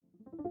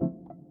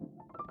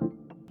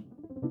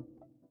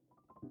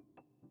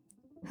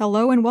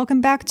Hello and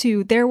welcome back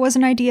to There Was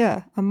an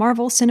Idea, a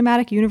Marvel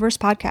Cinematic Universe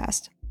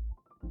podcast.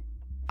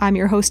 I'm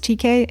your host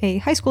TK, a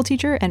high school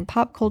teacher and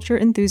pop culture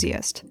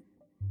enthusiast.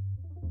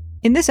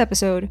 In this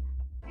episode,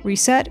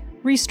 Reset,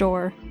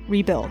 Restore,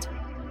 Rebuild.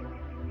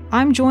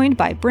 I'm joined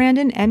by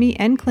Brandon, Emmy,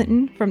 and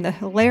Clinton from the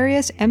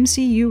hilarious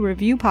MCU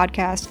review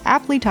podcast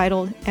aptly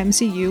titled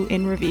MCU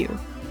in Review.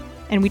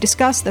 And we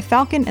discuss The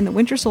Falcon and the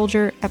Winter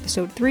Soldier,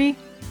 Episode 3,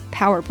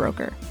 Power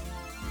Broker.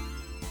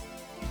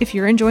 If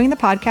you're enjoying the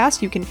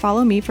podcast, you can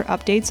follow me for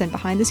updates and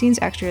behind-the-scenes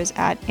extras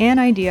at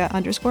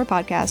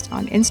anidea_podcast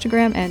on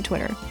Instagram and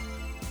Twitter.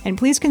 And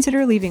please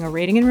consider leaving a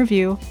rating and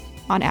review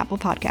on Apple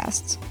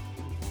Podcasts.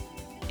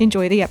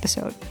 Enjoy the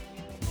episode.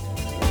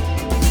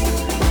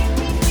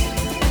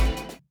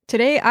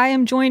 Today, I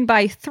am joined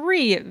by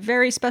three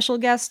very special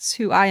guests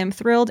who I am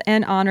thrilled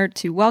and honored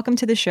to welcome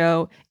to the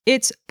show.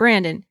 It's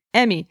Brandon,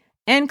 Emmy,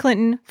 and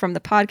Clinton from the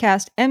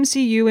podcast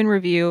MCU in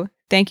Review.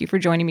 Thank you for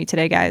joining me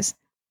today, guys.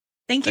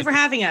 Thank you for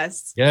having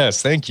us.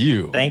 Yes, thank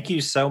you. Thank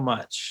you so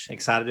much.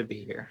 Excited to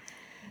be here.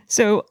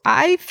 So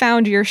I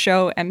found your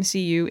show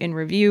MCU in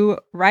Review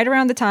right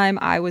around the time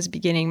I was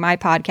beginning my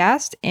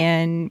podcast,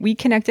 and we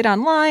connected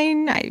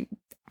online. I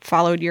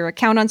followed your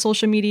account on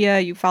social media.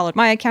 You followed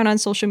my account on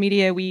social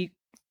media. We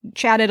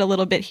chatted a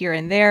little bit here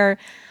and there.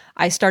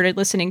 I started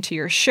listening to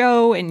your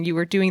show, and you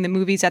were doing the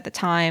movies at the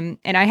time.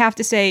 And I have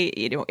to say,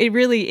 it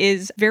really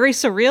is very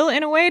surreal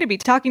in a way to be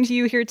talking to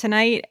you here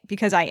tonight,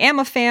 because I am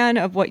a fan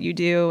of what you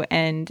do.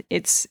 And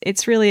it's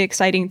really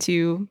exciting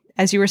to,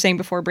 as you were saying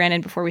before, Brandon,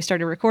 before we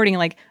started recording,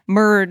 like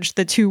merge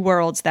the two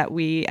worlds that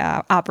we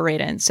operate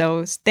in.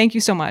 So thank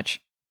you so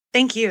much.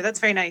 Thank you. That's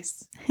very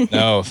nice.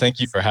 No, thank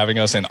you for having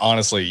us. And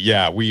honestly,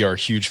 yeah, we are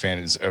huge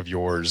fans of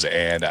yours.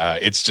 And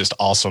it's just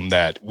awesome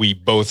that we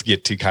both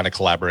get to kind of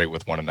collaborate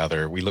with one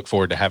another. We look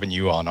forward to having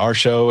you on our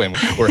show, and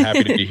we're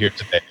happy to be here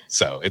today.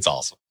 So it's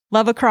awesome.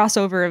 Love a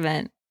crossover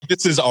event.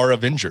 This is our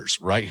Avengers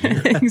right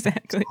here.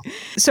 Exactly.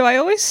 So I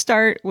always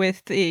start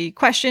with the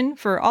question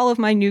for all of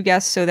my new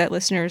guests so that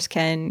listeners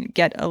can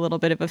get a little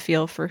bit of a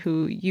feel for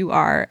who you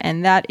are.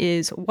 And that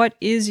is, what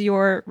is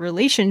your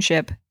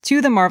relationship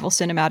to the Marvel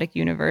Cinematic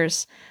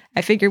Universe?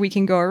 I figure we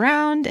can go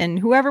around, and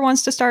whoever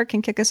wants to start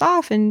can kick us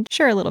off and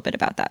share a little bit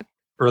about that.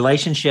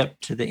 Relationship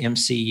to the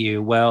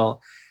MCU.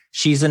 Well,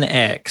 she's an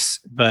ex,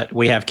 but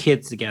we have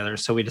kids together,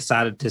 so we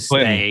decided to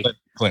stay.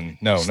 Clinton,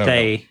 no.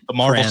 The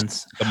Marvel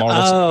friends. The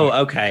Marvel.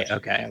 Oh, okay.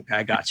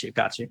 I got you.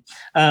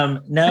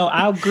 No,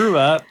 I grew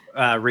up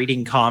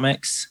reading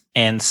comics,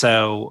 and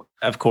so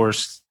of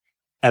course,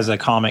 as a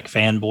comic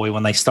fanboy,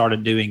 when they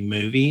started doing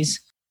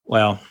movies,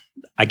 well,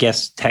 I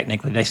guess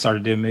technically they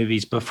started doing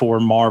movies before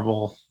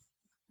Marvel,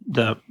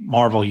 the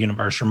Marvel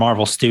Universe or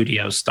Marvel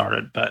Studios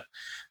started. But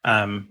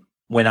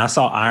when I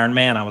saw Iron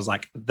Man, I was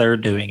like, they're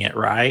doing it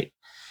right.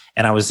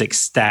 And I was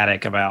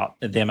ecstatic about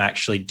them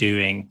actually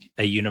doing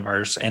a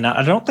universe. And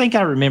I don't think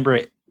I remember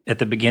it at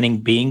the beginning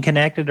being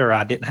connected, or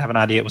I didn't have an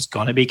idea it was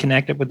going to be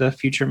connected with the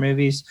future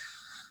movies.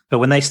 But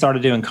when they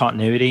started doing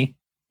continuity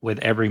with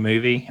every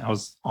movie, I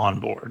was on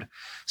board.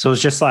 So it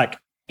was just like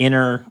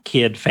inner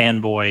kid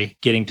fanboy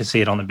getting to see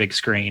it on the big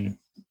screen.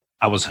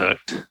 I was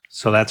hooked.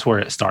 So that's where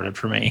it started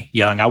for me,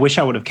 young. I wish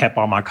I would have kept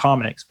all my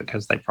comics,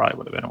 because they probably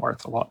would have been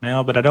worth a lot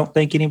now. But I don't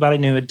think anybody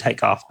knew it'd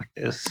take off like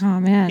this. Oh,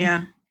 man.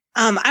 Yeah.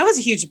 I was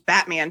a huge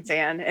Batman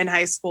fan in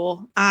high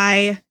school.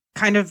 I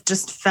kind of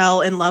just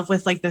fell in love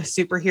with like the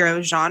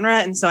superhero genre.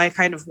 And so I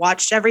kind of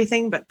watched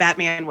everything, but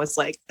Batman was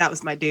like, that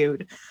was my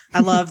dude.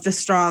 I love the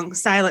strong,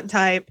 silent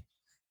type.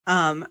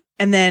 And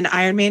then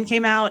Iron Man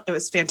came out. It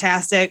was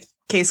fantastic.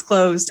 Case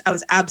closed. I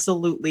was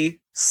absolutely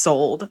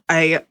sold.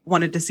 I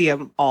wanted to see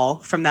them all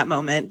from that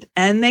moment.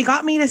 And they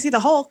got me to see the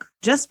Hulk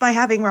just by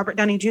having Robert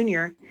Downey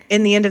Jr.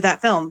 in the end of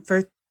that film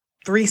for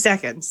 3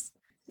 seconds.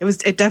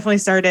 It definitely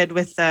started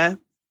with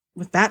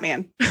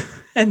Batman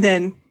and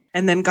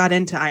then got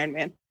into Iron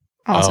Man.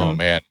 Awesome. Oh,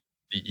 man.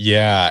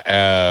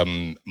 Yeah.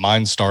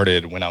 Mine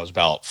started when I was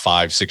about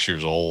 5-6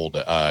 years old.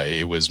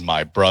 It was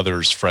my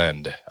brother's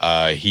friend.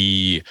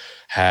 He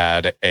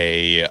had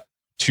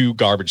 2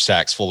 garbage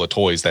sacks full of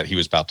toys that he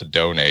was about to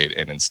donate.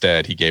 And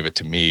instead he gave it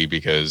to me,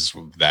 because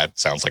that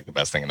sounds like the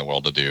best thing in the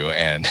world to do.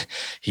 And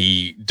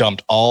he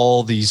dumped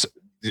all these.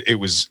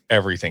 It was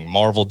everything,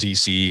 Marvel,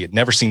 DC. I'd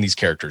never seen these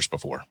characters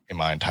before in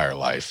my entire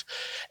life.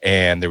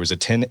 And there was a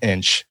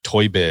 10-inch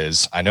Toy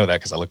Biz. I know that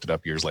because I looked it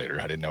up years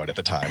later. I didn't know it at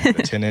the time. The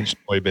 10-inch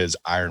Toy Biz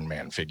Iron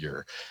Man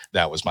figure.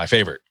 That was my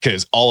favorite,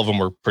 because all of them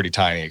were pretty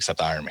tiny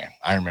except Iron Man.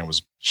 Iron Man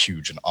was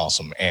huge and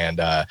awesome. And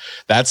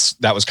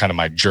that was kind of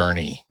my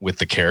journey with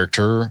the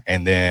character.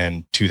 And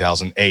then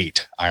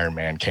 2008, Iron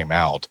Man came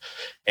out.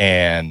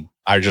 And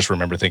I just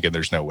remember thinking,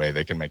 there's no way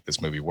they can make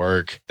this movie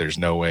work. There's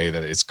no way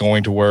that it's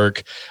going to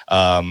work.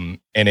 And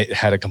it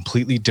had a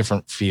completely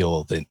different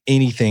feel than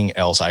anything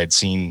else I had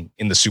seen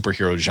in the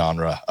superhero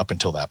genre up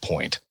until that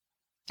point.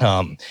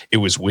 It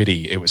was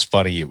witty. It was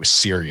funny. It was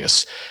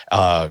serious.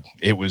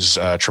 It was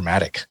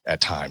traumatic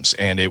at times.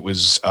 And it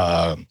was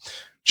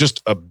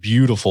just a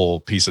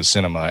beautiful piece of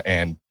cinema.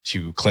 And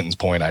to Clinton's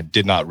point, I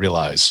did not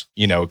realize,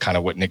 you know, kind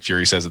of what Nick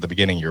Fury says at the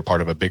beginning, you're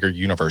part of a bigger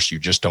universe. You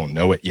just don't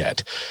know it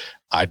yet.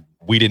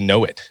 We didn't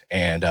know it.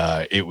 And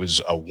it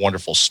was a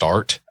wonderful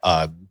start.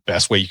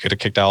 Best way you could have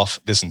kicked off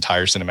this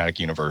entire cinematic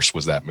universe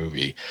was that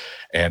movie.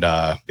 And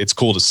it's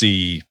cool to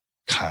see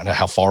kind of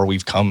how far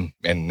we've come.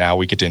 And now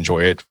we get to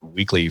enjoy it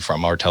weekly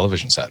from our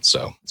television set.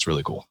 So it's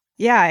really cool.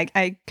 Yeah,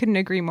 I couldn't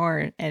agree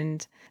more.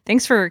 And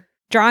thanks for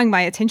drawing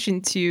my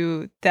attention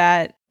to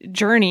that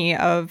journey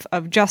of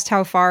just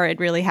how far it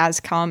really has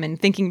come,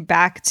 and thinking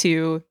back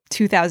to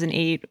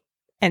 2008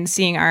 and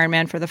seeing Iron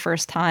Man for the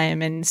first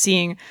time and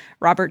seeing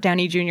Robert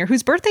Downey Jr.,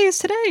 whose birthday is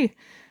today.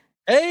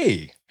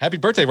 Hey, happy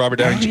birthday, Robert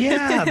Downey Jr.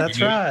 Yeah, that's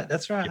right.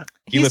 That's right.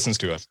 He listens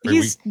to us.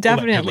 He's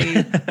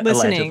definitely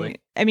listening.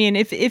 Allegedly. I mean,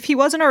 if he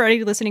wasn't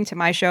already listening to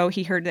my show,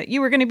 he heard that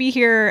you were going to be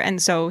here,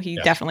 and so he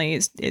definitely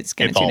is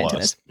going to tune into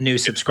this. New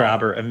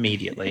subscriber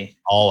immediately.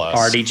 All us.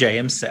 RDJ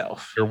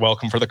himself. You're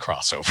welcome for the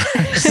crossover.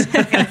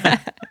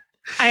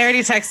 I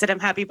already texted him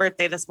happy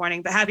birthday this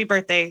morning, but happy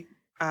birthday,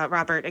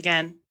 Robert,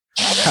 again.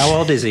 How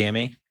old is he,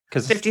 Emmy?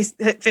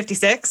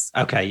 56.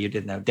 Okay, you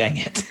did know. Dang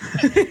it.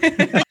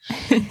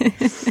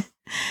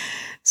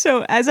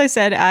 So, as I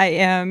said, I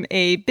am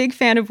a big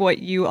fan of what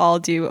you all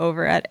do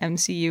over at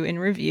MCU in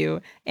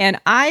Review. And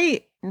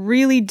I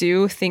really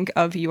do think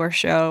of your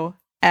show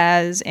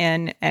as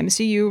an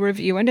MCU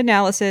review and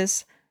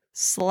analysis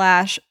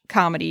 /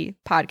 comedy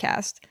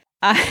podcast.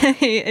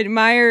 I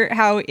admire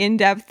how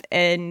in-depth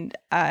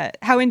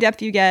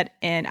you get,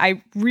 and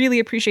I really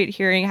appreciate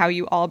hearing how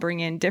you all bring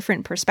in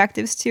different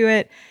perspectives to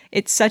it.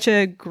 It's such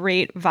a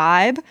great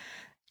vibe.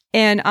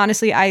 And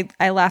honestly, I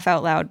laugh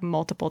out loud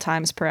multiple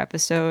times per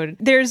episode.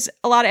 There's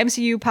a lot of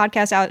MCU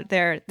podcasts out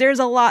there. There's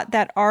a lot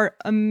that are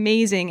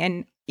amazing,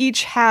 and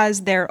each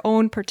has their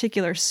own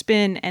particular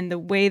spin and the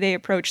way they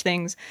approach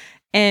things.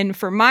 And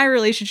for my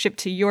relationship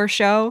to your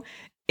show,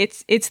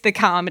 it's the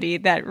comedy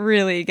that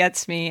really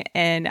gets me.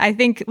 And I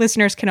think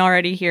listeners can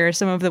already hear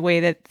some of the way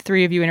that the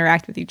three of you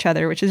interact with each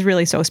other, which is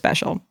really so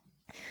special.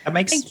 That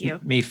makes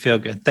me feel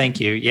good. Thank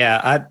you. Yeah,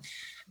 I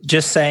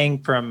just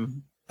saying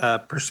from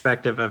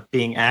perspective of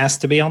being asked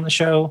to be on the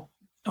show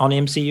on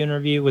MCU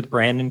interview with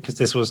Brandon, because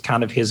this was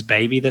kind of his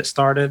baby that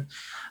started.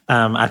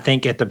 I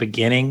think at the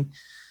beginning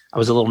I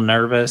was a little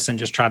nervous and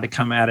just tried to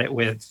come at it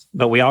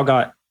but we all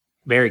got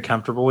very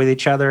comfortable with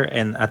each other.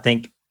 And I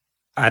think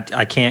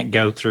I can't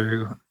go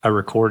through a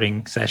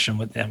recording session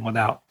with them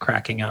without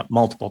cracking up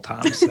multiple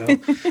times. So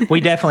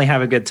we definitely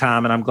have a good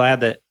time. And I'm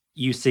glad that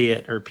you see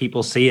it, or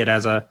people see it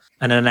as an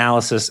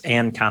analysis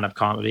and kind of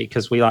comedy,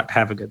 because we like to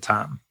have a good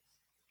time.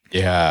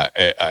 Yeah,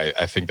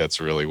 I think that's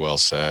really well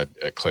said,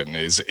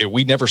 Clinton.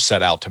 We never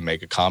set out to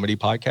make a comedy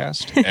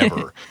podcast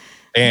ever.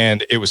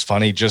 And it was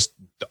funny, just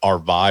our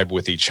vibe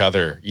with each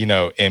other, you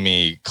know,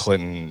 Emmy,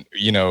 Clinton,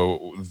 you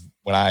know,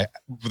 when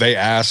they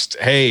asked,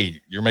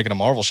 hey, you're making a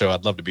Marvel show,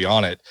 I'd love to be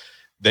on it.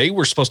 They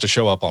were supposed to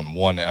show up on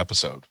one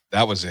episode.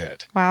 That was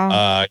it.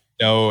 Wow. You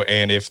know,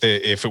 and if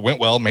it went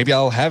well, maybe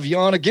I'll have you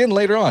on again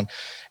later on.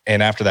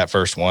 And after that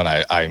first one,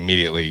 I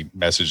immediately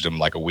messaged him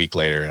like a week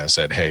later, and I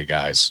said, hey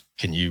guys,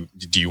 do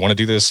you want to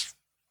do this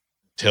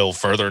till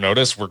further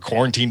notice? We're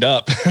quarantined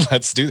up.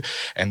 Let's do.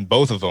 And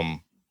both of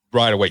them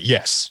right away,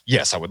 yes,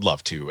 I would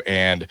love to.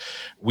 And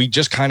we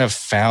just kind of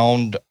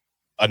found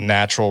a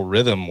natural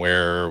rhythm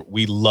where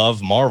we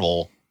love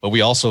Marvel, but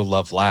we also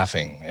love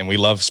laughing and we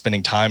love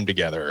spending time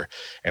together.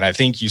 And I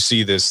think you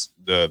see this,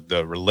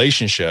 the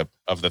relationship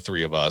of the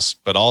three of us,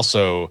 but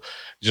also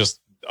just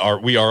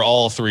we are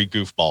all three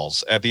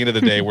goofballs. At the end of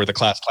the day, we're the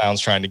class clowns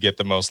trying to get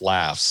the most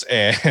laughs.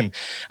 And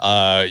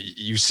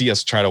you see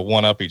us try to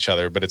one up each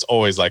other, but it's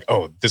always like,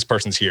 oh, this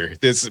person's here.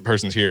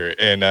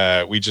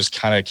 And we just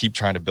kind of keep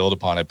trying to build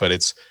upon it, but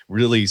it's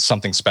really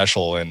something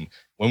special. And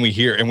when we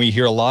hear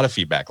a lot of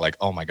feedback, like,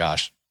 oh my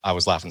gosh, I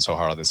was laughing so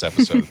hard on this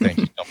episode. Thank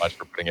you so much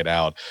for putting it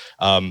out.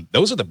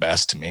 Those are the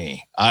best to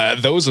me.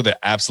 Those are the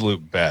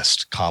absolute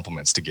best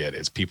compliments to get,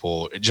 is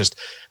people just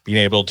being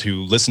able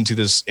to listen to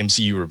this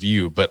MCU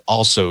review, but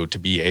also to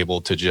be able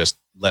to just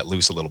let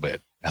loose a little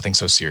bit. Nothing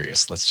so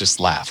serious. Let's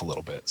just laugh a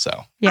little bit.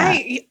 So yeah.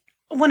 I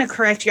want to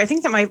correct you. I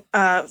think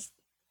that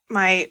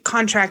my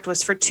contract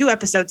was for 2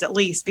 episodes at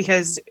least,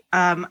 because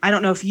I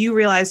don't know if you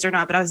realized or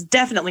not, but I was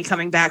definitely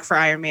coming back for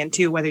Iron Man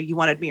 2, whether you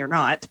wanted me or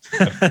not,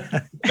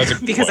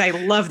 because I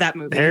love that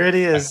movie. There it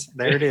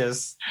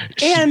is.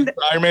 And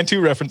Iron Man 2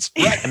 reference.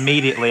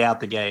 Immediately out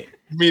the gate.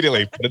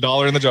 Immediately put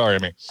 $1 in the jar,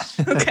 Amy.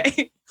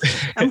 Okay.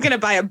 I'm going to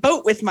buy a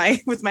boat with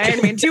my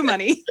Iron Man 2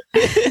 money.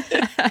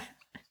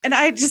 And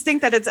I just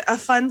think that it's a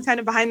fun kind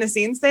of behind the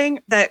scenes thing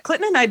that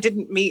Clinton and I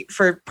didn't meet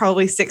for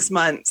probably 6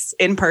 months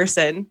in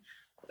person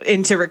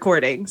into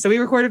recording. So we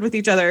recorded with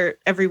each other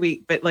every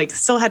week, but like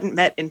still hadn't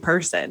met in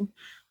person.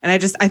 And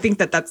I think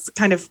that that's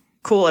kind of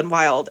cool and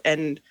wild,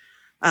 and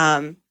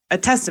a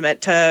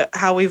testament to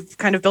how we've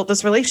kind of built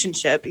this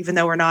relationship, even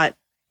though we're not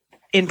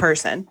in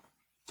person.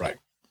 Right.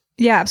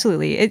 Yeah,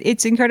 absolutely.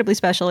 It's incredibly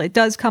special. It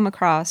does come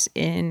across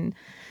in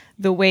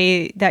the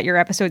way that your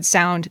episodes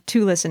sound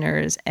to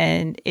listeners,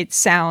 and it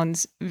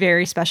sounds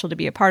very special to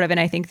be a part of. And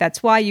I think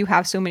that's why you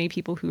have so many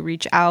people who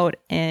reach out.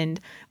 And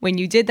when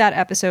you did that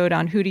episode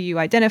on who do you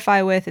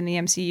identify with in the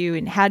MCU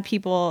and had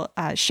people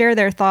share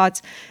their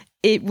thoughts,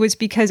 it was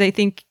because I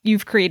think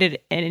you've created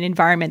an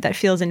environment that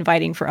feels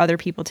inviting for other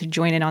people to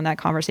join in on that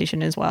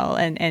conversation as well.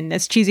 And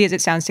as cheesy as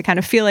it sounds, to kind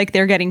of feel like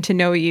they're getting to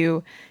know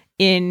you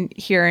in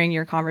hearing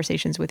your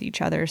conversations with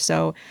each other.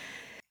 So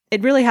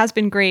it really has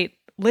been great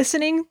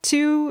listening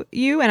to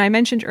you. And I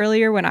mentioned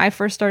earlier, when I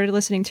first started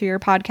listening to your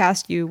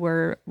podcast, you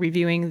were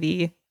reviewing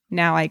the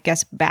now, I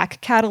guess, back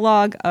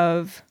catalog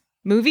of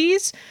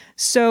movies.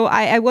 So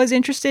I was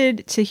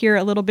interested to hear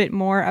a little bit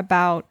more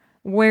about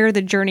where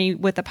the journey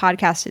with the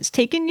podcast has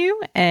taken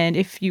you. And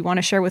if you want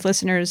to share with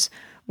listeners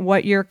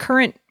what your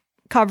current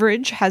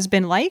coverage has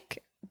been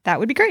like, that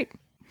would be great.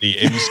 The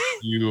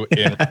MCU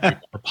in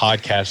our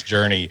podcast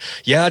journey.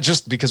 Yeah,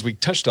 just because we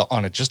touched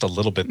on it just a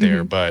little bit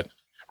there, but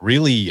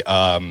really,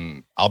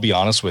 I'll be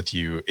honest with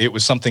you, it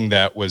was something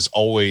that was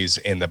always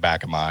in the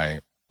back of my,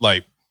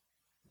 like,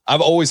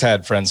 I've always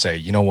had friends say,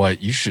 you know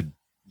what, you should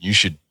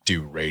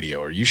do radio,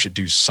 or you should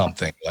do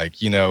something, like,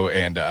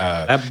 and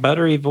that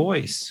buttery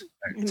voice.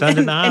 It's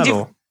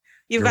undeniable.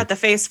 You've got the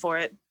face for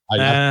it.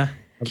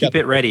 Keep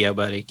it radio,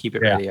 buddy. Keep it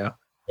radio.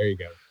 There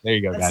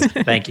you go, guys.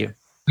 Thank you.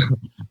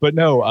 But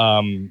no,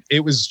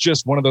 it was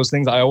just one of those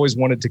things. I always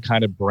wanted to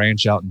kind of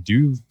branch out and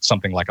do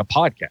something like a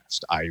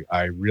podcast.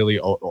 I really,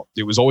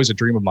 it was always a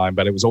dream of mine,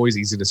 but it was always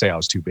easy to say I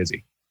was too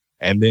busy.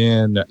 And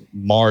then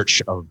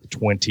March of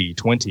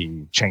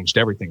 2020 changed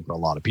everything for a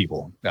lot of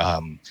people.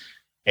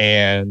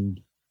 And,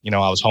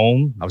 I was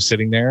home, I was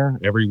sitting there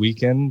every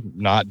weekend,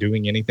 not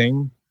doing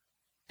anything.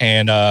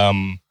 And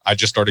I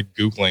just started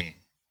Googling,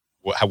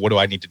 what do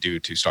I need to do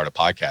to start a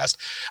podcast?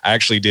 I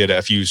actually did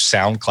a few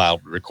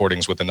SoundCloud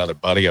recordings with another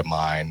buddy of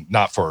mine,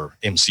 not for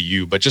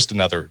MCU, but just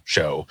another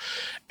show.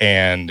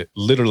 And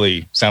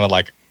literally sounded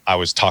like I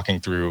was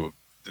talking through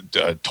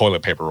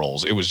toilet paper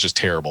rolls. It was just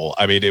terrible.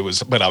 I mean,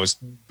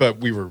 but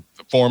we were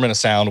forming a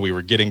sound. We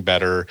were getting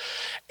better.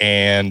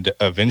 And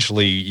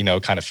eventually,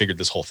 kind of figured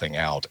this whole thing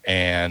out.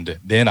 And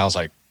then I was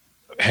like,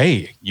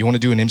 hey, you want to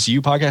do an MCU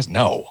podcast?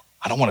 No.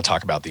 I don't want to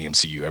talk about the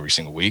MCU every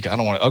single week. I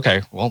don't want to.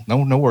 Okay, well,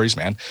 no worries,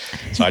 man.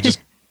 So I just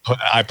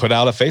put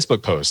out a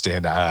Facebook post,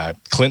 and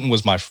Clinton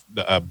was my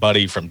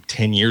buddy from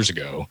 10 years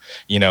ago,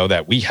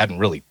 that we hadn't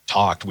really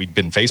talked. We'd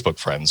been Facebook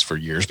friends for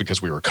years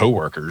because we were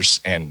coworkers,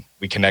 and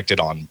we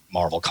connected on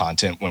Marvel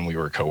content when we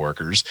were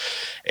coworkers.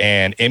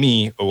 And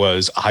Emmy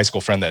was a high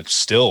school friend that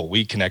still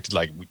we connected,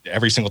 like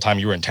every single time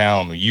you were in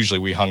town. Usually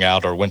we hung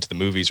out or went to the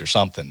movies or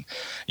something,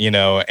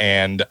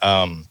 and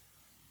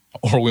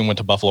or we went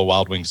to Buffalo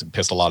Wild Wings and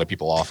pissed a lot of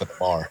people off at the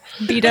bar.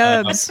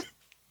 B-dubs.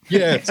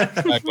 Yes,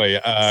 exactly.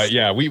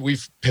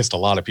 We've pissed a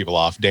lot of people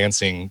off.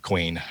 Dancing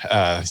Queen.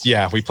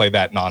 We played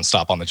that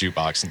nonstop on the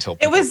jukebox until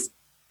it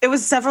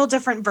was several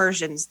different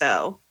versions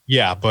though.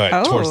 Yeah,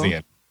 but towards the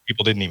end,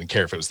 people didn't even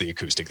care if it was the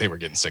acoustic. They were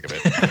getting sick of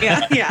it.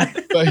 Yeah.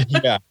 But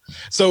yeah.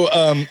 So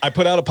I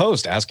put out a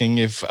post asking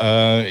if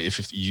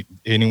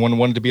anyone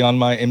wanted to be on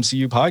my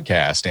MCU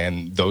podcast,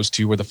 and those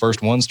two were the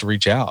first ones to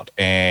reach out.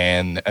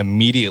 And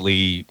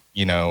immediately,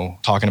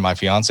 talking to my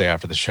fiance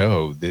after the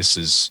show,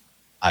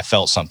 I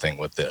felt something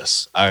with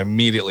this. I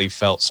immediately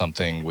felt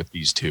something with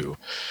these two,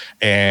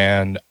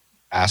 and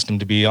asked them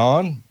to be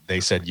on. They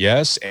said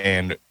yes.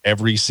 And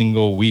every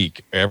single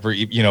week,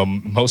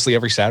 mostly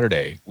every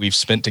Saturday, we've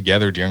spent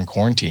together during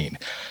quarantine.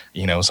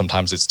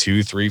 Sometimes it's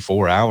 2, 3,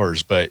 4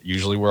 hours, but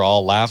usually we're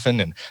all laughing.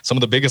 And some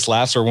of the biggest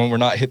laughs are when we're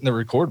not hitting the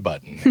record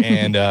button.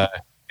 And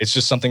it's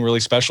just something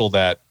really special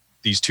that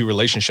these two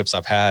relationships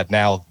I've had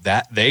now,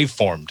 that they've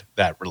formed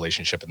that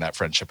relationship and that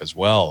friendship as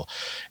well.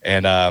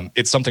 And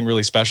it's something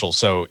really special.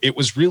 So it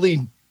was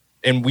really,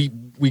 and we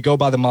go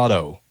by the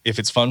motto, if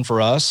it's fun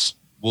for us,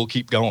 we'll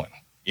keep going.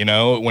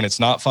 When it's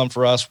not fun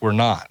for us, we're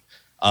not.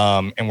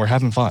 And we're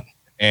having fun.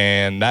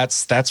 And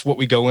that's what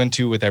we go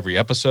into with every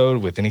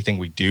episode, with anything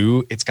we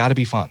do. It's got to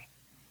be fun.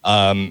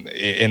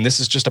 And this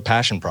is just a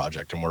passion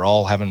project, and we're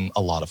all having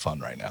a lot of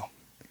fun right now.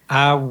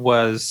 I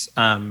was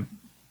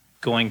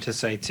going to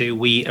say too,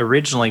 we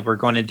originally were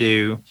going to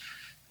do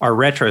our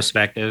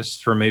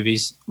retrospectives for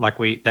movies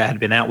that had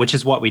been out, which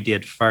is what we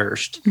did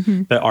first.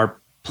 Mm-hmm. But our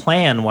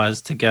plan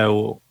was to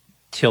go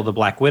till the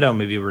Black Widow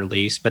movie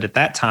release, but at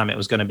that time it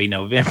was going to be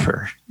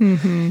November.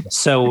 Mm-hmm.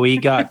 So we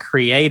got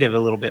creative a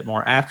little bit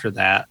more after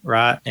that,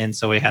 right? And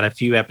so we had a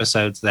few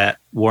episodes that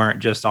weren't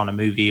just on a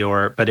movie,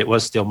 but it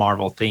was still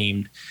Marvel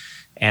themed,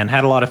 and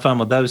had a lot of fun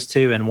with those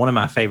too. And one of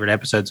my favorite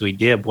episodes we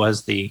did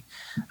was the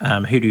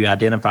Who Do You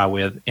Identify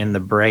With, in the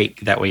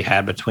break that we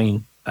had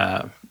between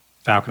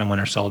Falcon and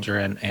Winter Soldier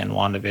and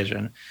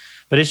WandaVision.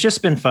 But it's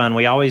just been fun.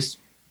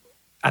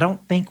 I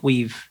don't think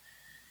we've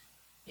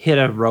hit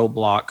a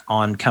roadblock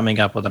on coming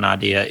up with an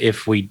idea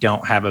if we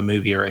don't have a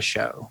movie or a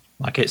show.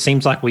 Like, it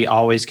seems like we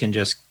always can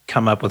just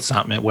come up with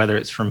something, whether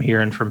it's from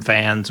hearing from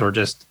fans or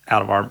just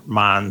out of our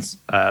minds,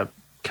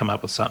 come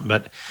up with something.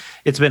 But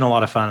it's been a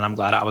lot of fun, and I'm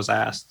glad I was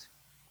asked.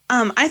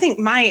 I think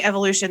my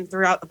evolution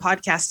throughout the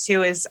podcast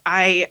too is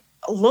I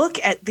look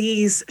at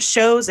these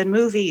shows and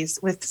movies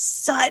with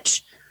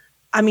such,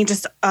 I mean,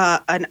 just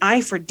an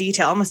eye for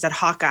detail. I almost said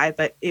Hawkeye,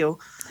 but ew.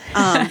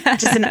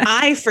 Just an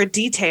eye for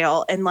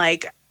detail. And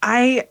like,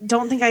 I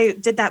don't think I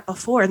did that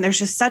before. And there's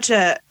just such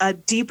a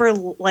deeper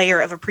layer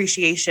of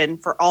appreciation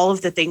for all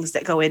of the things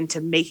that go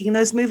into making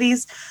those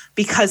movies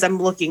because I'm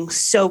looking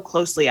so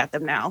closely at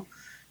them now.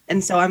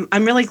 And so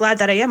I'm really glad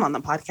that I am on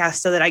the podcast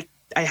so that I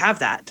have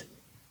that.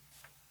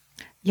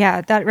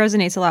 Yeah, that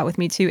resonates a lot with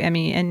me too,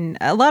 Emmy. And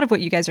a lot of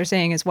what you guys are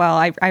saying as well,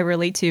 I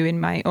relate to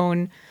in my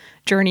own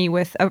journey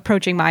with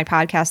approaching my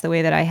podcast the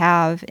way that I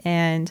have.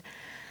 And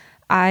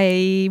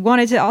I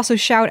wanted to also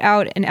shout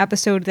out an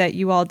episode that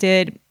you all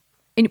did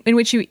in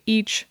which you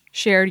each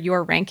shared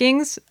your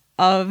rankings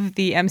of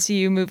the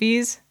MCU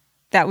movies.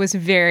 That was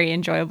very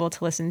enjoyable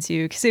to listen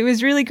to because it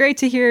was really great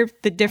to hear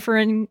the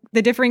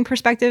differing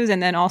perspectives,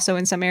 and then also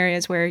in some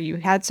areas where you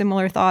had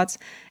similar thoughts,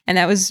 and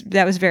that was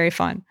very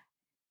fun.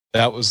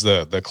 That was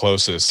the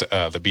closest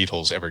the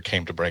Beatles ever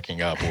came to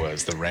breaking up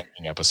was the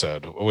ranking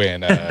episode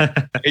when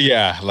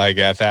yeah, like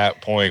at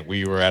that point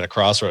we were at a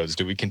crossroads.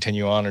 Do we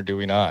continue on or do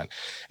we not?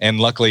 And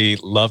luckily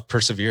love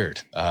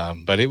persevered.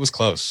 But it was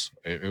close.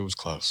 It was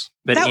close.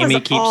 But that Amy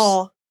was keeps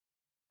all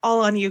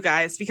on you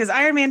guys because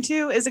Iron Man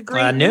 2 is a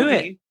great movie. I knew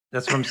it.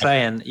 That's what I'm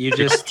saying. You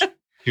just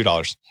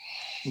 $2.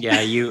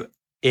 Yeah,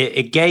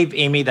 it gave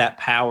Emmy that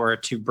power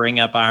to bring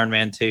up Iron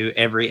Man 2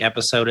 every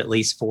episode at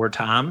least 4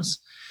 times.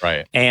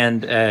 Right.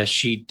 And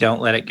she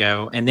don't let it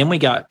go. And then we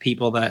got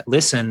people that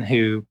listen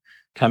who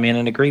come in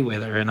and agree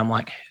with her. And I'm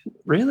like,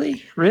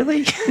 really?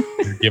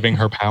 You're giving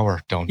her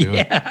power. Don't do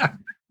it.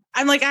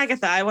 I'm like,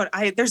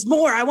 Agatha, there's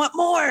more. I want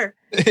more.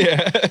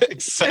 Yeah,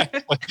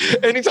 exactly.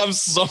 Anytime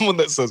someone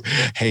that says,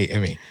 hey,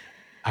 Emmy,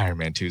 Iron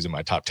Man 2 is in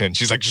my top 10.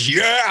 She's like,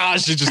 yeah,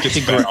 she just gets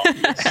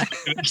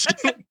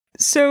to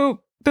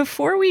So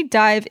before we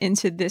dive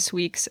into this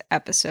week's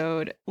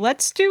episode,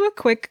 let's do a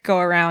quick go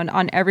around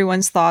on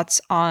everyone's thoughts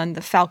on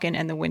the Falcon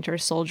and the Winter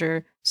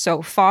Soldier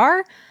so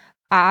far.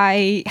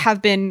 I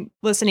have been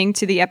listening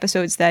to the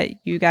episodes that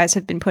you guys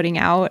have been putting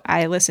out.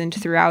 I listened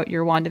throughout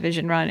your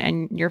WandaVision run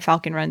and your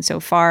Falcon run so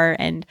far.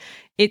 And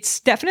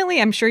it's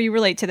definitely, I'm sure you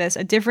relate to this,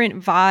 a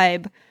different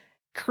vibe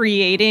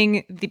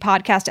creating the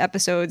podcast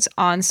episodes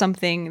on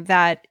something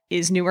that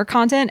is newer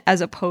content as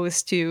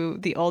opposed to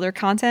the older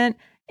content.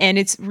 And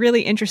it's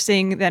really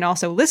interesting then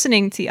also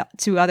listening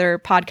to other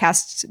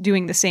podcasts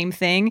doing the same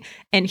thing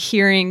and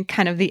hearing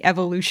kind of the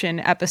evolution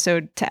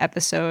episode to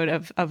episode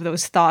of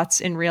those thoughts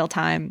in real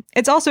time.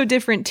 It's also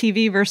different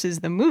TV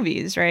versus the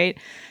movies, right?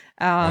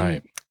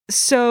 Right.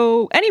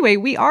 So anyway,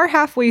 we are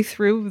halfway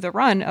through the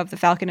run of The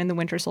Falcon and the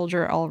Winter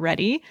Soldier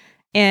already.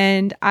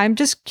 And I'm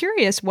just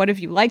curious, what have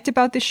you liked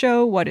about the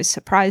show? What has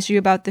surprised you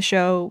about the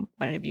show?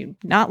 What have you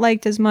not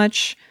liked as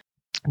much?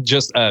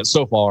 Just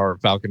so far,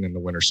 Falcon and the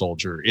Winter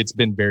Soldier, it's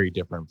been very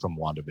different from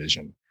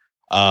WandaVision.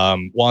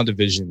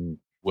 WandaVision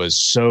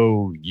was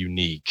so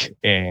unique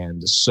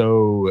and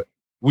so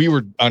we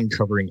were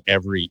uncovering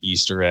every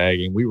Easter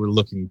egg and we were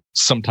looking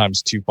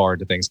sometimes too far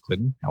into things.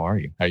 Clinton, how are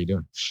you? How you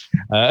doing?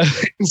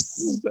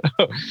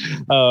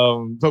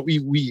 But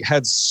we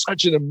had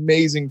such an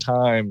amazing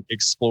time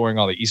exploring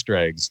all the Easter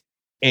eggs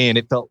and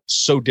it felt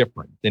so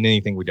different than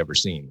anything we'd ever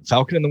seen.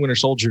 Falcon and the Winter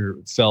Soldier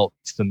felt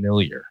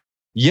familiar,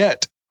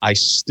 yet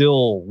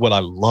what I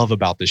love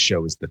about this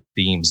show is the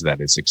themes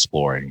that it's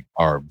exploring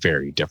are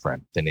very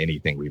different than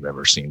anything we've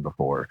ever seen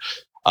before.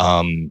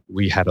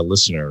 We had a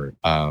listener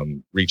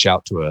reach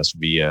out to us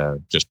via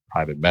just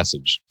private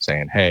message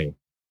saying, hey,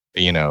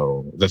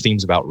 the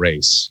themes about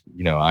race,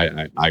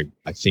 I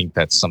think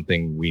that's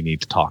something we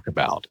need to talk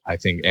about. I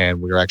think, and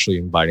we're actually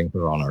inviting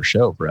her on our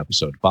show for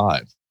episode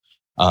 5.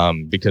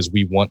 Because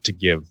we want to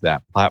give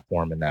that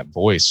platform and that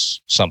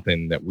voice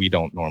something that we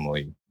don't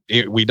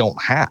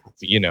have,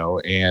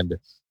 and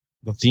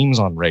the themes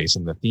on race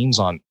and the themes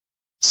on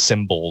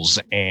symbols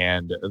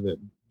and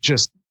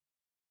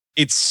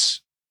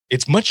it's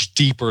much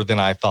deeper than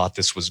I thought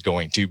this was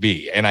going to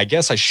be. And I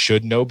guess I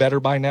should know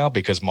better by now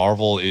because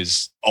Marvel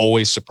is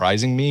always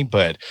surprising me.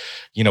 But,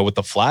 with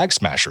the Flag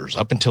Smashers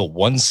up until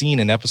one scene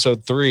in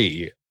episode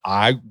 3,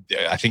 I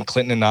think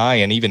Clinton and I,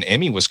 and even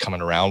Emmy was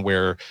coming around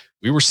where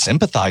we were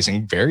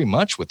sympathizing very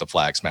much with the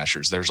Flag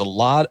Smashers. There's a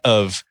lot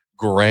of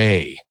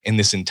gray in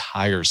this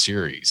entire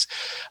series.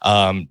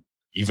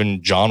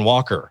 Even John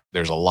Walker,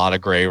 there's a lot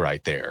of gray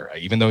right there,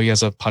 even though he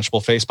has a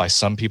punchable face by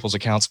some people's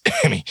accounts.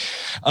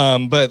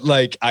 But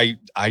like, I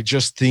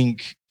just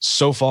think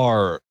so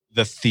far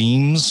the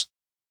themes,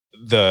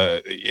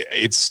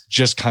 it's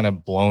just kind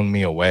of blown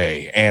me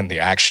away, and the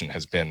action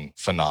has been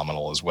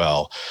phenomenal as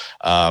well.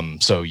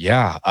 So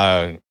yeah,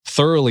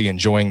 thoroughly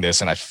enjoying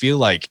this, and I feel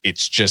like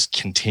it's just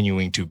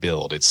continuing to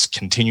build. It's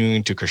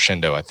continuing to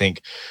crescendo. I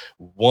think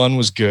 1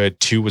 was good,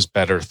 2 was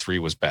better, 3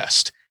 was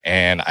best,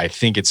 and I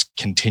think it's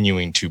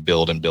continuing to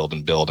build and build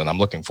and build. And I'm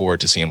looking forward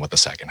to seeing what the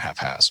second half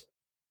has.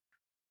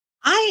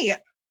 I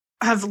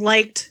have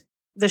liked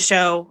the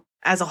show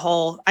as a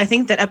whole. I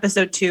think that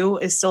episode 2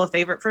 is still a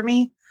favorite for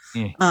me.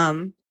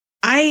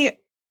 I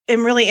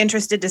am really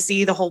interested to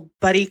see the whole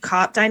buddy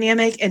cop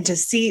dynamic and to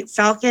see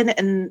Falcon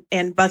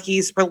and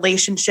Bucky's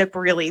relationship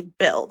really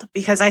build,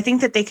 because I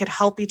think that they could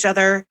help each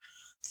other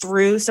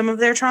through some of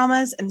their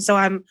traumas. And so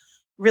I'm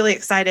really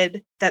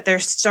excited that they're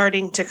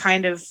starting to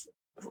kind of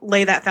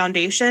lay that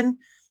foundation.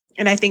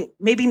 And I think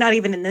maybe not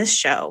even in this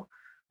show,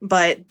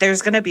 but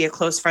there's going to be a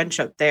close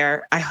friendship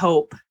there, I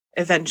hope,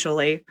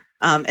 eventually.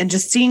 And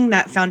just seeing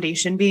that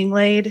foundation being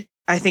laid,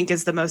 I think,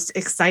 is the most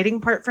exciting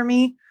part for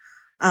me.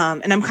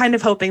 And I'm kind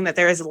of hoping that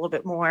there is a little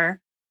bit more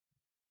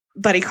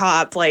buddy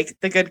cop, like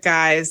the good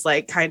guys,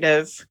 like kind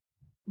of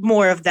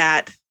more of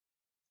that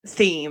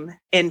theme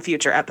in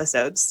future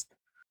episodes.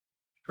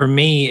 For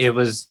me,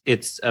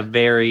 it's a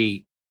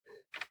very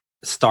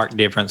stark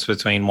difference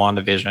between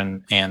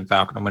WandaVision and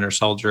Falcon and Winter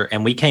Soldier.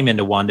 And we came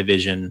into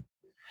WandaVision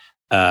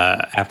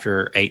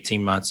after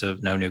 18 months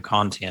of no new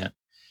content,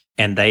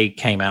 and they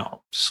came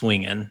out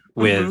swinging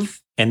with,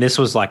 and this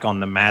was like on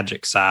the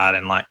magic side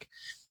and like,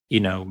 you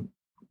know,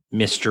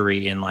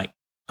 mystery and like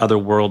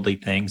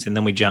otherworldly things. And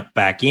then we jumped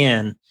back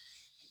in,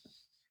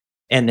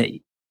 and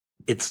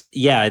it's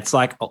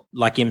like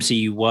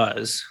MCU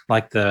was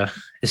like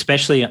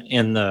especially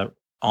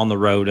on the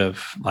road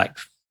of like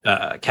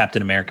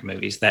Captain America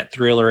movies, that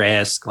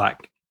thriller-esque,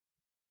 like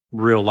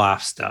real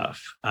life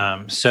stuff.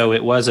 So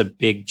it was a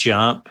big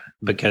jump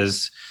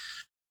because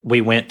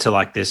we went to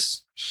like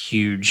this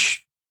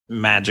huge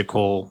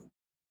magical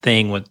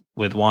thing with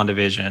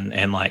WandaVision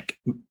and like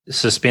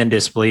suspend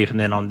disbelief. And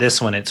then on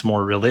this one, it's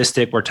more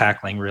realistic. We're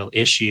tackling real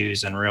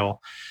issues and real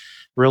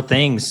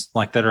things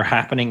like that are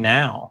happening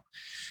now.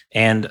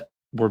 And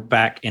we're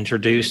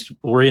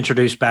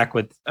introduced back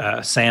with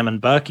Sam and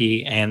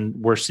Bucky, and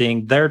we're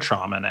seeing their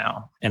trauma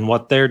now and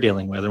what they're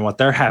dealing with and what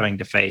they're having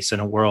to face in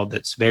a world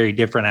that's very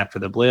different after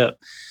the blip.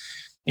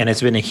 And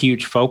it's been a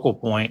huge focal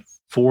point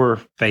for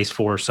Phase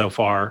 4 so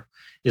far,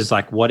 is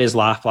like, what is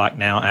life like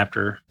now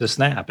after the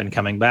snap and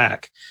coming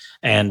back?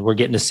 And we're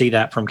getting to see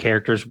that from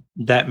characters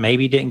that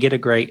maybe didn't get a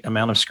great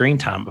amount of screen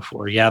time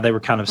before. Yeah, they were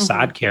kind of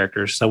side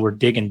characters. So we're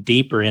digging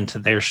deeper into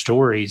their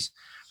stories.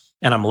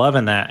 And I'm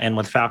loving that. And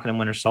with Falcon and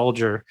Winter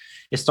Soldier,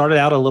 it started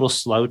out a little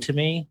slow to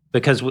me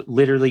because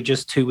literally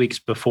just 2 weeks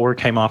before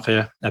came off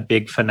a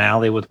big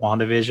finale with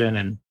WandaVision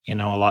and, you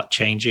know, a lot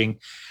changing.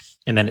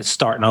 And then it's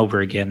starting over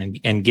again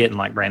and getting,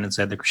 like Brandon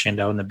said, the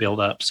crescendo and the build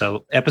up.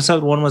 So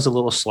episode 1 was a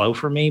little slow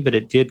for me, but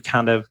it did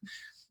kind of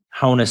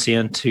hone us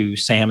into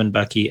Sam and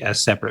Bucky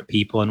as separate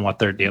people and what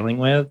they're dealing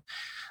with.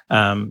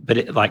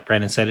 But like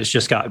Brandon said, it's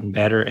just gotten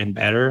better and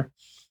better.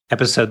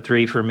 Episode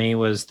 3 for me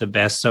was the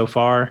best so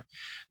far.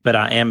 But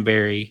I am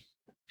very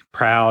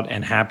proud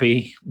and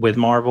happy with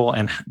Marvel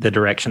and the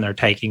direction they're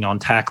taking on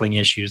tackling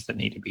issues that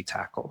need to be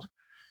tackled.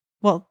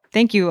 Well,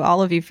 thank you,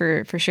 all of you,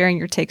 for sharing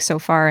your takes so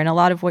far. And a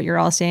lot of what you're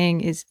all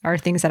saying are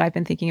things that I've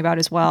been thinking about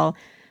as well.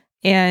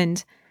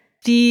 And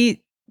the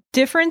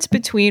difference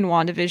between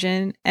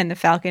WandaVision and the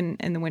Falcon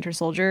and the Winter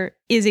Soldier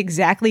is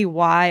exactly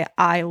why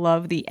I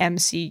love the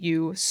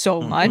MCU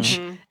so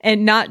much.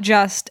 And not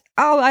just,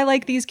 oh, I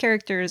like these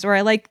characters or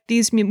I like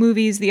these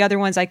movies, the other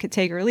ones I could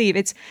take or leave.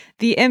 It's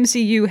the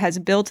MCU has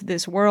built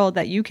this world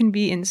that you can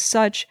be in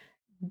such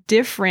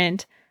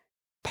different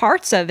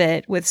parts of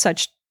it with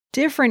such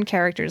different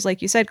characters.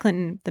 Like you said,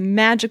 Clinton, the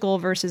magical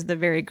versus the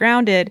very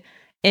grounded.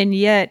 And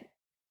yet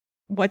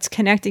what's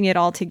connecting it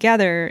all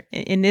together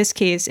in this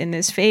case, in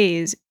this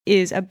phase,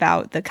 is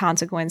about the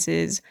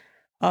consequences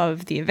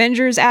of the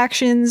Avengers'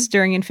 actions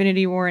during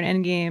Infinity War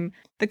and Endgame,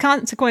 the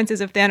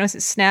consequences of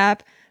Thanos'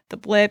 snap, the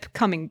blip,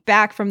 coming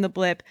back from the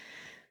blip.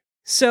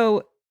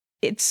 So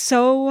it's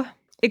so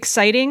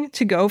exciting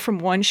to go from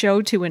one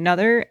show to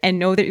another and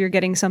know that you're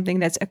getting something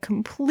that's a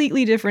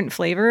completely different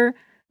flavor,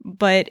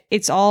 but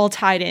it's all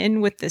tied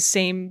in with the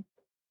same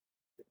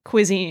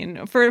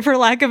cuisine, for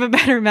lack of a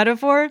better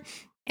metaphor.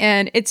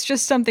 And it's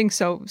just something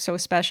so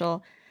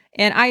special.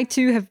 And I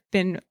too have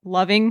been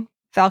loving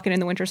Falcon and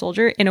the Winter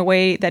Soldier in a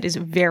way that is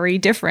very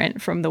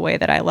different from the way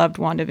that I loved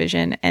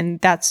WandaVision. And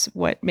that's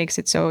what makes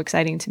it so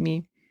exciting to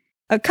me.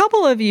 A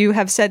couple of you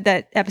have said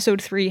that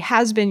episode 3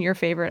 has been your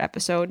favorite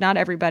episode, not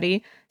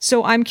everybody.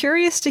 So I'm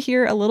curious to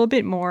hear a little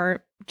bit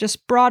more,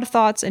 just broad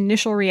thoughts,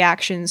 initial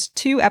reactions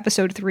to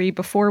episode 3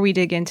 before we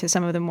dig into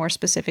some of the more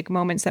specific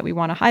moments that we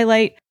want to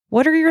highlight.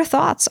 What are your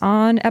thoughts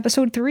on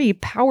episode 3,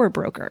 Power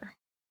Broker?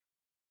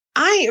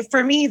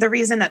 For me, the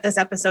reason that this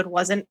episode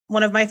wasn't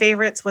one of my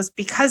favorites was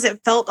because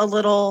it felt a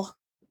little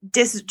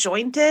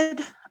disjointed.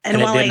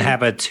 And it didn't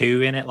have a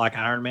 2 in it like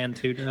Iron Man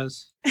 2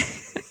 does.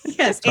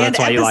 Yes. So that's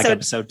why you like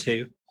episode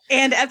 2.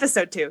 And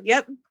episode 2.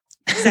 Yep.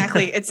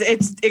 Exactly. it's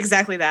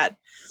exactly that.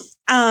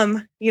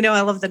 I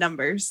love the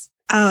numbers.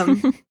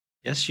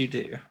 Yes, you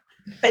do.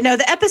 But no,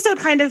 the episode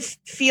kind of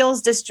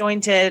feels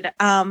disjointed.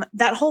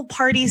 That whole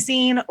party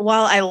scene,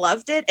 while I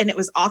loved it and it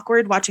was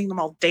awkward watching them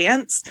all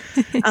dance,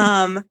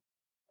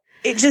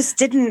 it just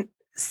didn't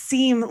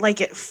seem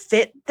like it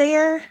fit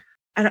there.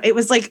 It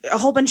was like a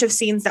whole bunch of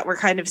scenes that were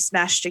kind of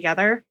smashed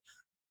together.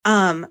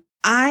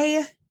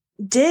 I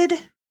did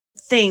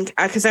think,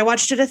 because I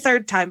watched it a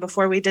third time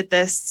before we did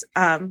this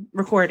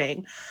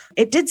recording,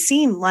 it did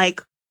seem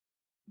like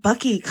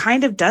Bucky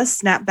kind of does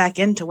snap back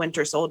into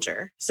Winter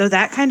Soldier. So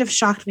that kind of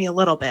shocked me a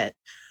little bit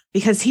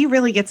because he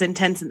really gets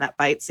intense in that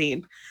fight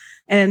scene.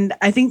 And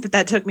I think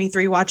that took me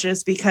 3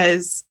 watches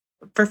because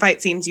for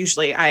fight scenes,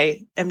 usually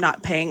I am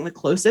not paying the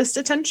closest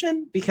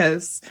attention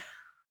because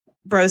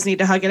bros need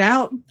to hug it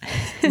out.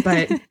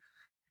 But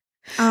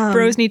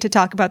bros need to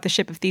talk about the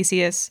ship of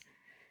Theseus.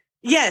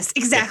 Yes,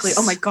 exactly. Yes.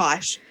 Oh my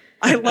gosh.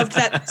 I loved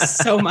that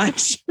so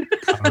much.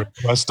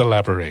 Request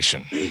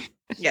elaboration.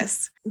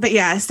 Yes. But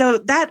yeah, so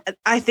that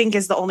I think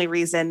is the only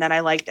reason that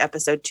I liked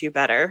episode 2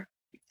 better.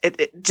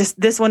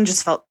 This one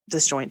just felt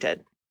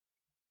disjointed.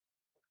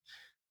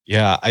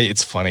 Yeah,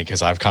 it's funny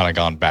because I've kind of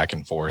gone back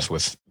and forth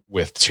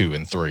with 2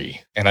 and 3,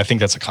 and I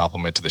think that's a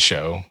compliment to the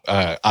show.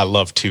 I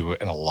love 2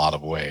 in a lot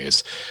of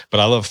ways, but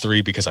I love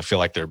 3 because I feel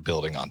like they're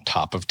building on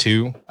top of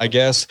 2. I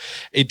guess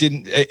it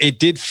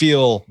did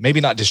feel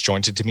maybe not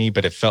disjointed to me,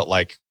 but it felt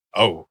like,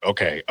 oh,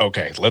 okay,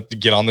 let's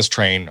get on this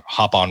train,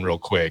 hop on real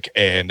quick,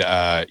 and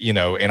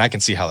and I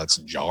can see how that's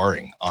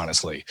jarring,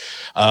 honestly,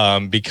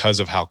 because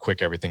of how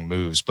quick everything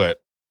moves.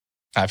 But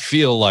I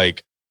feel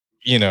like,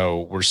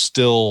 we're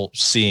still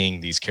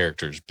seeing these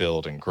characters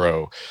build and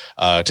grow.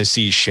 To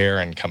see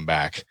Sharon come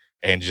back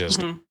and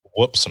just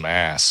whoop some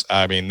ass.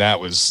 I mean, that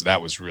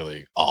was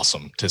really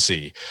awesome to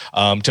see.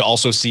 To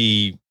also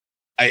see,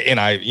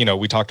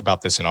 we talked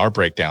about this in our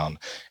breakdown,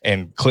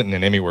 and Clinton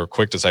and Emmy were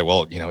quick to say,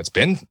 well, it's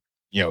been,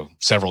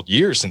 several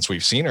years since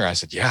we've seen her. I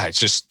said, yeah, it's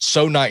just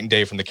so night and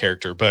day from the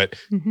character, but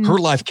her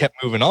life kept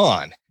moving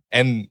on,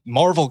 and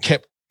Marvel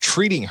kept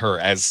treating her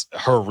as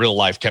her real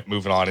life kept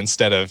moving on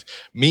instead of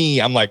me.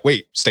 I'm like,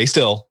 wait, stay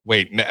still.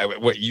 Wait,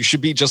 you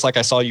should be just like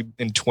I saw you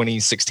in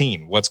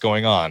 2016. What's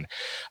going on?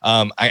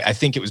 I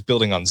think it was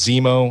building on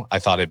Zemo. I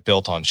thought it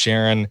built on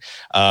Sharon.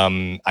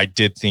 I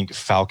did think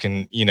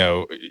Falcon,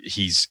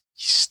 he's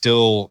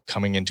still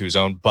coming into his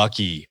own.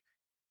 Bucky,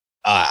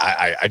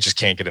 I just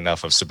can't get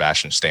enough of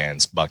Sebastian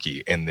Stan's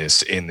Bucky in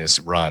this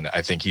run.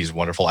 I think he's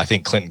wonderful. I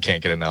think Clinton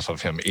can't get enough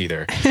of him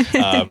either.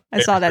 I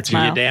saw that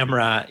smile.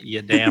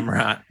 You're damn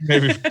right.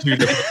 Maybe for 2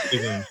 different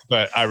reasons,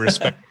 but I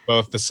respect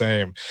both the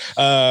same.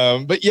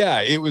 But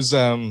yeah, it was.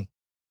 I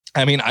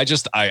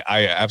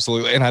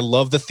absolutely, and I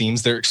love the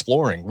themes they're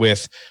exploring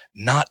with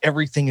not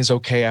everything is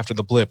okay after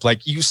the blip.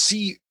 Like you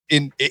see,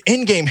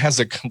 Endgame has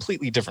a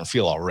completely different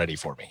feel already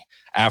for me.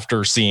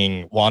 After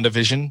seeing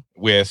WandaVision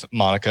with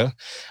Monica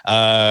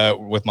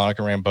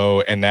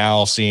Rambeau, and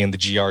now seeing the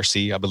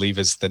GRC, I believe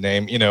is the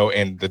name,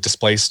 and the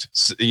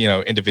displaced,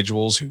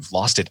 individuals who've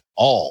lost it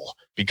all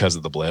because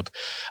of the blip.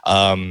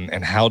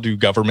 And how do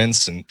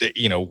governments and,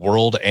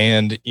 world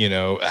and,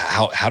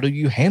 how do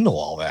you handle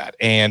all that?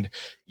 And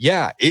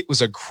yeah, it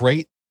was a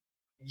great,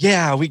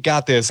 yeah, we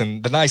got this.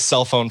 And the nice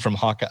cell phone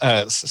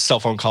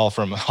call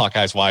from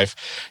Hawkeye's wife.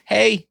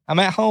 Hey, I'm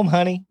at home,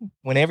 honey.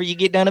 Whenever you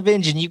get done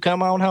avenging, you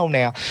come on home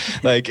now.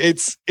 Like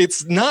it's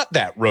not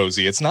that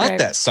rosy. It's not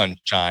that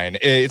sunshine.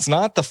 It's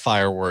not the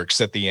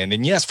fireworks at the end.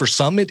 And yes, for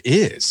some it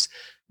is,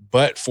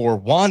 but for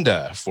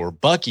Wanda, for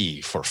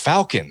Bucky, for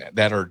Falcon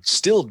that are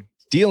still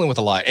dealing with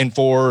a lot, and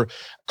for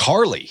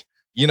Carly,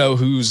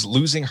 who's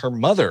losing her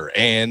mother,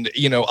 and,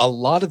 a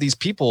lot of these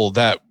people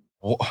that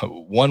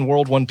one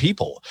world, one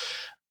people.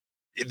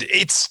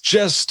 It's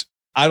just,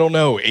 I don't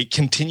know. It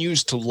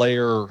continues to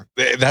layer.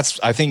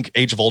 I think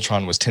Age of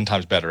Ultron was 10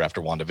 times better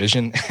after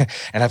WandaVision.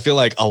 And I feel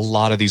like a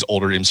lot of these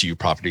older MCU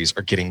properties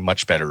are getting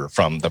much better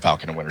from the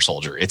Falcon and Winter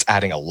Soldier. It's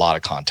adding a lot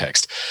of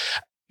context.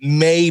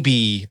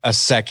 Maybe a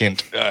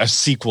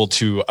sequel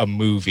to a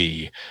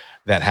movie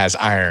that has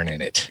iron in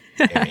it.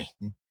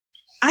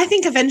 I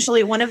think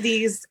eventually one of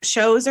these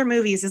shows or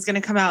movies is going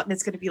to come out and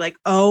it's going to be like,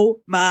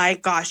 oh my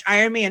gosh,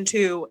 Iron Man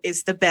 2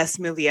 is the best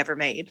movie ever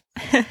made.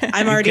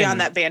 I'm already on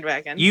that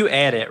bandwagon. You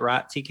edit,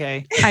 right,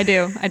 TK? I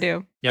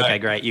do. Okay,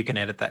 great. You can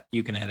edit that.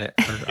 You can edit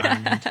for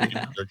Iron Man 2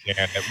 now.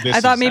 I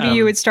thought maybe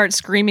you would start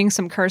screaming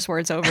some curse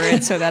words over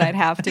it so that I'd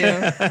have to.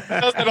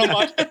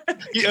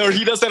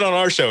 He does that on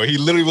our show. He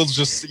literally will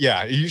just,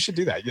 you should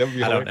do that.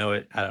 I don't know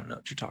what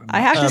you're talking about.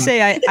 I have to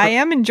say, I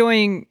am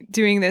enjoying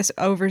doing this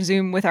over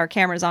Zoom with our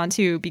cameras on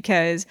too,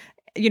 because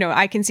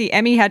I can see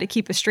Emmy had to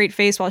keep a straight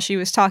face while she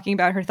was talking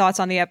about her thoughts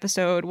on the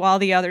episode while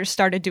the others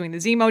started doing the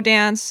Zemo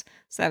dance.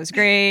 So that was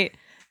great.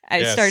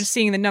 I started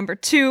seeing the number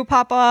 2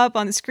 pop up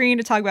on the screen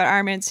to talk about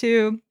Iron Man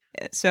 2.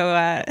 So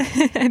I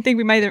think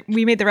we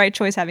made the right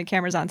choice having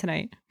cameras on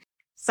tonight.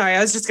 Sorry,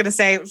 I was just going to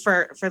say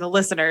for the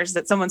listeners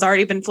that someone's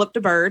already been flipped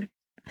a bird.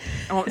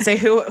 I won't say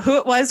who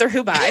it was or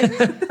who by.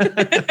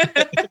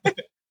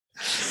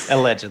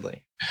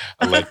 Allegedly.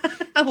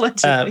 Allegedly.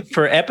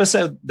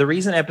 The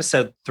reason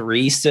episode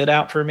 3 stood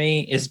out for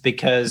me is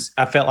because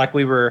I felt like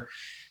we were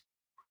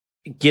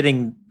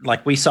getting,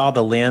 like, we saw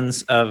the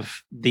lens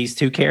of these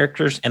 2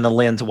 characters and the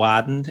lens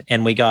widened,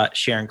 and we got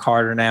Sharon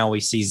Carter. Now we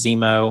see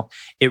Zemo.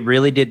 It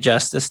really did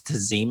justice to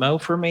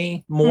Zemo for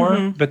me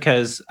more,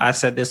 because I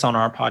said this on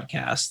our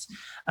podcast.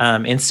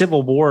 In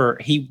Civil War,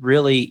 he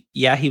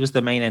was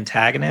the main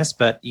antagonist,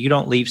 but you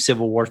don't leave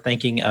Civil War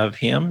thinking of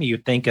him. You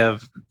think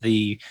of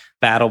the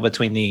battle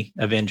between the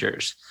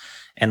Avengers.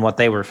 and what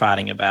they were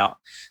fighting about.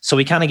 So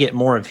we kind of get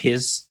more of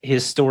his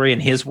story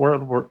and his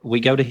world. We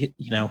go to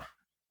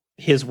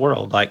his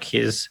world, like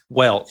his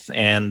wealth,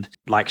 and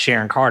like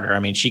Sharon Carter. I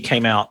mean, she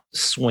came out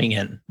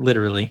swinging,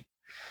 literally.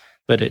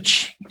 But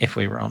if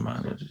we were on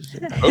mine,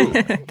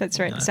 that's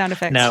right. The sound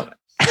effects. No,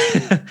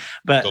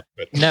 but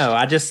no,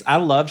 I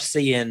love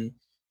seeing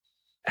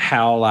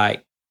how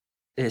like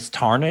it's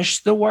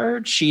tarnished the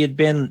word. She had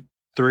been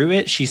through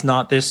it. She's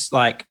not this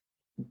like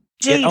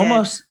Jaded.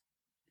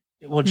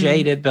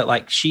 Jaded, but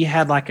like she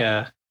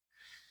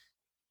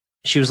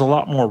was a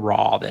lot more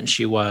raw than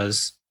she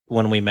was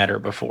when we met her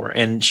before.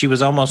 And she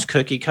was almost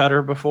cookie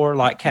cutter before,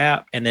 like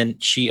Cap, and then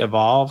she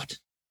evolved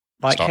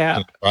like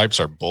Cap. Stripes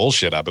are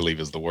bullshit, I believe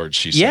is the word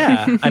she said.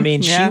 Yeah. I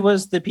mean, Yeah. she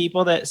was the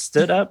people that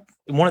stood up,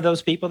 one of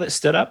those people that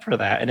stood up for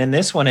that. And in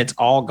this one, it's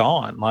all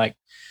gone, like,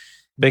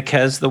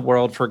 because the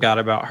world forgot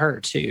about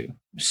her too.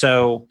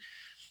 So,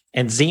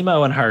 and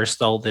Zemo and her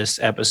stole this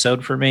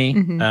episode for me.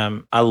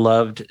 Mhm. I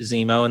loved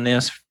Zemo in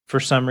this for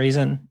some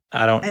reason.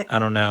 I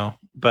don't know,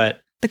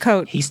 but The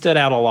coat. he stood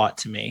out a lot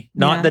to me.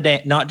 Not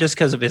not just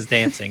because of his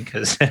dancing,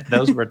 because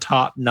those were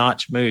top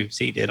notch moves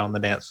he did on the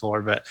dance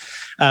floor. But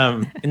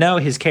no,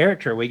 his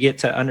character, we get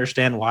to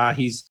understand why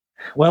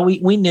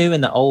we knew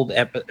in the old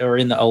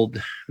in the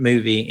old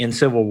movie in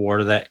Civil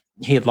War that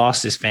he had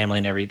lost his family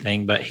and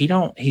everything, but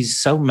he's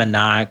so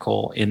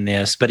maniacal in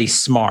this, but he's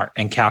smart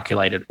and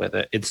calculated with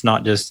it. It's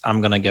not just,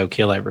 I'm going to go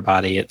kill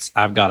everybody. It's,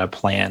 I've got a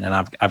plan, and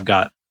I've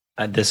got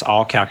this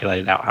all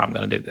calculated out how I'm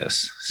going to do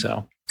this.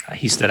 So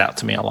he stood out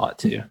to me a lot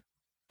too.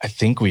 I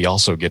think we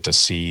also get to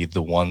see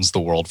the ones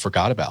the world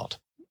forgot about.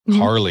 Mhm.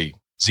 Harley,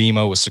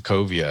 Zemo with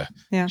Sokovia,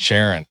 Yeah.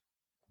 Sharon.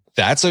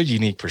 That's a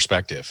unique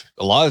perspective.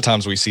 A lot of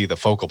times we see the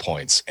focal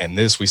points, and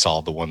this we saw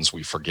the ones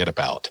we forget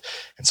about.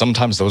 And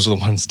sometimes those are the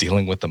ones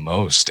dealing with the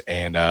most.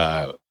 And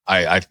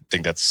I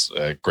think that's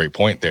a great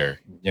point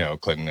there,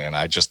 Clinton. And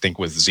I just think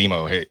with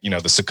Zemo,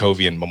 the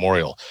Sokovian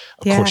Memorial,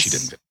 of course she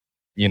Yes. didn't,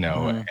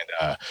 and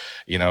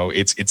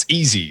it's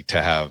easy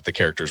to have the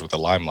characters with the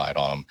limelight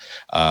on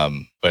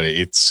them. But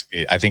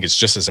I think it's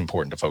just as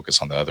important to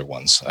focus on the other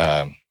ones.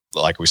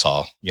 Like we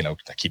saw, I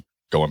keep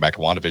going back to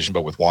WandaVision,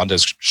 but with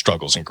Wanda's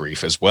struggles and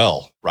grief as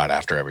well, right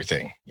after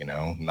everything,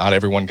 not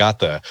everyone got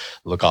the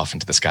look off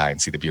into the sky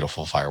and see the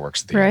beautiful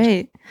fireworks at the end.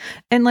 Right.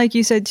 And like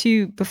you said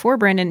too before,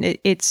 Brandon,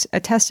 it's a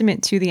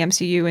testament to the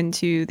MCU and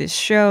to this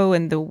show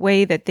and the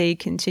way that they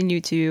continue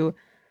to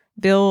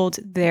build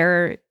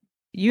their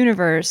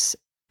universe,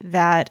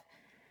 that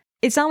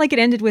it's not like it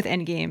ended with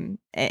Endgame.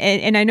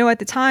 And I know at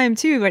the time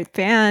too, like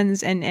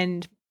fans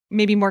and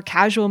maybe more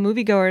casual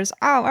moviegoers,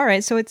 oh, all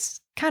right, so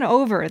it's kind of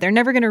over. They're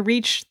never going to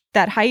reach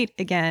that height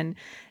again.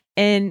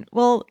 And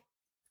well,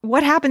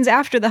 what happens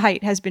after the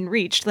height has been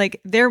reached?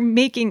 Like, they're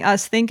making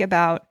us think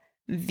about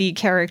the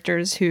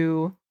characters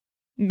who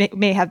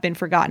may have been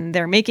forgotten.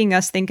 They're making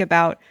us think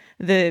about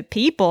the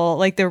people,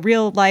 like the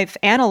real life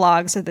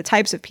analogs of the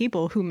types of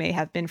people who may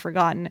have been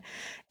forgotten.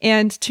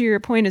 And to your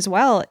point as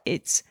well,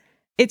 it's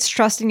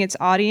trusting its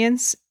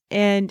audience,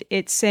 and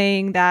it's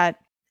saying that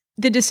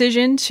the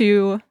decision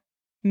to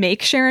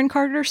make Sharon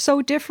Carter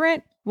so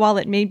different, while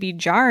it may be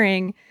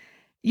jarring,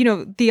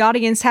 the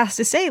audience has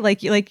to say,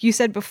 like you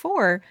said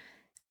before,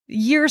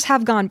 years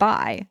have gone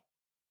by.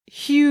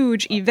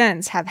 Huge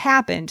events have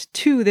happened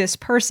to this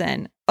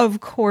person. Of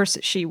course,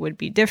 she would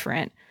be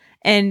different.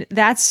 And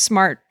that's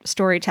smart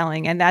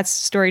storytelling. And that's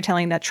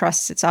storytelling that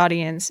trusts its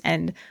audience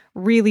and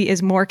really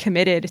is more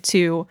committed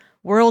to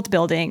world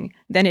building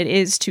than it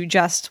is to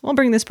just, we'll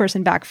bring this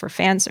person back for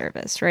fan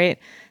service, right?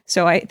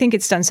 So I think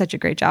it's done such a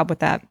great job with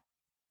that.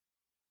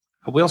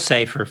 I will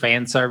say, for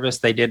fan service,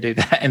 they did do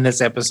that in this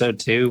episode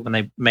too, when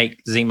they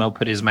make Zemo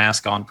put his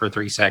mask on for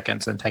 3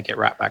 seconds and take it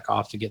right back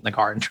off to get in the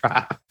car and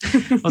drive.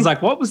 I was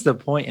like, what was the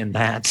point in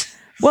that?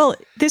 Well,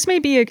 this may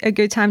be a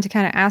good time to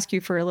kind of ask you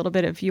for a little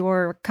bit of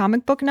your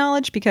comic book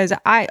knowledge, because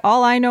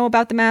all I know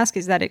about the mask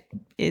is that it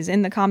is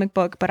in the comic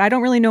book, but I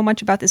don't really know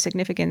much about the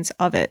significance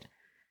of it.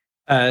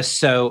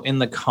 So in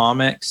the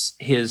comics,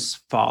 his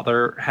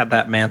father had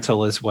that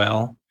mantle as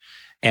well.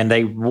 And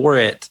they wore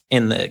it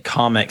in the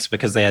comics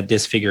because they had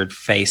disfigured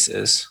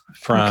faces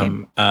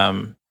from,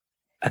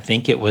 I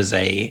think it was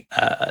a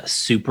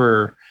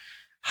super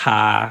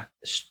high,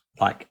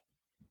 like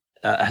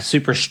a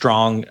super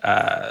strong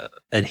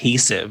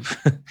adhesive.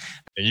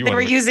 They were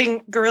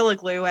using Gorilla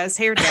Glue as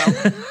hair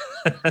gel.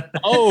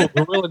 Oh,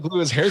 Gorilla Glue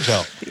is hair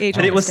gel.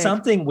 But it was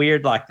something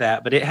weird like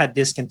that, but it had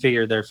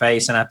disconfigured their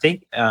face. And I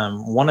think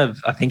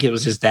I think it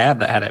was his dad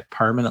that had it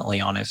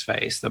permanently on his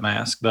face, the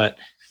mask. But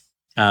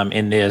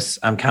in this,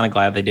 I'm kind of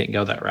glad they didn't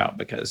go that route,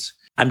 because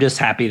I'm just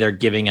happy they're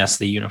giving us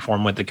the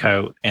uniform with the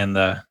coat and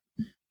the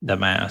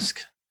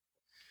mask.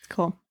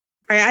 Cool. All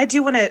right, I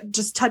do want to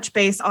just touch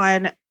base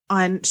on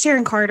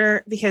Sharon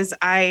Carter, because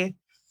I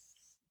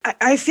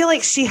feel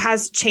like she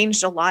has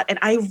changed a lot, and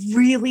I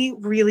really,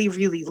 really,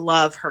 really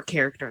love her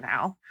character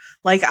now.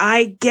 Like,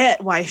 I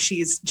get why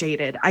she's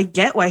jaded. I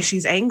get why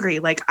she's angry.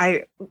 Like,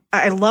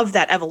 I love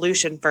that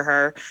evolution for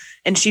her,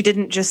 and she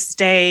didn't just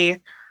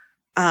stay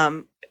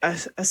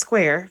a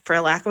square, for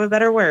a lack of a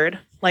better word,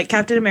 like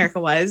Captain America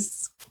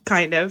was,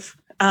 kind of.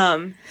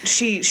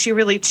 She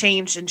really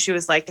changed, and she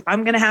was like, if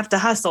I'm gonna have to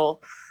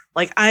hustle,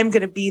 like I'm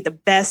gonna be the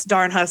best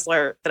darn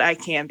hustler that I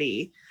can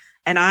be.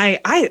 And I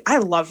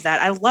love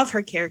that. I love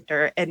her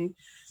character. And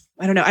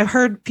I don't know, I've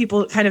heard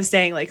people kind of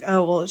saying like,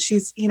 oh, well,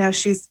 she's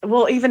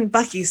well, even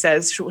Bucky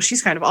says, well,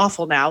 she's kind of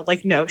awful now.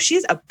 Like, no,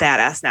 she's a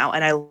badass now,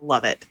 and I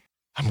love it.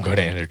 I'm going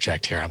to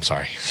interject here. I'm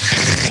sorry.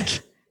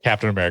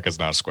 Captain America's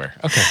not a square.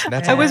 Okay.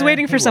 I was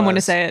waiting for someone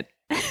to say it.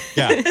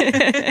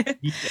 Yeah.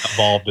 He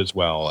evolved as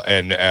well.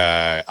 And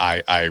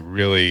I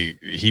really,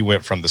 he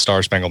went from the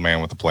Star Spangled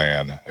Man with a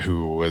plan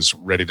who was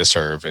ready to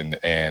serve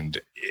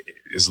and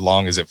as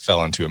long as it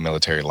fell into a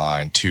military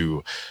line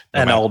to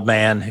an old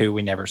man who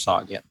we never saw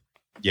again.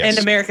 Yes.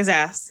 And America's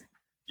ass.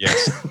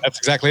 Yes, that's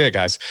exactly it,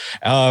 guys.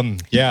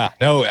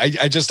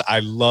 I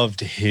loved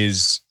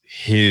his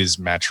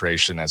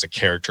maturation as a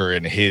character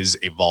and his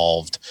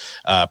evolved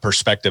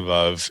perspective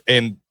of,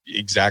 and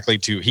exactly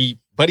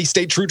but he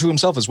stayed true to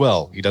himself as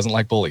well. He doesn't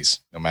like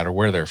bullies, no matter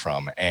where they're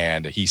from.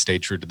 And he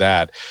stayed true to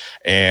that.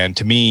 And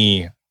to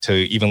me, to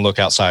even look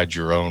outside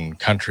your own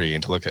country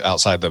and to look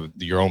outside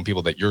your own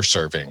people that you're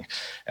serving,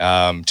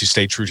 to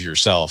stay true to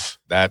yourself,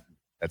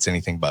 that's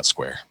anything but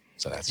square.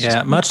 So that's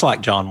much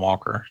like John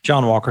Walker.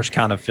 John Walker's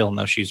kind of filling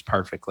those shoes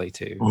perfectly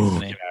too.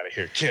 Isn't he? Get out of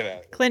here. Get out of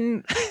here.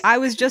 Clinton, I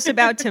was just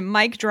about to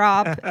mic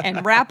drop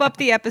and wrap up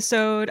the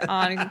episode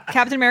on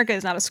Captain America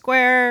is not a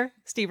square.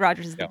 Steve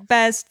Rogers is the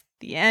best.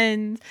 The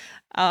end.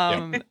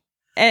 And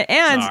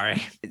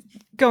Sorry.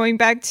 Going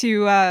back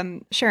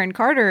to Sharon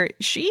Carter,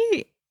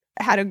 she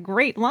had a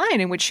great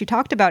line in which she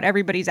talked about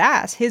everybody's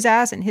ass, his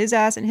ass and his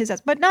ass and his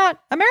ass, but not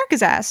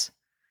America's ass.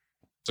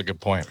 That's a good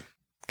point.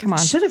 Come on.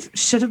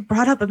 Should have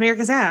brought up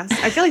America's ass.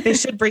 I feel like they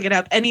should bring it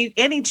up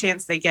any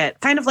chance they get.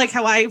 Kind of like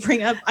how I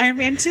bring up Iron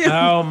Man 2.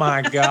 Oh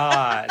my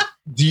God.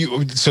 Do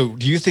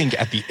you think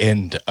at the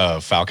end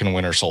of Falcon and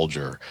Winter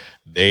Soldier,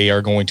 they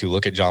are going to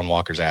look at John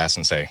Walker's ass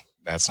and say,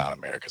 that's not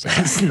America's ass.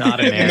 That's not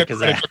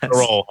America's ass.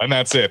 And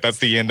that's it. That's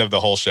the end of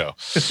the whole show.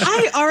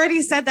 I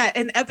already said that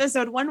in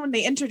episode 1 when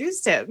they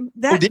introduced him.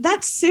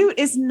 That suit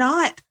is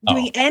not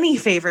doing any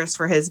favors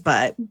for his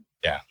butt.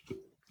 Yeah.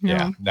 No.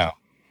 Yeah. No.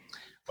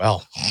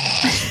 Well.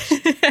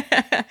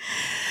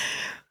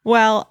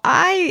 Well,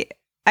 I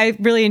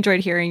really enjoyed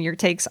hearing your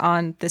takes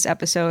on this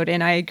episode,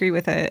 and I agree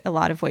with a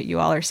lot of what you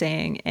all are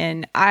saying.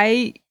 And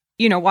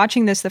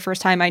watching this the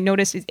first time, I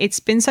noticed it's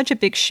been such a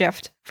big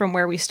shift from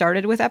where we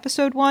started with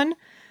episode 1,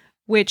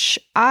 which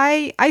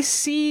I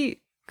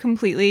see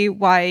completely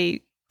why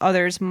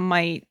others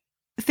might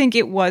think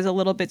it was a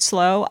little bit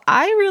slow.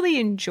 I really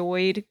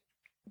enjoyed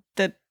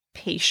the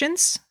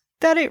patience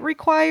that it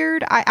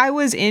required. I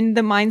was in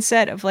the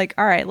mindset of like,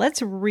 all right,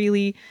 let's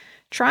really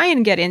try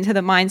and get into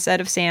the mindset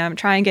of Sam,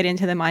 try and get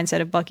into the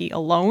mindset of Bucky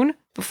alone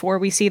before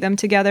we see them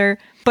together.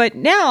 But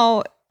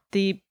now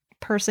the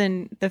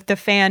person, the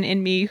fan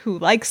in me who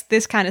likes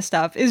this kind of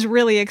stuff is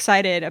really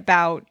excited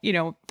about,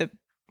 the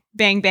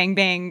bang, bang,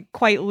 bang,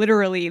 quite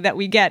literally, that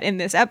we get in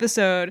this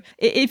episode.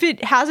 If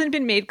it hasn't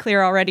been made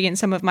clear already in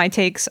some of my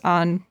takes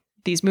on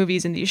these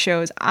movies and these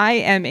shows, I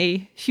am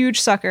a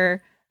huge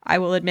sucker, I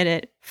will admit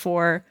it,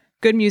 for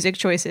good music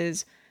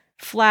choices,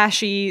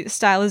 flashy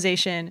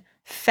stylization,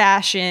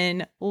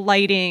 fashion,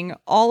 lighting,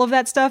 all of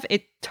that stuff.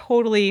 It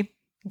totally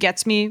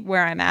gets me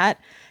where I'm at.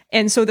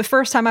 And so the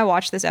first time I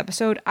watched this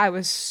episode, I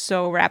was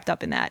so wrapped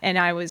up in that. And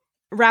I was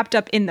wrapped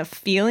up in the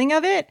feeling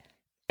of it.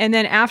 And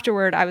then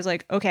afterward, I was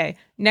like, okay,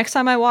 next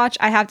time I watch,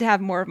 I have to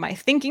have more of my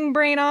thinking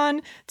brain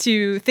on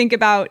to think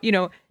about,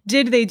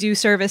 did they do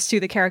service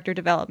to the character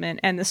development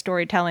and the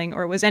storytelling,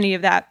 or was any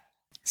of that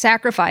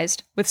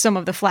sacrificed with some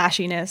of the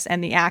flashiness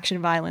and the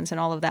action violence and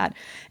all of that?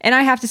 And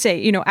I have to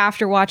say,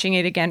 after watching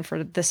it again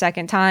for the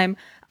second time,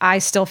 I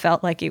still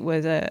felt like it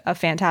was a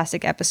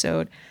fantastic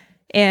episode.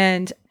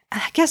 And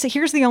I guess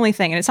here's the only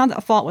thing, and it's not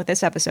a fault with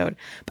this episode,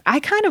 but I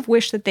kind of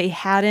wish that they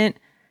hadn't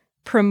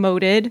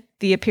promoted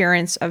the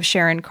appearance of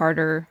Sharon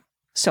Carter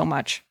so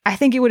much. I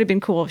think it would have been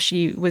cool if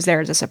she was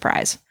there as a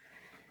surprise.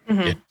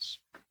 Mm-hmm.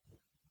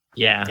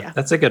 Yeah,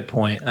 that's a good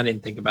point. I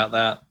didn't think about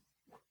that.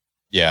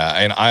 Yeah,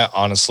 and I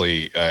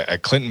honestly,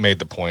 Clinton made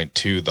the point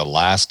too, the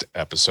last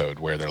episode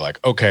where they're like,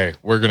 okay,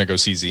 we're going to go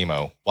see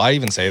Zemo. Why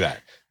even say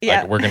that?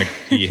 Yeah. Like, we're going to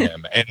see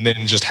him and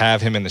then just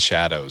have him in the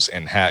shadows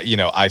and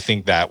I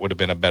think that would have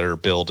been a better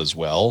build as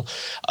well.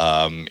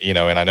 And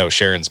I know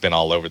Sharon's been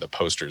all over the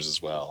posters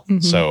as well. Mm-hmm.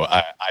 So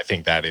I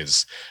think that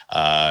is,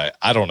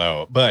 I don't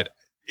know, but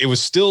it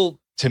was still,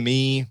 to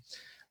me,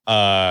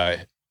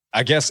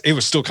 I guess it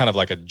was still kind of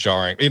like a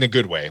jarring, in a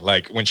good way,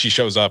 like when she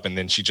shows up and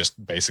then she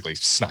just basically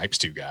snipes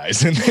 2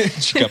 guys and then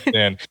she comes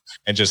in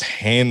and just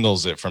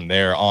handles it from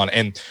there on.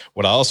 And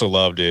what I also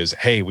loved is,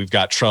 hey, we've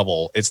got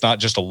trouble. It's not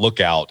just a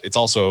lookout. It's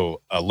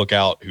also a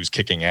lookout who's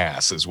kicking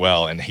ass as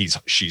well. And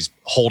she's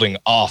holding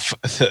off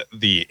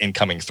the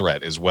incoming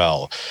threat as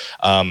well.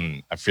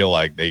 I feel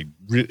like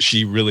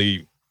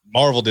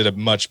Marvel did a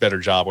much better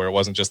job where it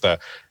wasn't just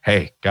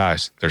hey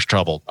guys, there's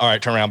trouble. All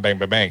right, turn around, bang,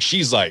 bang, bang.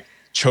 She's like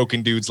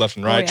choking dudes left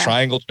and right,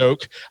 triangle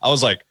choke. I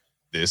was like,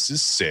 this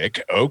is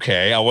sick.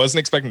 Okay. I wasn't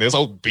expecting this.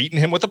 Oh, beating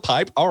him with a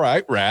pipe. All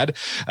right. Rad.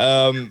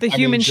 The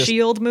human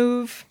shield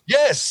move.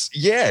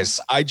 Yes.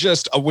 I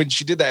just, when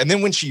she did that, and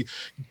then when she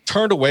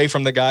turned away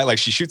from the guy, like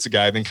she shoots a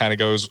guy, then kind of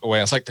goes away.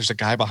 I was like, there's a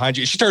guy behind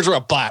you. She turns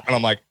around, blap, and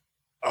I'm like,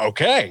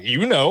 okay,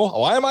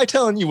 why am I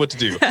telling you what to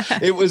do?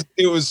 It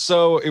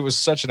was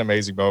such an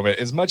amazing moment.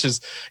 As much as,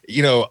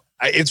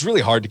 it's really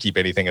hard to keep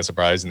anything a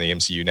surprise in the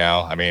MCU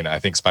now. I mean, I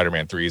think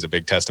Spider-Man 3 is a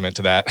big testament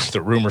to that.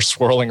 The rumors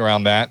swirling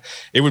around that.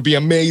 It would be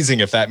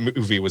amazing if that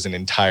movie was an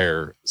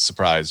entire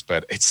surprise,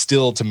 but it's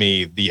still, to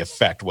me, the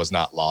effect was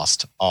not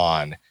lost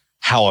on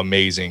how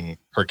amazing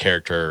her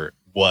character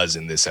was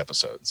in this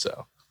episode.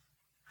 So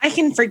I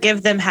can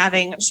forgive them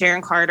having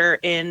Sharon Carter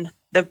in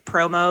the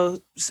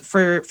promo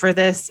for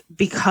this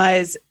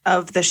because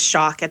of the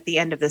shock at the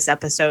end of this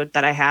episode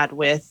that I had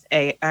with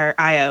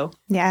Io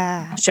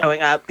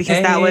showing up,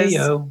 because that was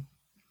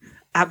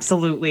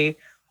absolutely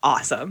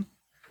awesome.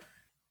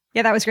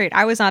 Yeah, that was great.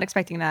 I was not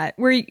expecting that.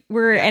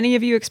 Were any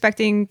of you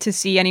expecting to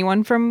see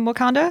anyone from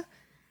Wakanda?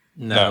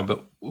 No,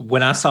 but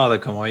when I saw the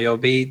Komoyo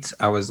beads,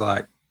 I was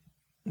like,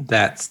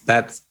 that's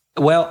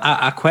well,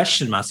 I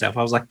questioned myself.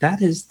 I was like,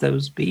 that is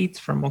those beads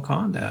from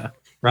Wakanda,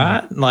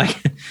 right? Mm-hmm. Like,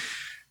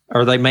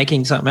 are they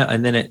making something else?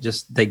 And then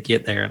they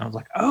get there, and I was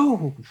like,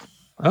 oh,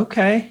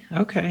 okay.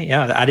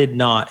 Yeah, I did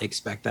not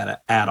expect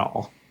that at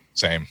all.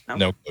 Same.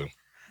 No clue.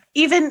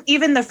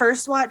 Even the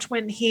first watch,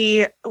 when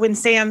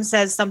Sam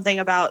says something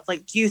about,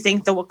 like, do you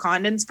think the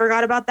Wakandans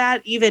forgot about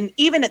that?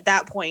 Even at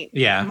that point,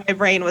 my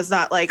brain was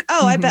not like,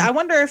 oh, I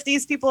wonder if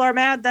these people are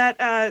mad that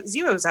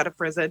Zemo's out of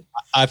prison.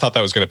 I thought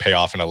that was going to pay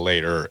off in a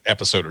later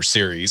episode or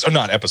series, or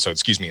not episode,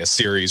 excuse me, a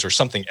series or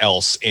something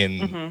else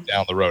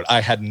down the road.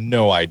 I had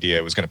no idea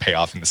it was going to pay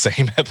off in the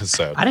same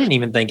episode. I didn't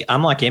even think,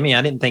 I'm like Emmy,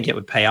 I didn't think it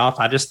would pay off.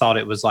 I just thought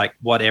it was like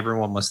what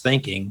everyone was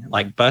thinking.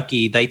 Like,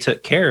 Bucky, they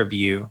took care of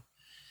you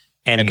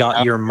and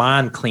got your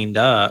mind cleaned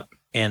up,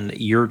 and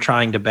you're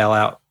trying to bail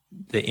out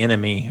the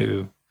enemy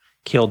who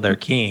killed their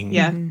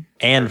king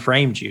and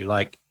framed you.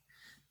 Like,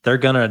 they're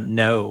going to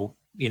know,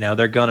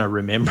 they're going to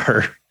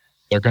remember.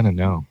 They're going to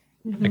know.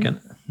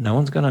 No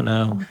one's going to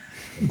know.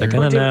 They're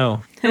going to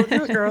know. Don't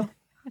do it, girl.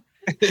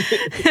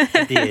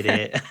 I did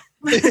it.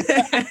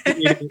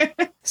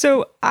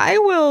 So I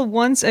will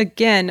once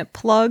again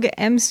plug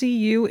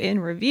MCU in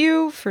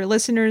Review for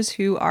listeners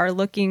who are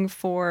looking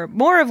for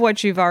more of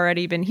what you've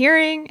already been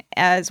hearing,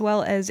 as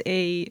well as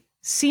a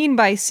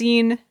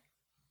scene-by-scene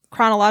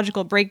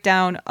chronological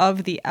breakdown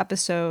of the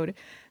episode.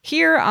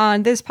 Here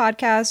on this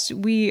podcast,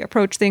 we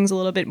approach things a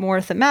little bit more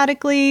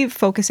thematically,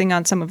 focusing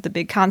on some of the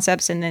big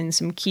concepts and then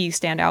some key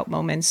standout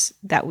moments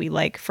that we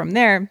like from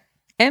there.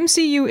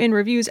 MCU in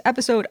Review's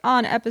episode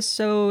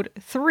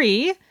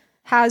 3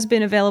 has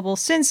been available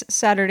since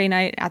Saturday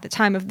night at the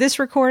time of this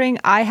recording.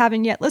 I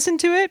haven't yet listened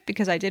to it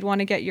because I did want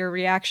to get your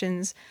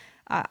reactions.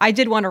 I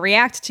did want to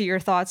react to your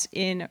thoughts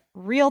in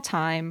real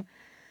time.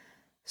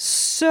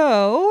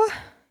 So,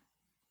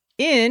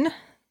 in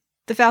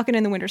The Falcon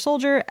and the Winter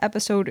Soldier,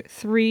 episode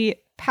 3,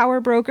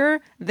 Power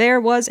Broker, there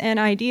was an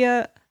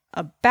idea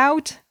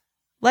about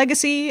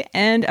legacy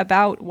and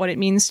about what it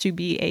means to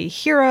be a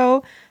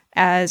hero.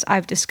 As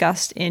I've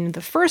discussed in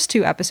the first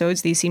 2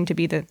 episodes, these seem to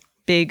be the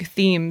big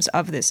themes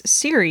of this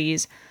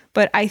series,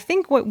 but I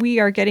think what we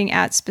are getting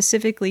at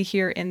specifically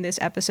here in this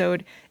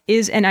episode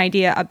is an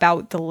idea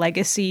about the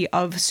legacy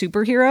of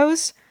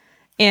superheroes,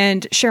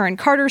 and Sharon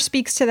Carter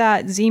speaks to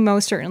that,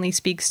 Zemo certainly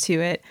speaks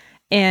to it,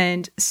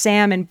 and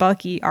Sam and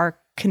Bucky are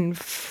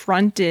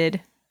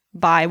confronted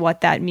by what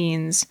that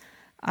means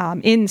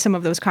in some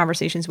of those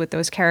conversations with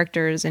those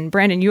characters. And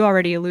Brandon, you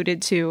already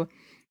alluded to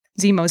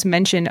Zemo's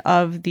mention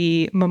of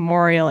the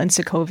memorial in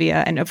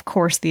Sokovia, and of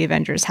course the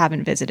Avengers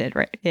haven't visited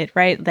it,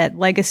 right? That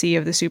legacy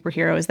of the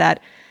superheroes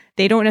that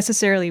they don't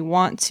necessarily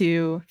want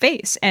to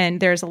face. And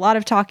there's a lot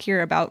of talk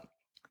here about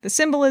the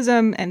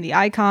symbolism and the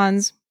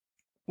icons.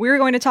 We're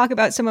going to talk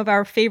about some of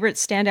our favorite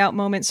standout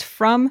moments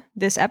from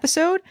this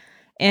episode,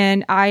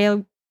 and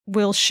I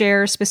will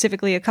share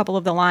specifically a couple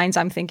of the lines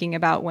I'm thinking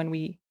about when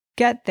we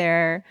get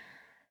there.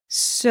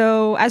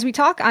 So as we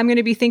talk, I'm going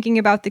to be thinking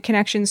about the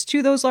connections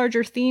to those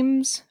larger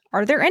themes.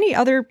 Are there any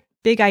other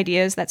big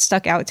ideas that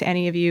stuck out to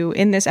any of you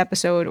in this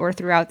episode or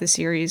throughout the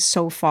series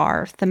so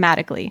far,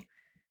 thematically?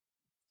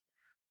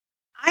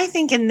 I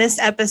think in this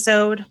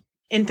episode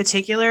in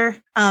particular,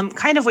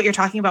 kind of what you're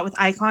talking about with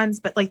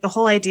icons, but like the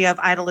whole idea of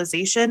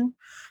idolization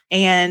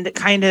and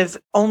kind of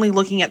only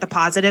looking at the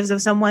positives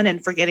of someone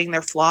and forgetting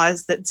their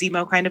flaws that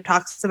Zemo kind of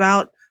talks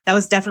about. That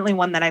was definitely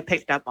one that I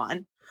picked up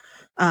on.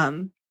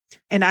 And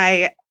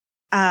I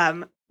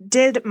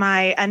did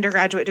my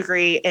undergraduate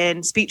degree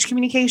in speech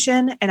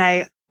communication, and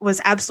I was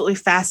absolutely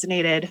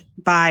fascinated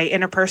by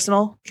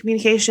interpersonal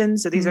communication.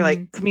 So these are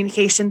like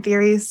communication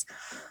theories.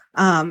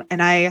 And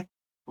I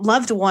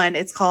loved one.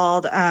 It's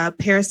called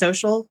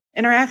parasocial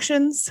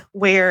interactions,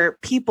 where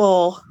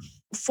people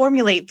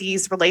formulate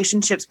these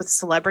relationships with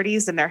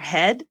celebrities in their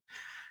head.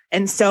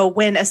 And so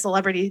when a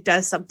celebrity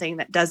does something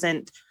that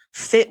doesn't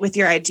fit with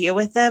your idea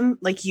with them,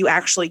 like you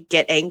actually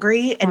get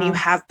angry and you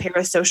have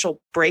parasocial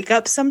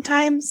breakups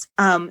sometimes.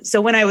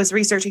 So when I was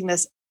researching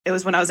this, it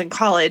was when I was in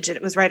college, and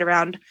it was right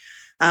around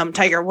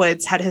Tiger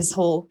Woods had his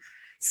whole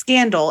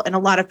scandal, and a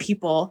lot of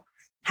people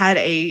had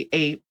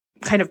a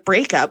kind of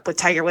breakup with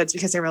Tiger Woods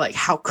because they were like,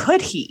 how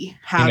could he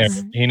have?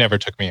 He never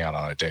took me out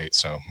on a date,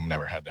 so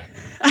never had to.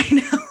 I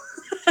know.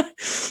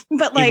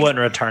 But like, he wouldn't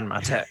return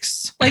my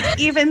texts. Like,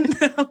 even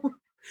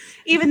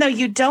though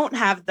you don't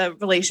have the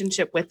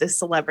relationship with this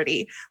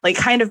celebrity, like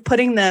kind of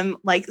putting them,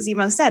 like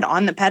Zemo said,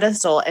 on the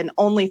pedestal and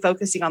only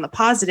focusing on the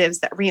positives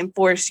that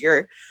reinforce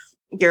your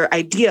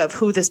idea of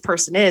who this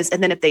person is.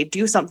 And then if they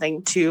do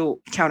something to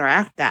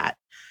counteract that,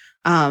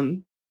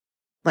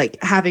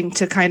 like having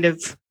to kind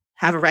of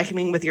have a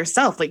reckoning with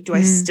yourself. Like, do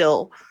I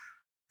still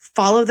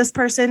follow this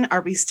person?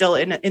 Are we still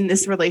in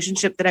this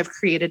relationship that I've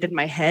created in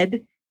my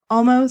head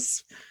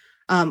almost?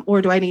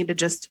 Or do I need to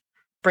just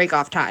break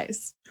off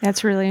ties?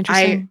 That's really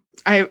interesting.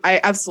 I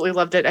absolutely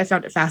loved it. I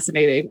found it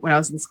fascinating when I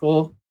was in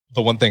school.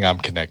 The one thing I'm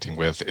connecting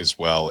with as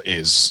well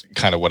is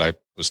kind of what I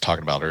was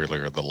talking about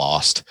earlier, the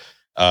lost,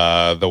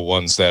 the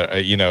ones that,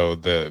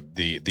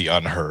 the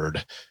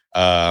unheard,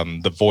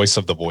 the voice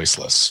of the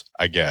voiceless,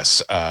 I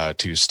guess,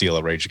 to steal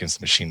a Rage Against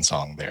the Machine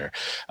song there.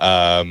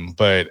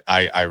 But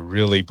I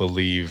really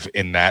believe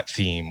in that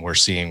theme we're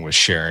seeing with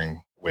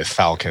Sharon, with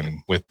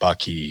Falcon, with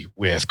Bucky,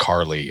 with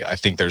Carly. I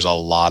think there's a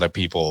lot of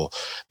people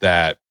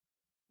that,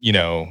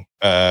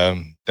 that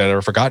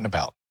are forgotten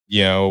about.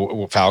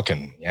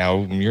 Falcon,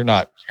 you're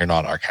not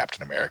our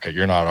Captain America.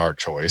 You're not our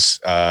choice.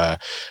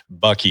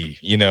 Bucky,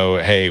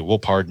 hey, we'll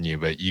pardon you,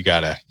 but you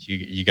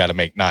gotta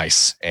make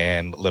nice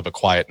and live a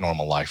quiet,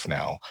 normal life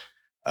now.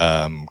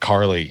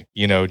 Carly,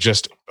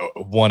 just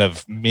one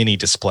of many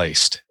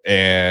displaced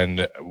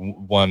and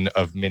one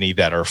of many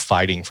that are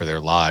fighting for their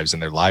lives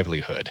and their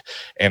livelihood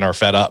and are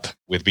fed up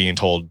with being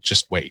told,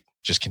 just wait.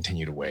 Just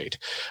continue to wait,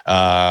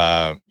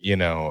 and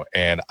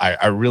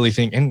I really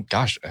think, and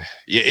gosh,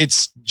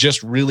 it's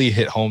just really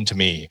hit home to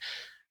me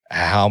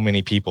how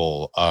many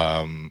people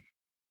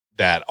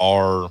that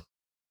are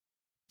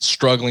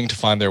struggling to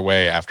find their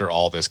way after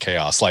all this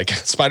chaos. Like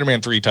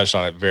Spider-Man 3 touched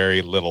on it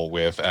very little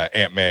with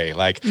Aunt May.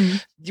 Like,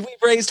 we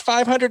raised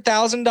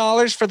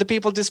 $500,000 for the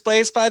people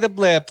displaced by the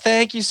blip.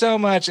 Thank you so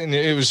much. And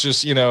it was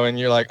just, and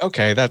you're like,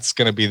 okay, that's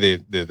going to be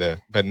the,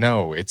 but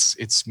no,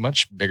 it's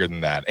much bigger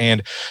than that.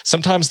 And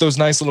sometimes those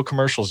nice little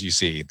commercials you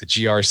see, the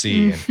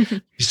GRC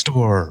and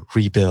restore,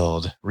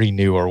 rebuild,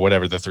 renew, or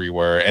whatever the three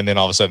were. And then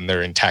all of a sudden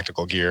they're in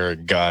tactical gear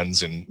and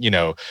guns and,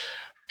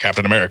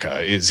 Captain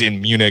America is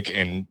in Munich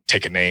and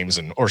taking names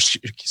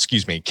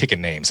kicking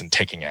names and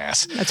taking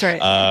ass. That's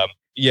right.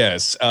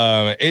 Yes.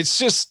 It's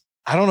just,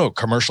 I don't know,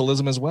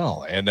 commercialism as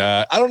well. And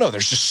I don't know,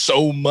 there's just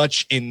so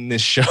much in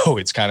this show.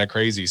 It's kind of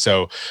crazy.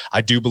 So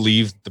I do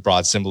believe the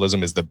broad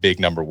symbolism is the big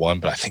number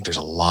one, but I think there's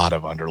a lot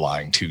of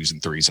underlying 2s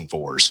and 3s and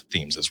 4s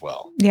themes as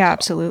well. Yeah,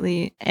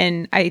 absolutely.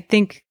 And I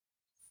think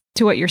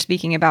to what you're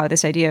speaking about,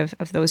 this idea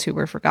of those who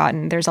were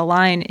forgotten, there's a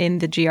line in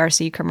the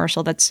GRC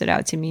commercial that stood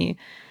out to me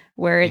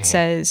where it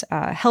says,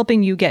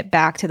 helping you get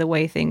back to the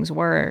way things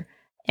were.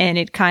 And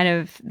it kind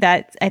of,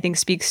 that I think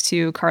speaks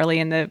to Carly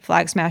and the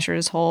Flag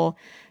Smashers whole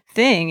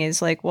thing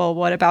is like, well,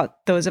 what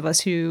about those of us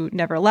who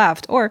never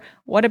left? Or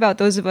what about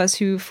those of us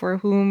for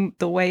whom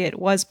the way it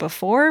was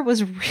before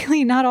was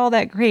really not all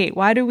that great?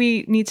 Why do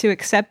we need to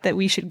accept that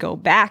we should go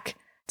back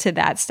to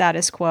that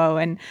status quo?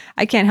 And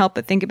I can't help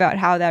but think about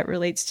how that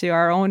relates to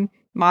our own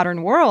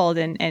modern world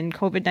and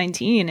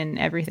COVID-19 and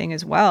everything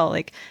as well.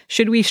 Like,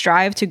 should we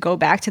strive to go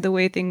back to the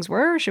way things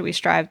were? Or should we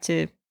strive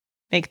to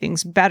make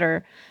things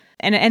better?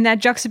 And that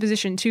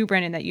juxtaposition too,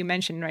 Brandon, that you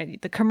mentioned, right?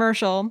 The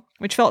commercial,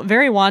 which felt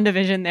very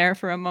WandaVision there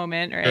for a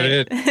moment,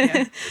 right?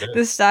 Yeah.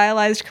 The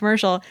stylized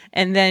commercial,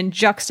 and then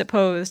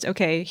juxtaposed,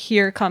 okay,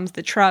 here comes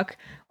the truck,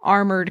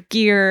 armored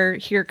gear,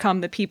 here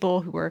come the people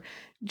who are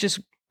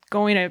just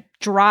going to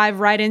drive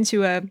right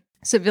into a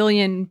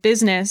civilian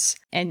business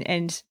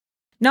and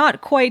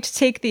not quite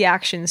take the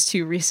actions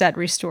to reset,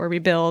 restore,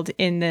 rebuild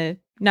in the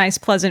nice,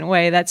 pleasant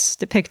way that's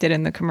depicted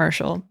in the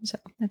commercial. So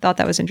I thought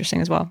that was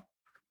interesting as well.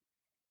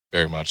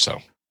 Very much so.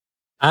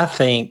 I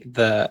think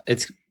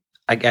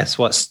I guess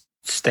what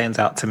stands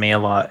out to me a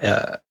lot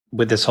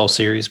with this whole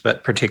series,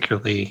 but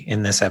particularly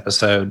in this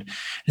episode,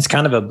 it's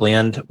kind of a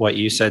blend, what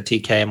you said,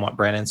 TK, and what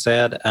Brandon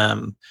said.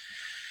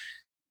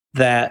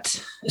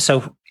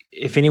 So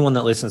if anyone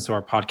that listens to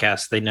our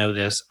podcast, they know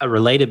this,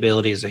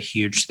 relatability is a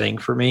huge thing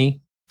for me.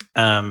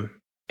 And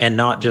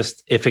not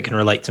just if it can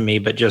relate to me,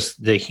 but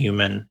just the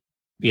human,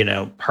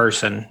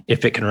 person,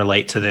 if it can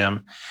relate to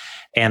them.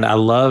 And I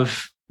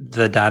love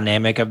the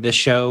dynamic of this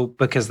show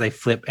because they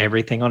flip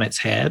everything on its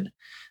head.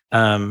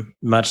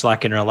 Much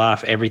like in real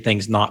life,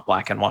 everything's not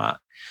black and white.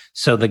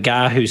 So the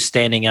guy who's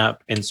standing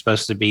up and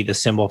supposed to be the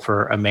symbol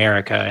for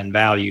America and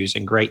values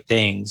and great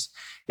things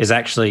is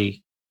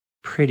actually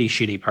pretty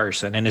shitty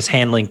person and is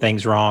handling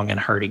things wrong and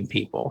hurting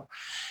people.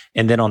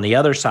 And then on the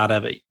other side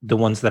of it, the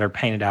ones that are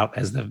painted out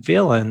as the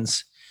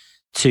villains,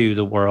 to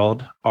the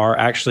world are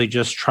actually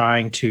just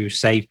trying to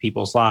save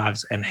people's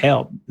lives and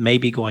help,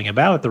 maybe going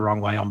about it the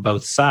wrong way on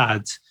both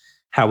sides.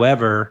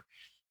 However,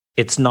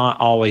 it's not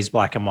always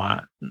black and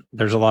white.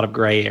 There's a lot of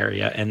gray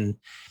area, and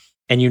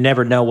you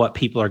never know what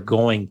people are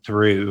going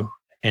through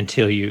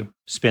until you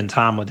spend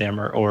time with them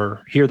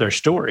or hear their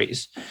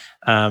stories.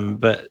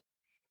 But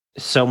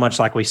so much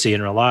like we see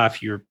in real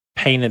life, you're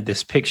painted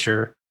this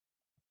picture,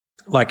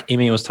 like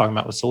Emmy was talking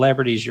about with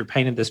celebrities, you're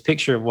painted this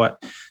picture of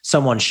what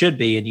someone should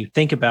be. And you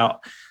think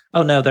about,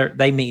 oh no,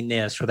 they mean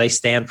this, or they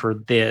stand for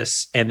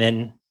this. And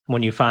then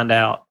when you find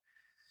out,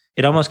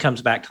 it almost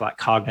comes back to like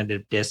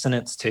cognitive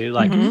dissonance too.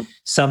 Like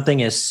something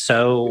is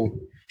so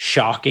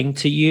shocking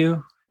to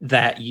you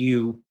that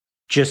you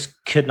just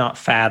could not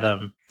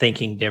fathom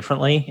thinking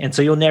differently. And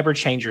so you'll never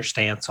change your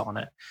stance on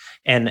it.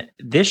 And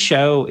this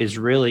show is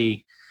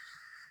really,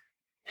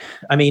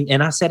 I mean,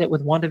 and I said it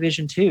with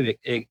WandaVision too,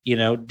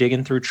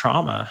 digging through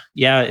trauma.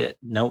 Yeah.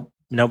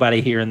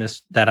 Nobody here in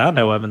this that I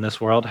know of in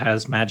this world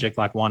has magic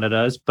like Wanda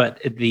does,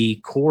 but the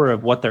core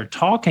of what they're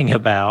talking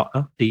about.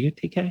 Oh, do you,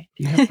 TK?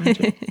 Do you have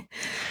magic?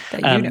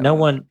 No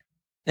one,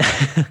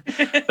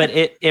 but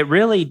it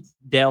really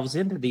delves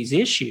into these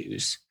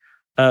issues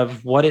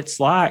of what it's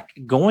like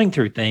going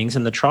through things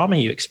and the trauma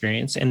you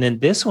experience. And then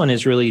this one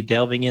is really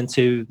delving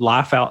into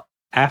life out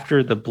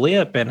after the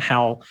blip and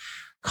how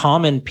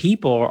common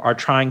people are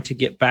trying to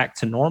get back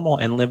to normal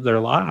and live their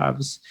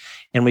lives.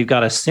 And we've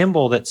got a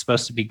symbol that's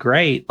supposed to be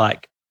great,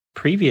 like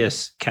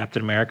previous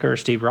Captain America or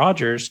Steve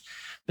Rogers,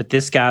 but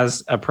this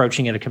guy's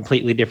approaching it a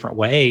completely different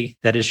way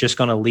that is just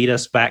going to lead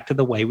us back to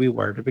the way we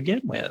were to begin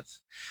with.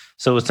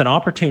 So it's an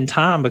opportune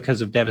time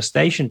because of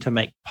devastation to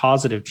make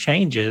positive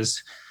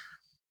changes,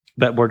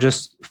 but we're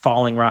just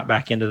falling right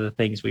back into the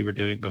things we were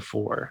doing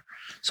before.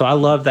 So I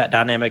love that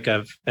dynamic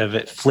of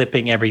it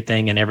flipping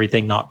everything and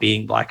everything not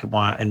being black and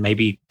white, and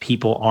maybe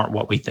people aren't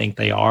what we think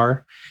they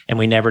are, and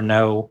we never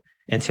know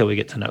until we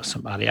get to know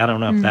somebody. I don't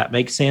know if that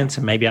makes sense,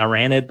 and maybe I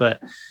ranted,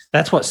 but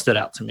that's what stood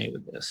out to me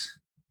with this.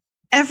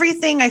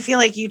 Everything I feel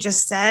like you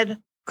just said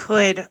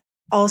could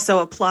also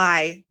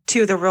apply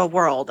to the real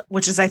world,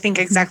 which is, I think,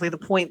 exactly the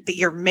point that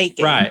you're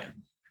making. Right.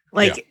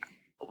 Like,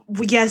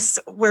 yes,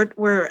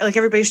 we're like,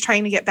 everybody's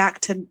trying to get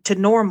back to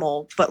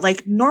normal, but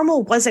like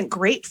normal wasn't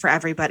great for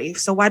everybody.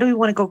 So why do we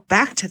want to go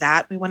back to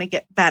that? We want to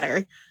get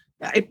better.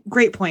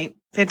 Great point.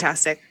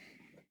 Fantastic.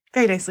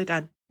 Very nicely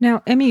done.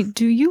 Now, Emmy,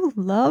 do you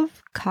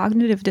love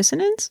cognitive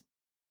dissonance?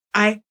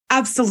 I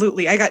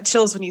got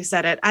chills when you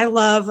said it. I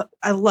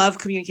love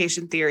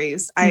communication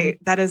theories.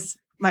 That is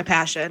my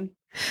passion.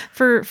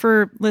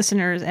 For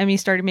listeners, Emmy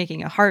started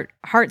making a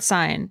heart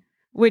sign,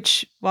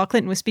 which while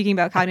Clinton was speaking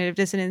about cognitive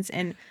dissonance,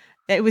 and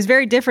it was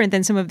very different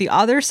than some of the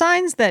other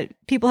signs that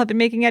people have been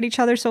making at each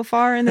other so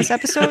far in this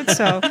episode.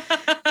 So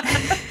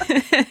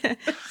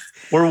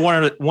we're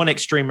one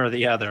extreme or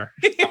the other.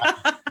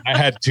 I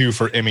had two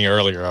for Emmy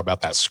earlier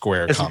about that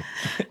square comment.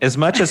 As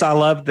much as I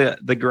love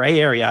the gray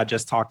area I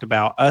just talked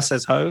about, us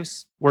as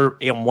hosts, we're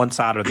on one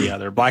side or the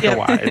other, black or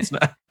white. It's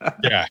not.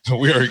 Yeah,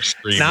 we are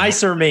extreme.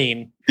 Nice or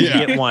mean. You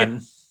get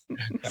one.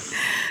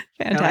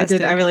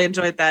 Fantastic. No, I really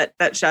enjoyed that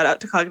shout out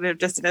to cognitive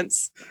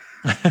dissonance.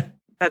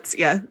 That's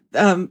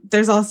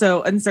there's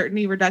also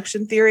uncertainty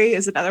reduction theory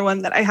is another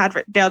one that I had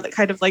written down that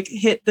kind of like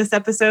hit this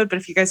episode. But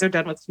if you guys are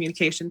done with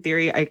communication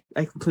theory, I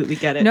completely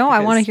get it. No, I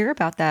want to hear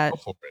about that. Go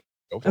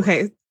for Okay.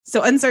 it.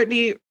 So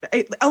uncertainty,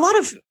 a lot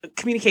of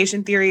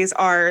communication theories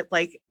are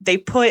like, they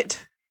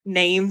put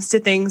names to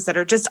things that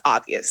are just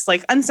obvious,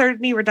 like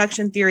uncertainty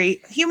reduction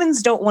theory.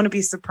 Humans don't want to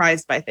be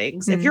surprised by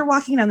things. If you're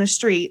walking down the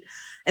street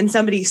and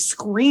somebody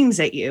screams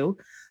at you,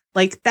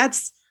 like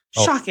that's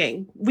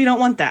shocking. We don't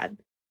want that.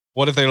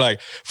 What if they're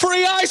like,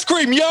 free ice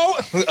cream, yo?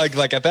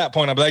 Like at that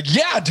point, I'm like,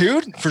 yeah,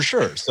 dude, for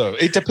sure. So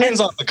it depends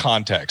on the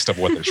context of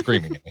what they're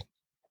screaming at me.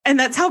 And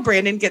that's how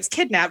Brandon gets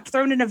kidnapped,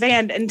 thrown in a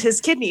van, and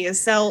his kidney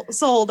is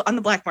sold on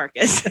the black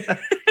market. That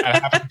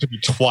happened to me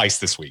twice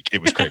this week.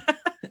 It was great.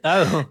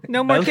 Oh,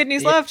 no more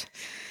kidneys left.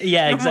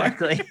 Yeah,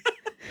 exactly.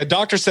 The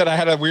doctor said I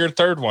had a weird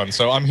third one,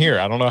 so I'm here.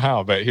 I don't know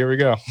how, but here we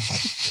go.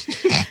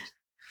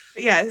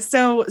 Yeah.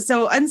 So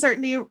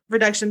uncertainty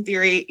reduction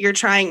theory, you're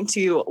trying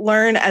to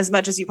learn as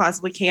much as you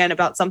possibly can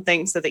about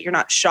something so that you're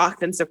not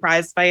shocked and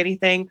surprised by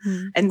anything.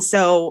 And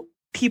so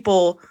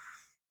people,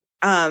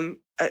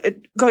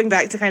 going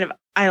back to kind of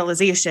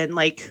idolization,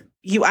 like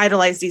you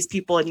idolize these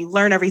people and you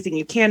learn everything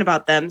you can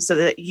about them so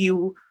that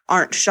you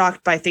aren't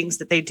shocked by things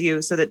that they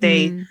do, so that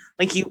they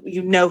like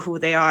you know who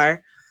they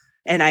are.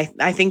 And I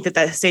think that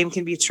the same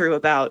can be true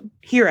about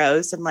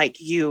heroes, and like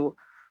you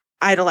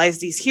idolize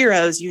these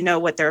heroes, you know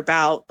what they're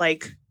about.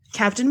 Like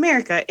Captain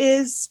America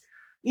is,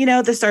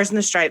 the Stars and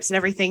the Stripes, and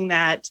everything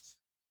that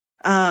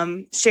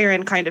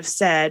Sharon kind of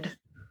said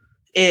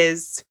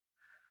is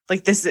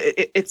like this.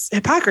 It's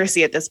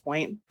hypocrisy at this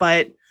point,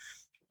 but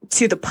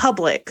to the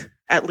public,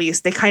 at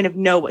least, they kind of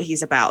know what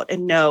he's about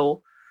and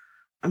know.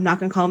 I'm not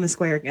going to call him the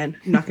square again.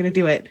 I'm not going to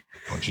do it.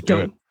 Don't you do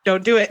it.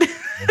 Don't do it.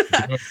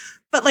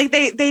 but like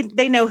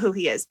they know who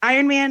he is.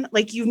 Iron Man,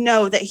 like you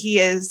know that he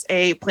is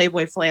a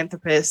playboy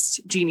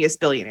philanthropist, genius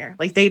billionaire.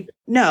 Like they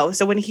know.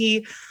 So when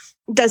he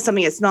does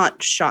something, it's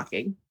not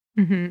shocking.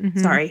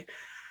 Sorry.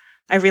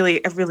 I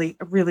really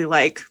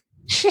like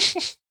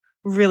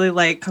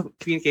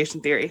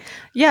communication theory.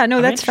 Yeah,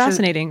 no, that's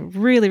fascinating.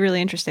 Really,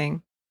 really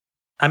interesting.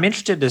 I'm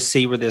interested to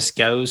see where this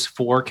goes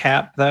for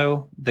Cap,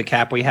 though, the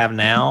Cap we have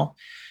now,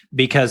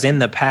 because in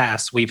the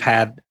past, we've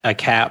had a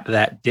Cap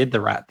that did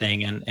the right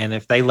thing. And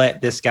if they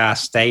let this guy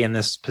stay in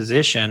this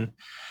position,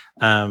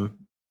 I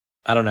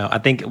don't know. I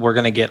think we're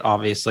going to get,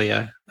 obviously,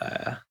 a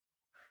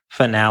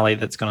finale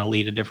that's going to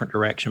lead a different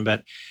direction.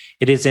 But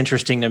it is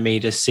interesting to me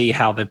to see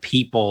how the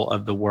people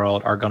of the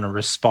world are going to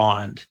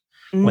respond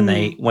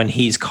when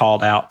he's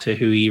called out to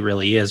who he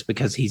really is,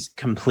 because he's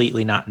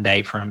completely night and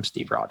day from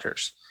Steve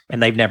Rogers.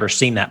 And they've never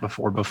seen that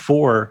before.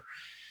 Before,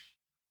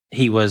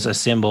 he was a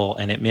symbol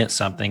and it meant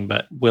something,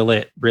 but will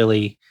it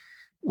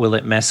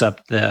mess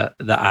up the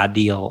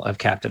ideal of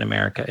Captain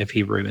America if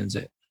he ruins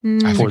it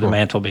for the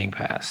mantle being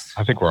passed?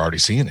 I think we're already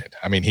seeing it.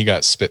 I mean, he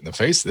got spit in the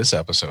face this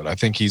episode. I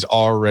think we're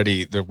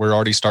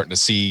already starting to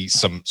see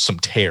some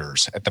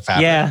tears at the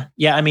fabric.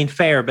 Yeah. I mean,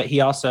 fair, but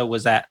he also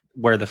was at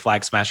where the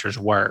Flag Smashers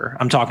were.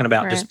 I'm talking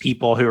about just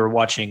people who are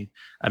watching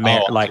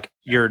like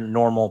your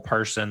normal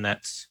person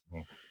that's.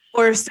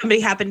 Or if somebody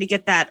happened to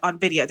get that on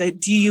video,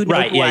 do you know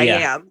who I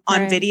am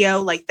on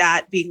video, like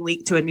that being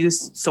leaked to a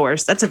news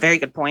source? That's a very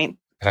good point.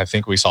 And I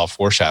think we saw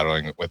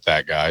foreshadowing with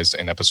that, guys,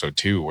 in episode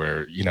 2,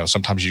 where,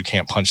 sometimes you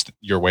can't punch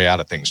your way out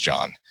of things,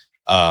 John.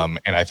 And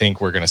I think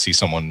we're going to see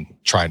someone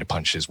trying to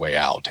punch his way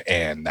out.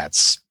 And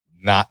that's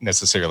not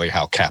necessarily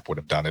how Cap would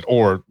have done it,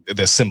 or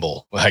the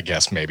symbol, I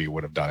guess, maybe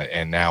would have done it.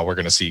 And now we're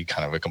going to see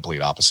kind of a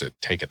complete opposite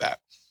take of that.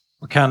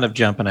 We're kind of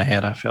jumping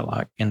ahead, I feel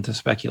like, into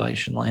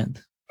speculation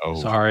land. Oh,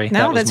 sorry.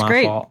 No, that's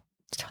great. Fault.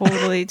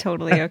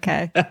 Totally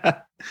okay.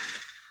 We're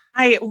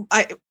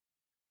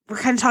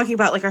kind of talking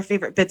about like our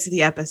favorite bits of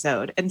the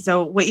episode. And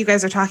so what you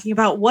guys are talking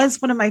about was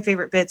one of my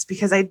favorite bits,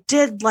 because I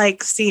did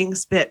like seeing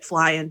spit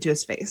fly into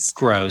his face.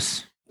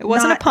 Gross. It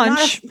wasn't a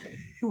punch.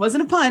 It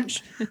wasn't a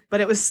punch, but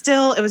it was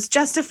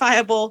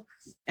justifiable.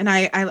 And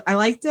I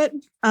liked it.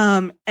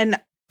 And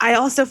I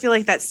also feel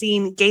like that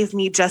scene gave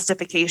me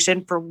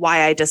justification for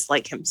why I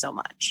dislike him so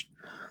much.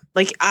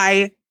 Like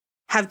I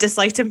have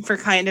disliked him for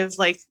kind of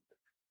like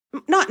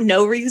not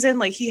no reason.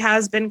 Like he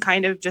has been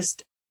kind of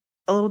just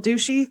a little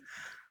douchey,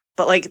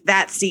 but like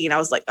that scene, I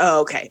was like,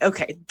 oh, okay.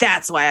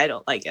 That's why I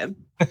don't like him.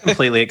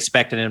 Completely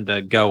expected him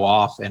to go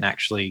off and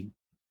actually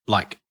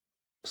like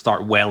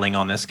start wailing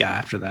on this guy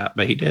after that,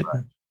 but he didn't.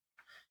 Right.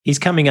 He's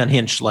coming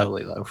unhinged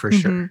slowly though, for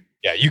sure.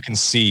 Yeah, you can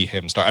see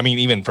him start. I mean,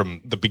 even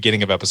from the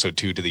beginning of episode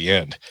 2 to the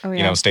end,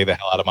 stay the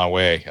hell out of my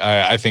way.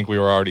 I think we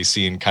were already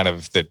seeing kind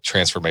of the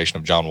transformation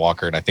of John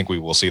Walker, and I think we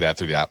will see that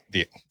through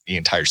the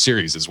entire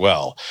series as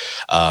well.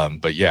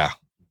 But yeah,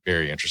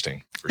 very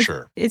interesting for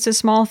sure. It's a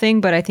small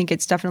thing, but I think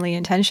it's definitely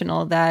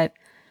intentional that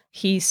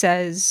he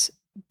says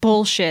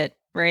bullshit,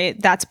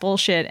 right? That's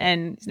bullshit.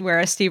 And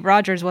whereas Steve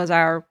Rogers was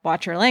our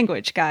watch your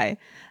language guy,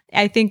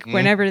 I think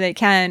whenever they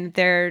can,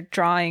 they're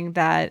drawing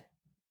that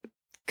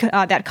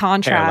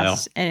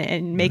contrast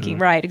and making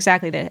right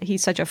exactly that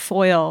he's such a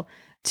foil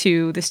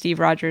to the Steve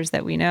Rogers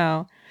that we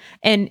know.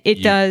 And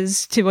it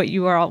does, to what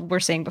you were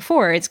saying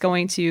before, it's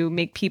going to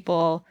make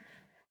people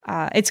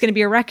it's going to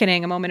be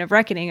a moment of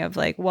reckoning of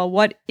like, well,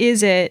 what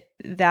is it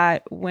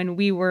that when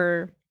we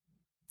were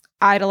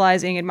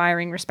idolizing,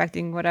 admiring,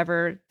 respecting,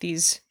 whatever,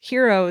 these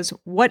heroes,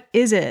 what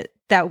is it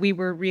that we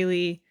were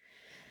really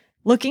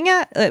looking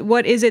at?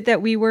 What is it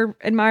that we were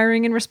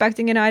admiring and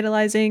respecting and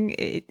idolizing?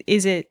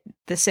 Is it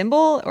the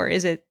symbol, or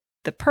is it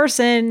the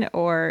person,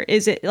 or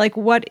is it like,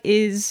 what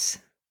is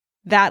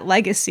that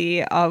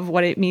legacy of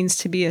what it means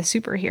to be a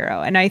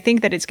superhero? And I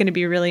think that it's going to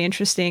be really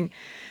interesting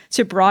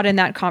to broaden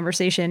that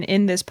conversation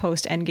in this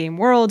post-Endgame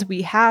world.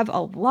 We have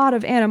a lot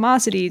of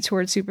animosity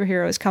towards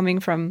superheroes coming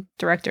from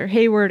director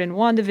Hayward and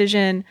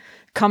WandaVision,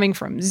 coming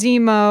from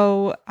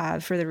Zemo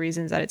for the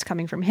reasons that it's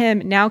coming from him,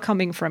 now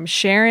coming from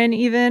Sharon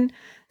even.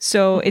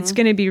 So it's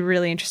going to be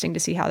really interesting to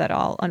see how that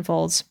all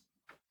unfolds.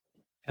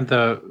 And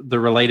the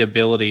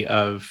relatability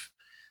of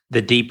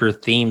the deeper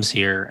themes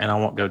here, and I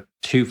won't go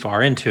too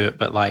far into it,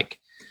 but like,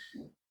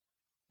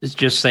 let's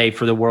just say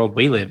for the world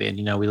we live in,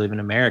 we live in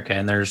America,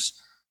 and there's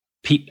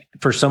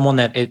for someone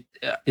that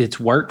it's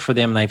worked for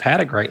them, they've had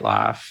a great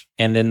life,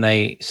 and then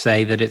they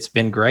say that it's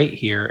been great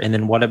here, and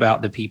then what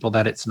about the people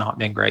that it's not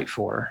been great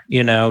for?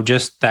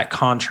 Just that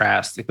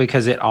contrast,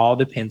 because it all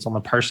depends on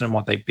the person and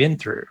what they've been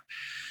through.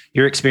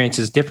 Your experience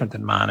is different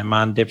than mine, and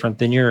mine different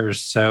than yours.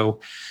 So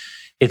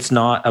it's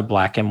not a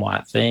black and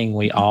white thing.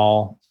 We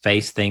all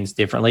face things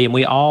differently, and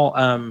we all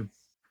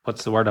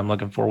what's the word I'm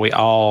looking for? We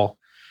all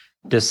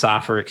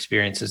decipher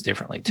experiences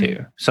differently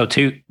too. So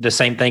the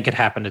same thing could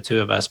happen to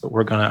two of us, but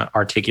we're going to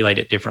articulate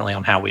it differently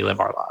on how we live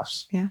our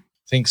lives. Yeah.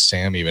 I think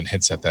Sam even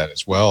hints at that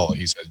as well.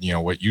 He said,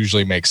 what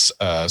usually makes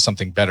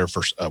something better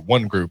for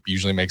one group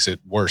usually makes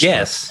it worse.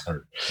 Yes.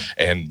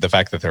 And the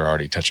fact that they're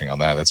already touching on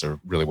that, that's a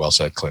really well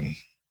said, Clinton.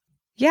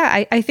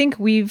 Yeah, I think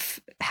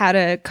we've had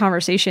a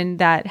conversation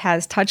that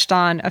has touched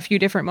on a few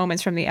different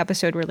moments from the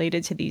episode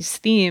related to these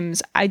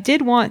themes, I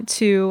did want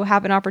to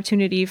have an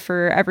opportunity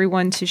for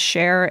everyone to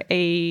share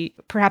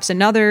perhaps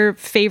another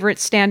favorite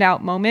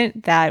standout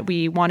moment that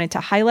we wanted to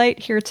highlight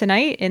here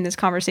tonight in this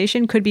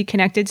conversation. Could be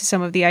connected to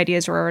some of the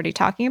ideas we're already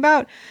talking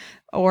about,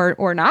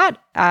 or not.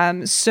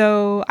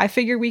 So I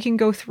figure we can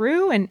go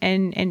through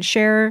and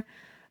share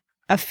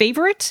a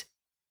favorite.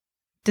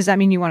 Does that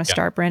mean you want to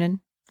start, Brandon?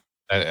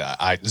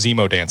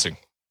 Zemo dancing.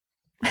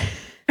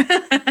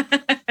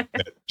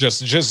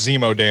 just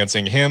Zemo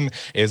dancing. Him,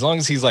 as long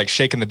as he's like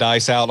shaking the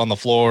dice out on the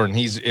floor and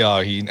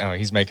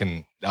he's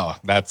making. Oh,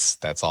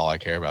 that's all I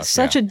care about.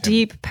 Such a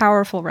deep,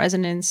 powerful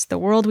resonance. The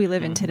world we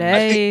live in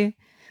today.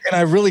 And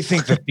I really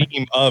think the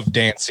theme of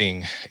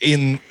dancing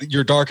in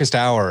your darkest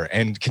hour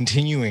and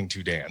continuing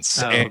to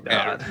dance,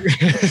 God.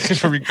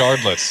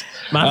 Regardless.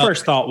 My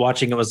first thought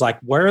watching it was like,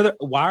 why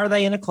are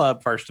they in a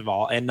club, first of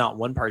all, and not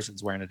one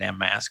person's wearing a damn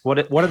mask? What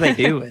are they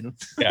doing?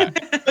 Yeah.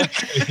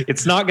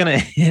 It's not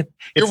gonna be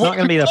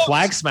the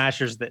flag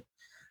smashers that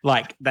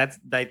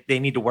they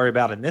need to worry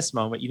about in this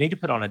moment. You need to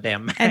put on a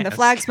damn mask. And the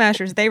flag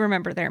smashers, they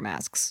remember their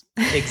masks.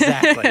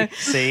 Exactly.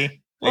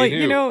 See?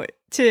 Well,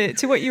 to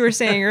what you were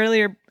saying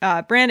earlier,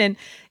 Brandon,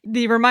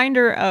 the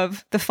reminder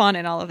of the fun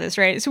in all of this,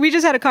 right? So we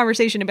just had a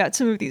conversation about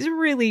some of these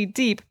really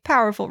deep,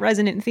 powerful,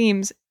 resonant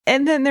themes.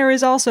 And then there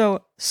is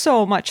also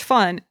so much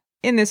fun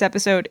in this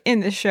episode, in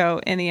this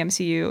show, in the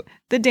MCU.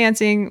 The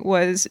dancing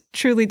was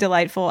truly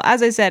delightful.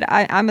 As I said,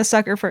 I'm a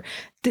sucker for,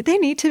 did they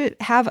need to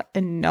have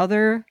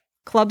another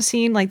club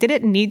scene? Like, did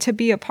it need to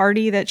be a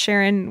party that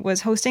Sharon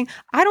was hosting?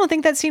 I don't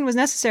think that scene was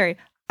necessary.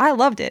 I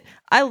loved it.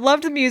 I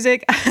loved the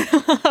music.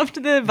 I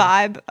loved the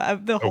vibe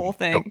of the whole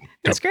thing.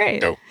 It's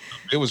great.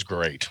 It was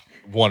great.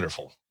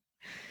 Wonderful.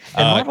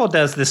 And Marvel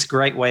does this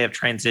great way of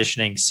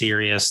transitioning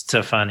serious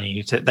to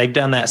funny. They've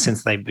done that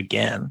since they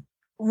began.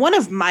 One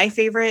of my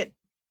favorite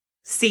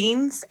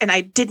scenes, and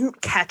I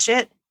didn't catch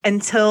it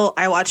until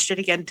I watched it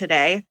again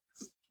today.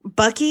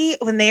 Bucky,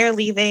 when they are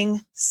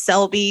leaving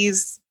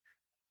Selby's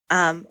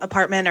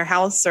apartment or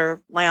house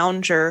or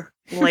lounge or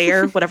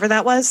lair, whatever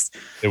that was.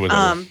 It was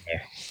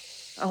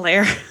a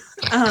lair.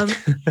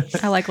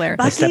 I like lair.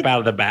 They step out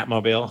of the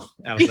Batmobile,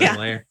 out of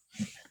the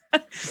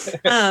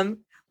lair.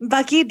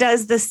 Bucky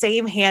does the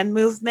same hand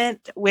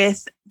movement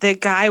with the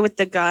guy with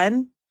the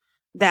gun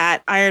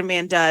that Iron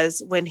Man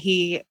does when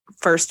he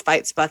first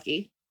fights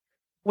Bucky,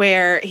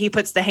 where he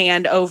puts the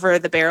hand over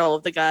the barrel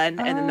of the gun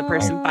and then the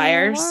person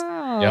fires.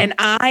 Wow. And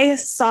I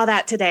saw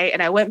that today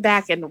and I went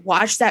back and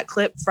watched that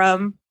clip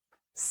from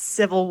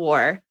Civil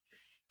War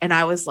and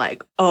I was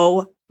like,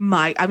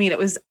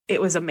 it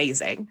was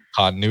amazing.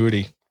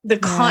 Continuity. The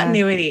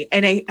continuity.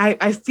 And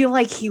I feel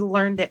like he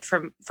learned it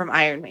from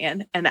Iron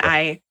Man. And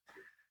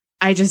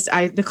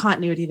the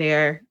continuity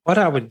there. What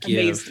I would give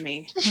amazed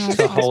me.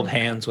 To hold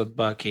hands with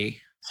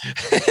Bucky.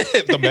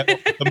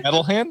 the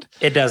metal hand?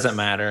 It doesn't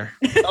matter.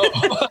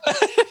 Oh.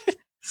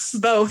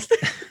 Both.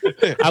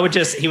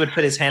 He would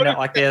put his hand out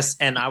like this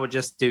and I would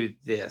just do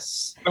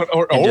this.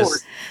 Or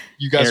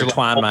you guys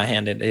intertwine my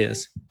hand in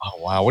his. Oh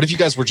wow. What if you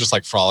guys were just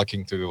like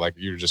frolicking through, like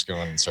you were just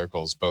going in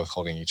circles, both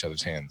holding each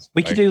other's hands?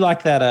 We could do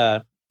like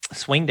that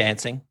swing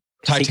dancing.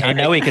 See, I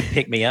know he could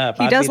pick me up.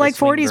 He does like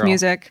 40s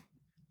music.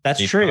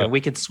 That's true.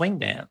 We could swing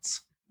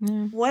dance.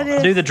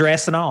 I'll do the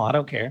dress and all. I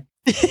don't care.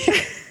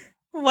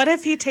 What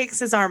if he takes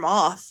his arm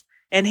off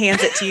and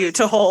hands it to you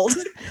to hold?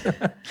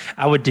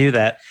 I would do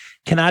that.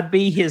 Can I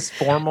be his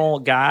formal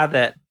guy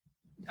that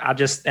I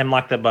just am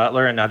like the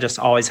butler and I just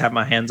always have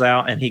my hands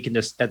out and he can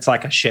just, it's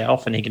like a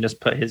shelf and he can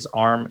just put his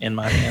arm in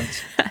my hands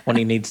when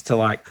he needs to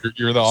like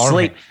you're the arm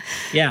sleep.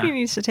 Yeah. He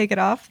needs to take it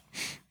off.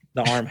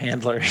 The arm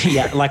handler.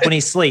 Yeah. Like when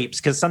he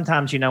sleeps. Cause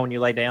sometimes, when you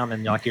lay down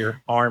and like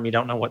your arm, you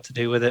don't know what to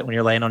do with it when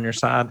you're laying on your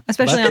side.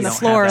 Especially on the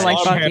floor like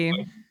Bucky.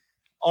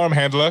 Arm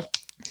handler.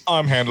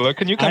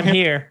 Can you come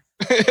here?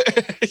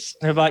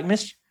 They're like,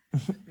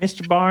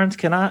 Mr. Barnes,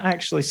 can I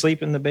actually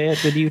sleep in the bed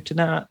with you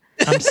tonight?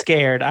 I'm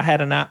scared. I had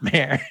a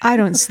nightmare. I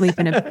don't sleep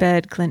in a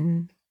bed,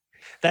 Clinton.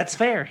 That's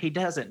fair. He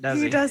doesn't, does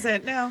he? He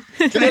doesn't, no.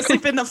 Can I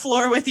sleep in the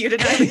floor with you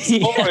tonight?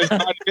 Floor is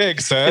not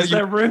big, sir. Is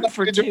there room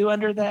for two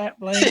under that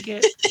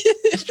blanket,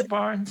 Mr.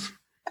 Barnes?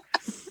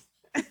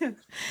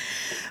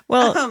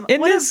 Well,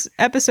 in this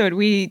episode,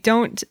 we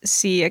don't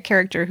see a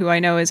character who I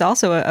know is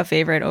also a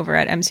favorite over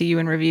at MCU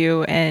in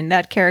Review, and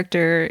that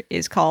character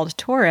is called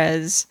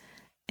Torres.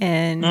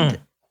 And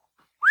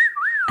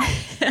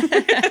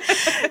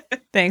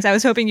thanks. I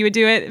was hoping you would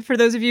do it. For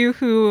those of you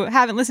who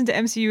haven't listened to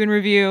MCU in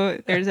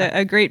Review, there's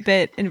a great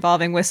bit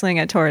involving whistling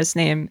at Torres'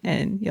 name,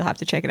 and you'll have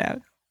to check it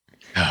out.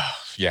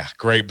 Yeah,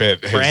 great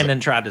bit. Brandon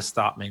tried to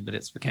stop me, but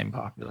it's became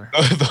popular.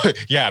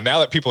 Yeah, now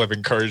that people have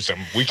encouraged him,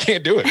 we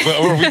can't do it.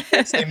 Or we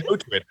can't say no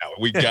to it now.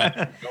 We got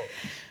it.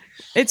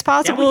 It's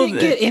possible. We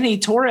didn't get any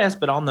Torres,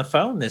 but on the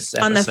phone this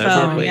episode. On the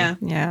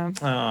phone, yeah.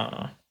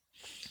 Oh,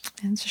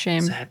 it's a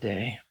shame. Sad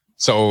day.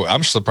 So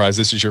I'm surprised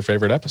this is your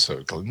favorite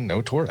episode.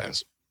 No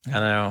Torres. I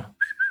know.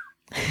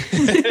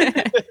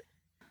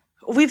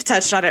 we've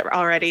touched on it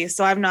already,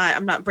 so I'm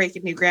not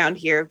breaking new ground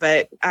here,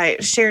 but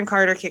Sharon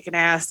Carter kicking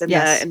ass in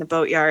the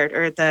boatyard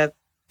or the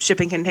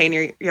shipping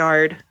container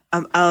yard.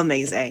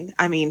 Amazing.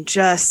 I mean,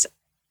 just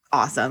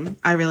awesome.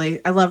 I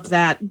loved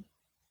that.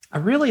 I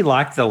really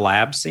liked the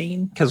lab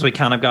scene because we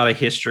kind of got a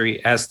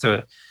history as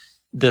to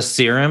the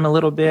serum a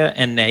little bit,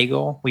 and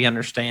Nagel, we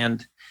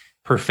understand,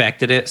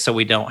 perfected it so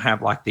we don't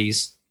have like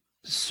these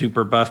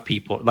super buff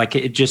people. Like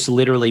it just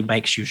literally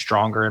makes you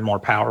stronger and more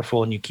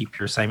powerful, and you keep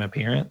your same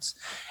appearance.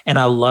 And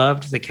I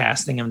loved the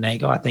casting of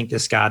Nagel. I think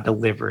this guy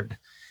delivered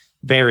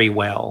very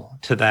well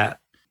to that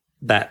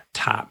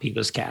type he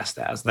was cast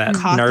as, that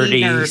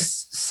nerdy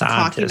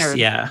scientist. Nerd.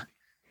 Yeah,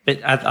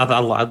 but I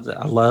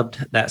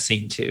loved that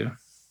scene too.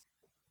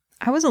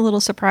 I was a little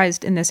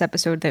surprised in this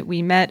episode that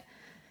we met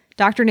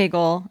Dr.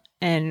 Nagel,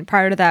 and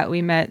prior to that,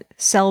 we met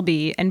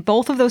Selby, and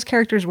both of those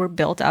characters were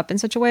built up in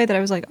such a way that I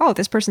was like, oh,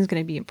 this person's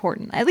going to be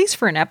important, at least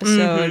for an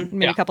episode,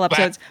 maybe a couple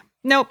episodes.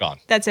 Nope, gone.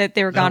 That's it.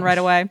 They were gone right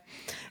away.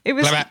 It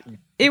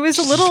was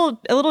a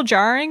little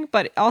jarring,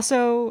 but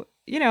also,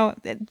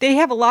 they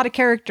have a lot of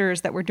characters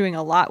that we're doing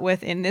a lot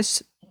with in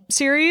this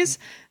series,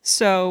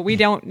 so we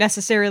don't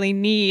necessarily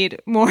need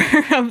more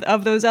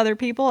of those other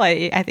people.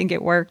 I think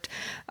it worked.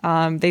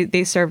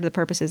 They served the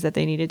purposes that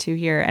they needed to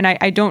here, and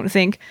I don't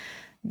think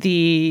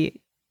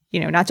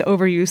not to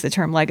overuse the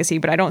term legacy,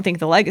 but I don't think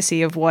the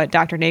legacy of what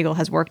Dr. Nagel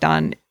has worked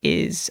on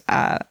is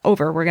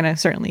over. We're going to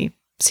certainly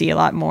see a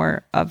lot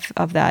more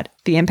of that,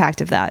 the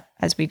impact of that,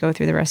 as we go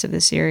through the rest of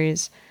the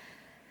series.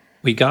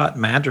 We got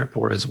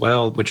Madripoor as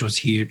well, which was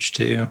huge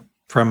too.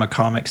 From a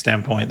comic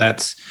standpoint,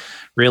 that's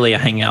really a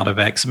hangout of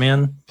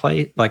X-Men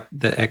play, like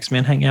the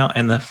X-Men hangout,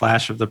 and the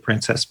Flash of the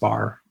Princess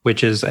Bar,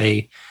 which is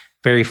a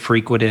very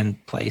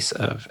frequented place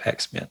of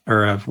X-Men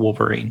or of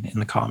Wolverine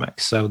in the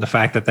comics. So the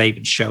fact that they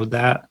even showed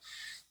that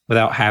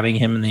without having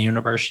him in the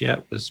universe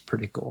yet was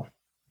pretty cool.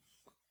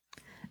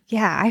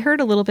 Yeah, I heard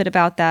a little bit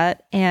about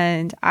that,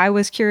 and I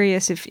was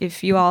curious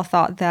if you all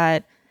thought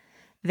that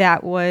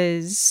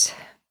was,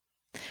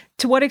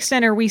 to what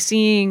extent are we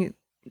seeing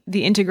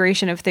the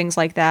integration of things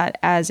like that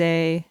as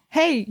a,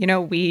 hey,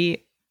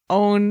 we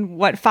own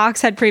what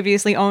Fox had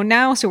previously owned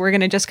now, so we're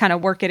going to just kind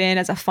of work it in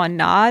as a fun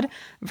nod,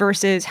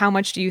 versus how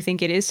much do you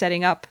think it is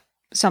setting up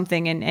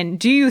something? And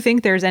do you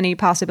think there's any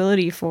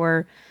possibility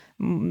for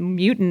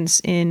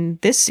mutants in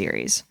this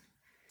series?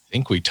 I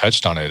think we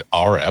touched on it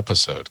our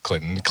episode,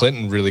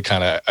 Clinton really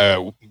kind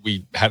of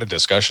we had a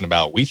discussion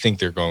about, we think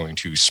they're going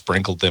to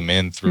sprinkle them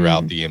in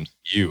throughout the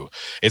MCU.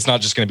 It's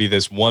not just going to be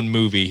this one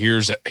movie.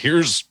 Here's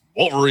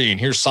Wolverine,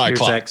 here's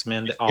Cyclops, here's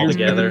X-Men all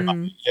together.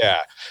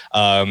 Yeah.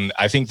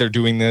 I think they're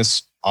doing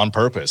this on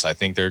purpose. I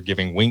think they're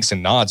giving winks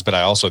and nods, but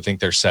I also think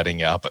they're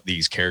setting up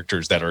these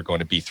characters that are going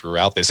to be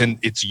throughout this, and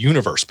it's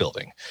universe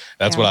building.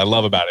 That's what I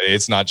love about it.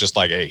 It's not just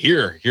like, hey,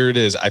 here it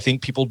is. I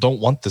think people don't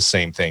want the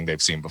same thing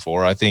they've seen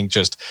before. I think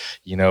just,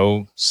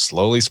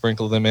 slowly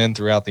sprinkle them in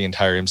throughout the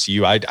entire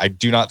MCU. I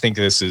do not think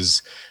this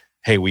is,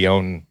 hey, we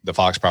own the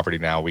Fox property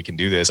now, we can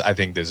do this. I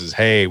think this is,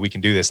 hey, we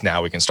can do this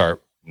now, we can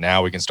start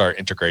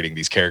integrating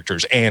these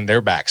characters and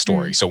their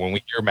backstory. So when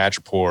we hear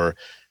Madripoor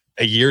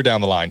a year down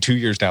the line, 2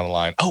 years down the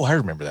line, oh, I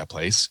remember that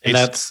place.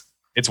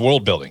 It's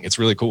world building. It's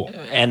really cool.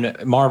 And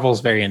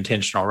Marvel's very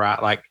intentional, right?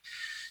 Like,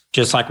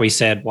 just like we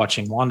said,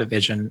 watching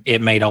WandaVision,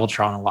 it made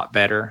Ultron a lot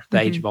better,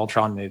 the Age of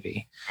Ultron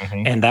movie.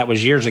 And that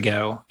was years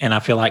ago. And I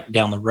feel like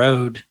down the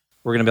road,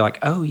 we're going to be like,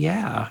 oh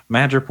yeah,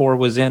 Madripoor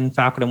was in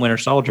Falcon and Winter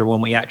Soldier,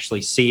 when we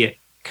actually see it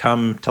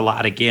come to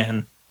light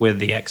again with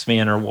the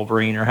X-Men or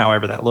Wolverine or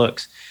however that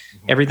looks.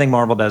 Everything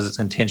Marvel does is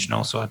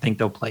intentional. So I think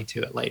they'll play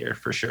to it later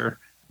for sure.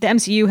 The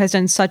MCU has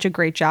done such a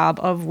great job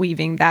of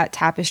weaving that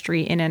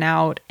tapestry in and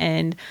out.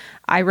 And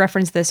I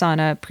referenced this on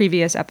a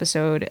previous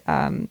episode.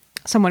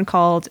 Someone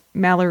called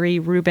Mallory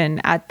Rubin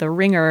at The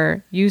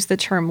Ringer used the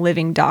term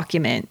living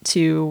document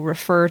to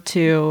refer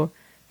to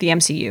the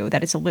MCU,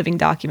 that it's a living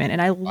document.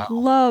 And I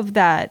love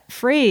that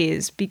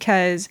phrase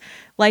because,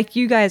 like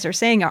you guys are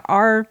saying,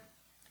 our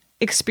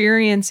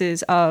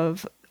experiences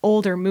of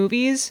older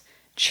movies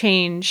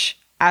change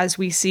as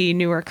we see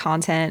newer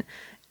content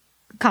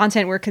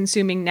we're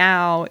consuming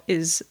now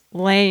is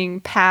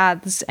laying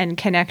paths and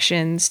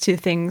connections to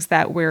things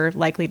that we're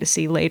likely to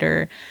see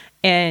later.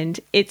 And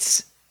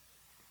it's,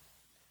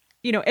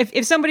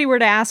 if somebody were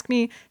to ask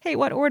me, hey,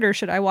 what order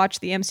should I watch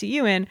the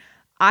MCU in?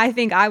 I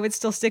think I would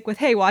still stick with,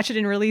 hey, watch it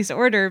in release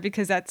order,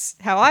 because that's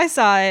how I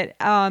saw it.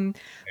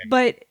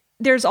 But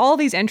there's all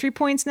these entry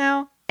points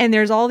now, and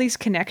there's all these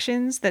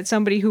connections that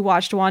somebody who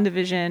watched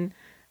WandaVision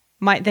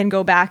might then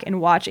go back and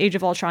watch Age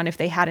of Ultron if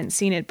they hadn't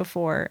seen it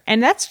before.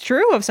 And that's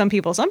true of some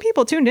people. Some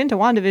people tuned into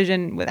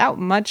WandaVision without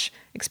much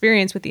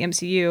experience with the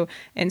MCU.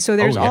 And so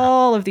there's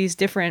all of these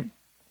different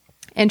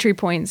entry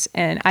points.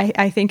 And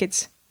I think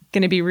it's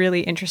going to be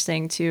really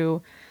interesting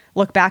to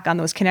look back on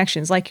those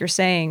connections, like you're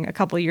saying, a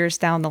couple of years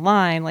down the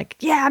line, like,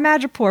 yeah,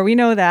 Madripoor, we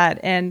know that.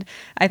 And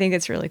I think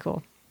it's really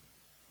cool.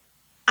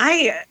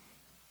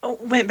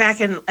 went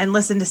back and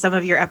listened to some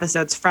of your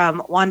episodes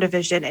from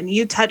WandaVision, and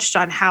you touched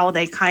on how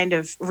they kind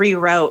of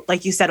rewrote,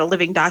 like you said, a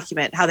living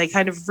document, how they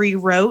kind of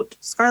rewrote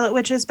Scarlet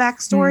Witch's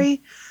backstory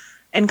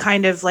and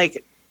kind of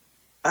like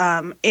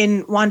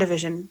in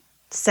WandaVision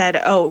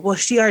said, oh, well,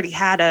 she already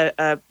had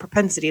a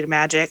propensity to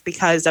magic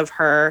because of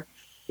her,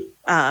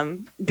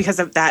 because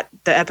of that,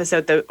 the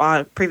episode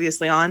that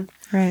previously on.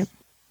 Right.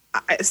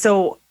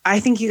 So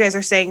I think you guys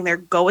are saying they're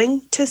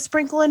going to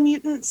sprinkle in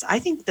mutants. I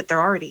think that they're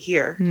already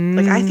here.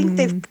 Like, I think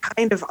they've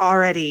kind of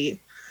already,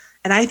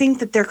 and I think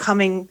that they're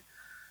coming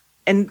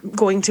and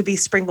going to be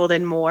sprinkled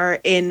in more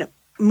in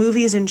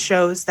movies and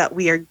shows that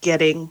we are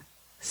getting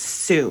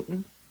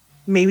soon,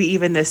 maybe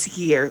even this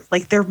year.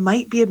 Like, there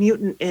might be a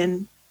mutant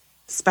in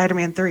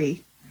Spider-Man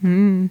 3.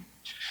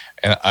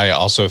 And I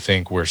also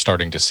think we're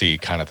starting to see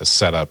kind of the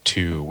setup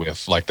too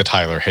with like the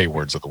Tyler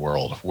Haywards of the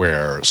world,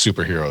 where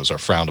superheroes are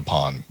frowned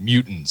upon.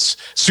 Mutants,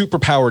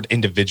 superpowered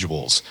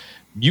individuals.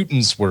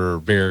 Mutants were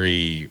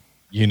very,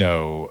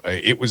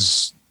 it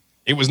was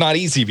not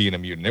easy being a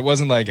mutant. It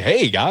wasn't like,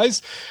 hey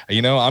guys,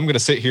 I'm going to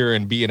sit here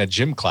and be in a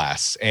gym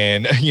class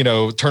and,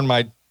 turn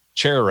my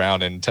chair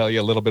around and tell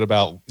you a little bit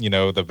about,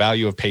 the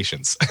value of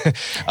patience.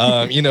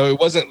 It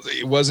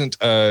wasn't,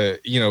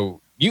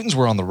 mutants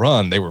were on the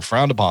run. They were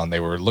frowned upon. They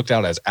were looked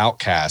out as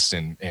outcasts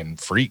and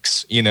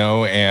freaks,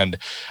 and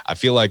I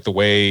feel like the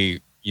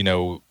way,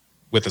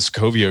 with the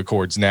Sokovia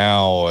Accords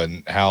now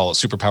and how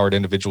superpowered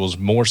individuals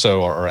more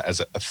so are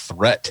as a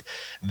threat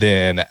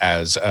than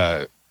as,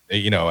 an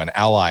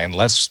ally,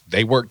 unless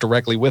they work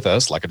directly with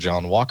us, like a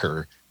John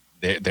Walker,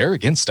 they're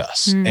against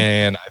us.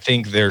 And I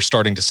think they're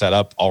starting to set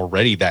up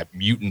already that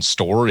mutant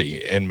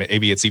story. And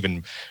maybe it's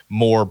even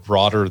more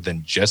broader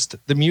than just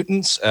the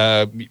mutants.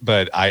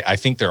 But I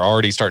think they're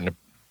already starting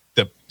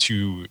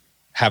to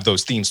have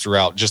those themes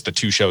throughout just the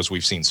two shows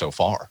we've seen so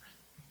far.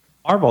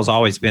 Marvel's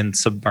always been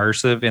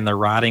subversive in their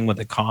writing with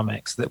the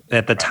comics. That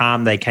at the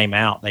time they came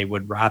out, they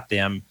would write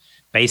them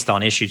based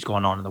on issues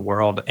going on in the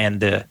world. And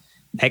the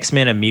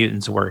X-Men and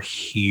mutants were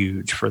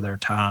huge for their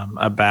time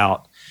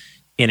about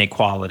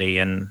inequality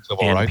and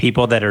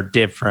people that are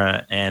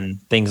different and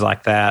things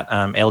like that.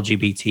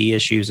 LGBT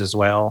issues as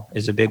well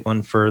is a big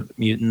one for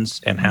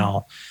mutants, and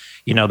how,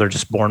 they're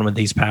just born with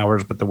these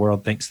powers, but the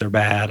world thinks they're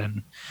bad.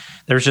 And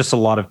there's just a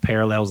lot of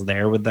parallels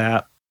there with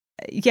that.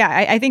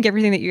 Yeah, I think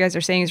everything that you guys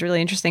are saying is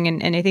really interesting.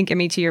 And I think,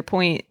 to your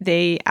point,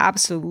 they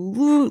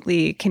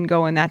absolutely can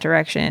go in that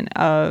direction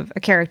of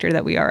a character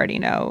that we already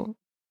know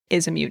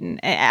is a mutant.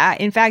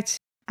 In fact,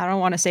 I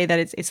don't want to say that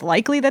it's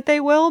likely that they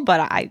will,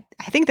 but I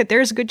think that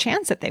there's a good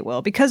chance that they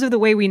will because of the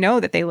way we know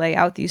that they lay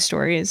out these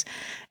stories.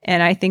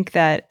 And I think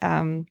that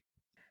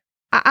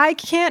I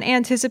can't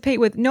anticipate,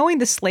 with knowing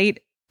the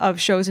slate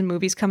of shows and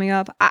movies coming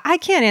up, I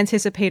can't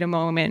anticipate a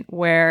moment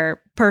where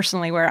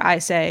I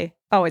say,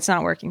 oh, it's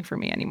not working for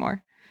me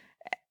anymore.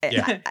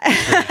 Yeah.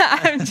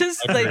 I'm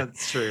just like,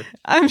 that's true.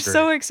 I'm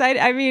so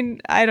excited. I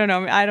mean, I don't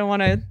know. I don't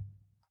want to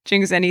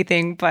jinx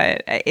anything,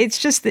 but it's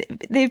just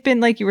they've been,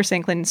 like you were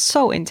saying, Clinton,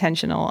 so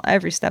intentional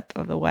every step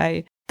of the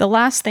way. The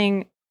last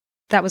thing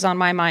that was on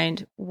my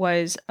mind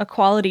was a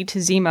quality to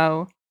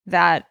Zemo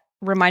that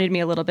reminded me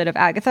a little bit of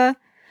Agatha,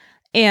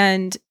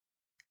 and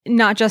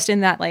not just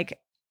in that, like,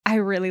 I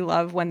really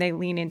love when they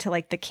lean into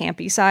like the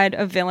campy side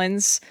of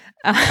villains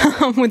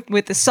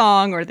with the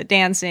song or the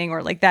dancing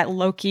or like that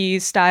Loki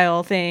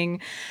style thing.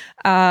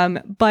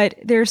 But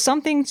there's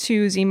something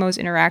to Zemo's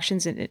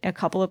interactions in a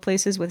couple of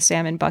places with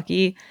Sam and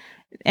Bucky.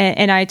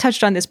 And I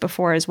touched on this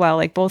before as well,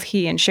 like both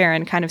he and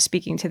Sharon kind of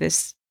speaking to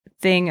this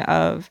thing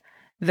of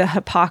the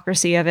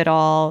hypocrisy of it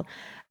all,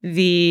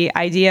 the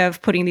idea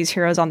of putting these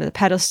heroes on the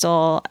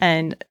pedestal,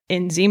 and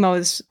in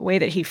Zemo's way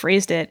that he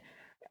phrased it,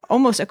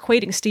 almost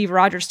equating Steve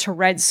Rogers to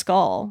Red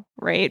Skull,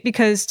 right?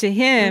 Because to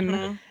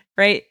him,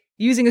 right,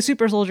 using a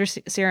super soldier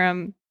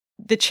serum,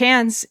 the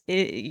chance,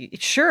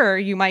 sure,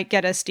 you might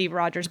get a Steve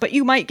Rogers, but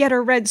you might get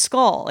a Red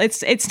Skull.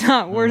 It's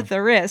not worth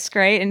the risk,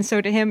 right? And so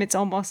to him, it's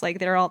almost like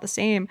they're all the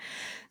same.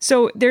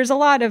 So there's a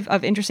lot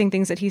of interesting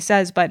things that he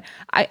says, but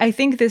I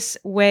think this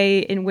way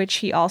in which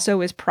he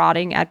also is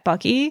prodding at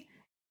Bucky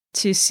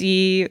to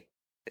see,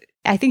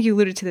 I think you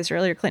alluded to this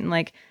earlier, Clinton,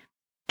 like,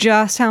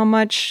 just how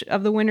much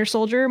of the Winter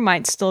Soldier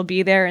might still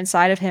be there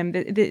inside of him.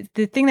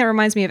 The thing that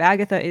reminds me of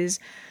Agatha is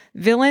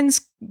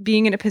villains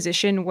being in a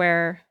position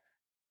where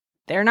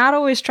they're not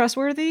always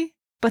trustworthy,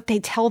 but they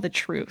tell the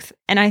truth.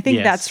 And I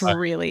think that's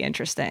really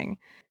interesting.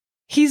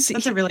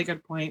 That's a really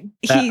good point.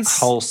 That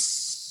whole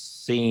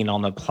scene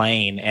on the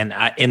plane, and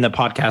in the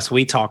podcast,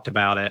 we talked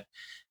about it.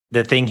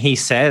 The thing he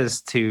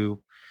says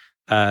to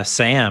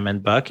Sam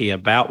and Bucky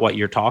about what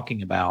you're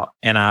talking about.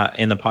 And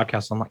in the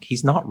podcast, I'm like,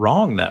 he's not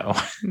wrong though.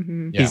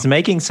 Mm-hmm. He's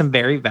making some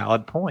very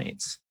valid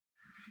points.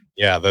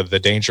 Yeah. The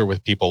danger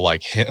with people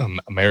like him,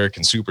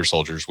 American super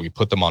soldiers, we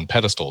put them on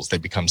pedestals. They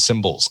become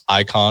symbols,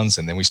 icons,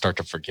 and then we start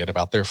to forget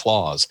about their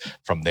flaws.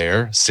 From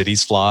there,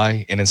 cities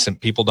fly, innocent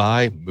people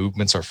die,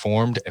 movements are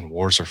formed, and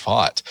wars are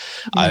fought.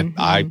 Mm-hmm.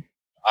 I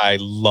I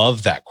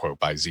love that quote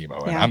by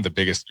Zemo, and Yeah. I'm the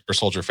biggest Super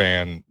Soldier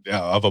fan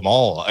of them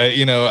all.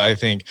 I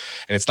think,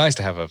 and it's nice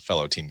to have a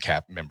fellow Team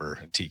Cap member,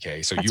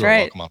 TK. So That's you are right.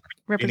 welcome on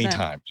Represent.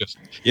 anytime. Just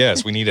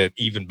yes, we need an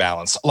even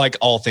balance, like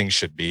all things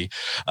should be.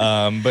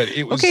 But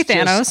it was Okay, just,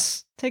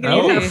 Thanos, take it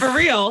No. easy. For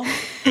real.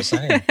 just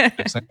saying,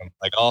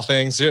 like all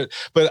things.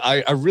 But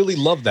I really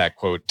love that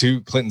quote.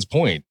 To Clinton's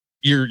point,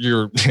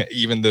 you're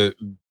even the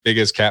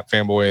biggest Cap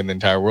fanboy in the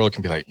entire world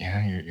can be like,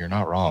 yeah, you're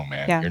not wrong,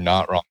 man. Yeah. You're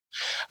not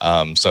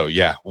wrong. So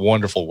yeah,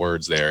 wonderful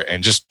words there,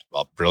 and just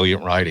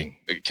brilliant writing.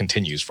 It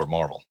continues for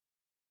Marvel.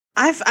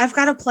 I've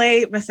got to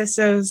play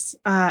Mephisto's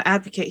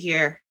advocate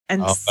here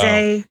and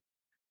say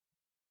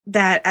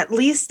that at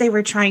least they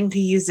were trying to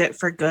use it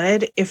for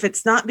good. If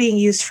it's not being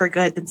used for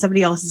good, then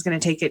somebody else is going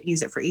to take it and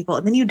use it for evil,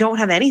 and then you don't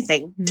have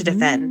anything to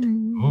defend.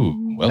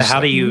 Ooh, well But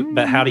how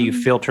said. do you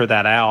filter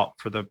that out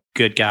for the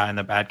good guy and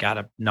the bad guy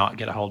to not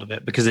get a hold of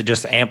it? Because it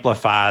just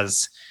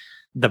amplifies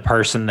the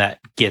person that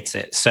gets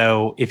it.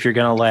 So if you're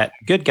going to let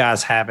good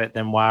guys have it,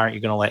 then why aren't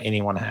you going to let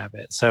anyone have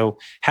it? So,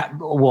 how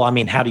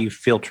do you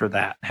filter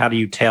that? How do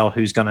you tell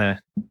who's going to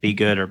be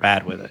good or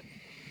bad with it?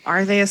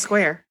 Are they a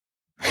square?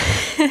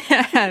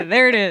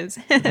 There it is.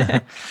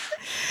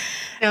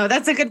 No,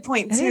 that's a good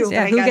point It too. is,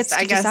 yeah. but Who gets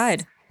to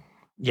decide?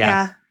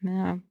 Yeah.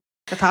 Yeah.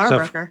 The power So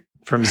broker.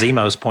 From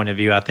Zemo's point of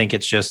view, I think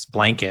it's just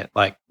blanket.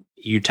 Like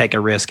you take a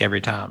risk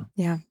every time.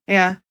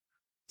 Yeah.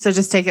 So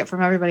just take it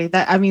from everybody.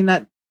 That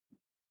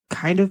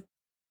kind of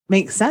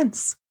makes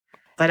sense.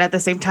 But at the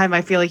same time,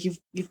 I feel like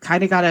you've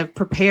kind of got to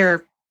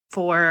prepare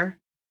for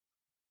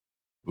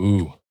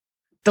Ooh,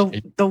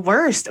 the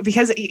worst,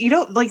 because you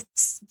don't like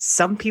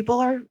some people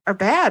are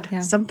bad.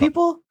 Yeah. Some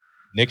people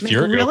Nick Make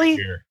Fury really-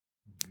 over here,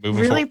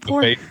 moving really forward to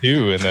poor- phase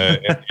 2 in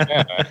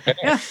the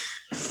yeah.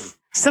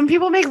 Some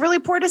people make really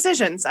poor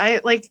decisions.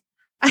 I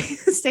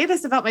say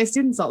this about my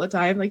students all the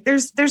time. Like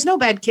there's no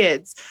bad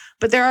kids,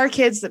 but there are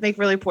kids that make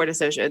really poor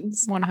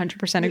decisions.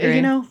 100% agree.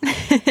 You know,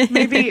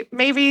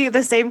 maybe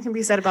the same can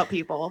be said about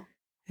people.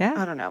 Yeah.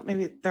 I don't know.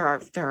 Maybe there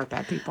are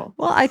bad people.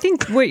 Well, I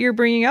think what you're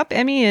bringing up,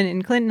 Emmy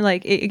and Clinton,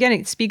 like again,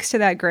 it speaks to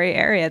that gray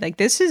area. Like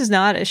this is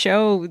not a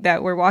show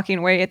that we're walking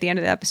away at the end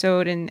of the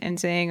episode and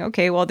saying,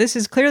 okay, well, this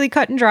is clearly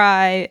cut and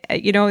dry.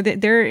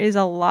 There is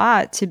a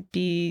lot to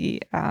be,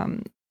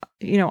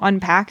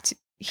 unpacked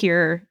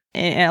here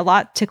and a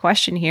lot to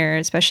question here,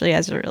 especially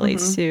as it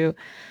relates to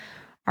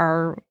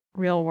our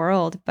real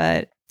world.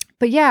 But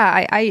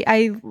yeah,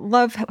 I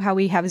love how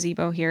we have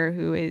Zemo here,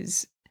 who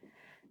is,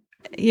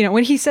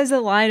 when he says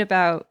the line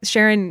about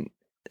Sharon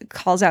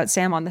calls out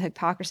Sam on the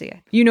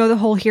hypocrisy. The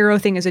whole hero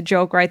thing is a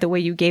joke, right? The way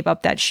you gave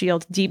up that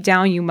shield. Deep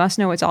down, you must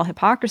know it's all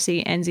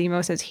hypocrisy. And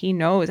Zemo says he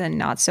knows and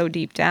not so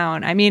deep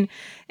down. I mean,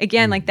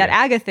 again, like that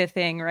Agatha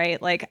thing,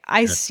 right? Like,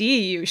 I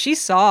see you. She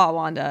saw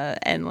Wanda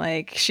and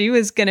like she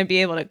was going to be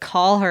able to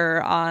call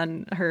her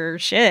on her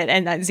shit.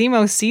 And that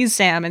Zemo sees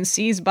Sam and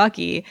sees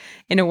Bucky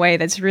in a way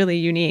that's really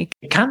unique.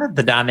 Kind of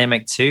the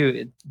dynamic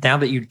too, now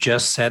that you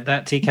just said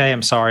that, TK,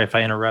 I'm sorry if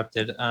I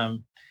interrupted,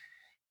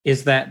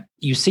 is that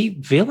you see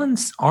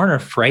villains aren't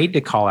afraid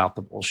to call out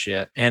the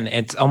bullshit. And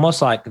it's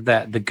almost like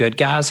that the good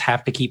guys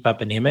have to keep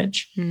up an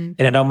image, and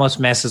it almost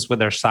messes with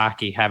their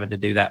psyche having to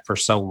do that for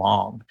so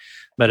long.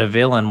 But a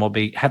villain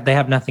they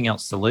have nothing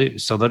else to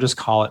lose. So they'll just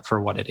call it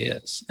for what it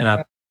is. And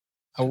I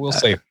will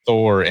say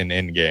Thor in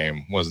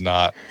Endgame was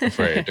not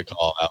afraid to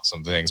call out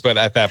some things, but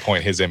at that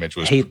point his image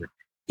was he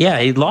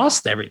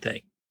lost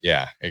everything.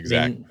 Yeah,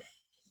 exactly.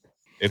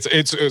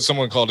 It's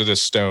someone called it a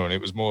stone. It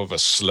was more of a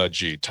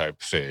sludgy type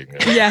thing.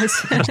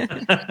 Yes.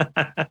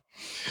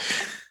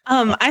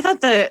 I thought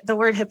the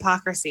word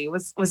hypocrisy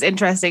was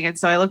interesting, and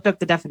so I looked up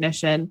the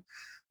definition,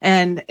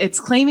 and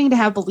it's claiming to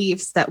have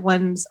beliefs that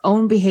one's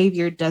own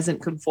behavior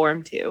doesn't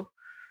conform to.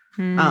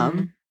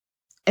 And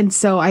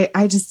so I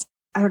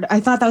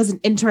thought that was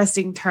an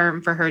interesting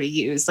term for her to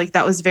use. Like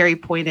that was very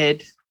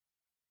pointed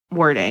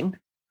wording.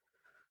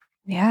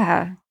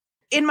 Yeah.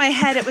 In my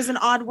head, it was an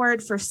odd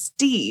word for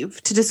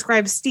Steve to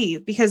describe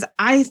Steve, because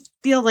I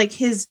feel like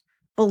his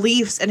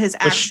beliefs and his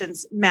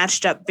actions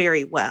matched up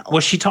very well.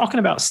 Was she talking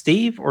about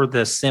Steve or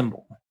the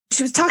symbol?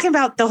 She was talking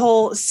about the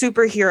whole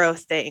superhero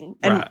thing.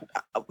 And Right.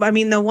 I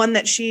mean, the one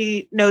that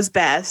she knows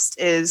best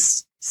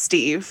is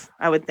Steve,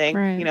 I would think,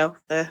 Right.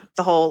 The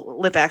whole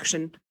lip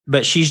action.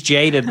 But she's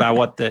jaded by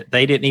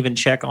they didn't even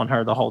check on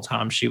her the whole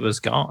time she was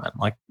gone.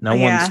 Like no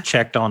Yeah. one's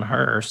checked on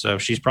her. So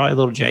she's probably a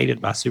little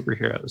jaded by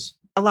superheroes.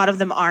 A lot of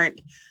them aren't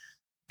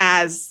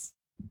as,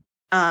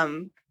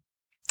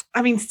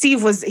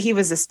 Steve was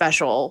a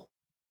special,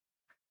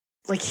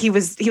 like he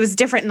was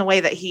different in the way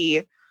that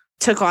he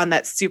took on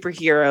that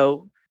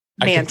superhero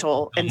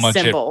mantle How and much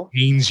symbol. it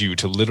pains you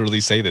to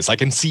literally say this. I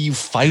can see you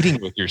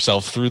fighting with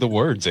yourself through the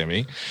words,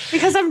 Emmy.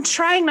 Because I'm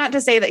trying not to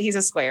say that he's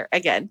a square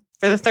again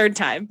for the third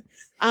time.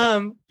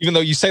 Even though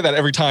you say that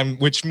every time,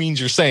 which means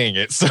you're saying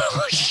it. So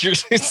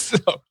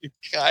it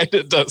kind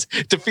of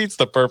defeats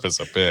the purpose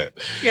a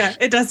bit. Yeah,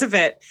 it does a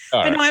bit.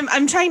 All But right. no,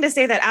 I'm trying to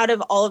say that out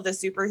of all of the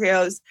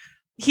superheroes,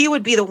 he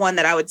would be the one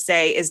that I would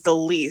say is the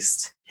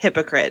least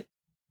hypocrite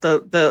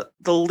the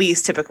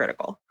least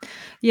hypocritical.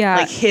 Yeah.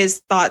 Like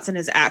his thoughts and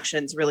his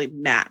actions really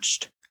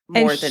matched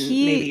more than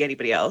maybe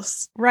anybody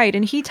else. Right.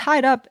 And he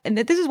tied up, and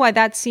this is why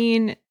that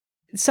scene,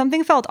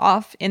 something felt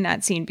off in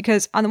that scene,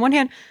 because on the one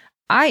hand,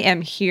 I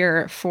am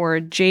here for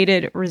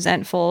jaded,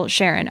 resentful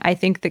Sharon. I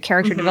think the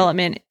character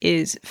development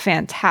is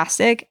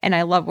fantastic, and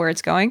I love where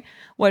it's going.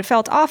 What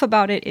felt off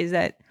about it is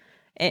that,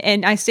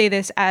 and I say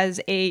this as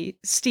a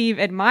Steve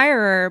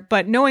admirer,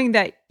 but knowing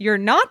that you're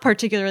not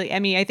particularly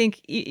Emmy, I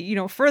think,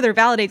 further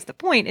validates the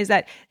point, is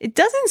that it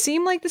doesn't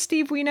seem like the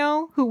Steve we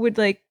know who would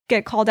like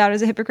get called out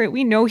as a hypocrite.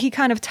 We know he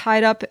kind of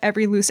tied up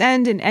every loose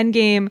end in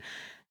Endgame.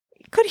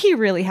 Could he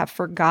really have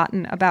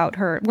forgotten about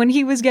her when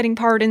he was getting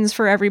pardons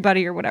for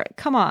everybody or whatever?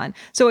 Come on.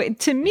 So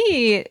to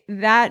me,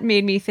 that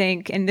made me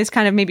think, and this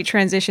kind of maybe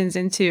transitions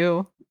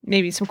into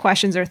maybe some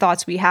questions or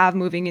thoughts we have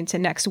moving into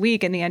next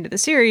week and the end of the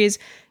series.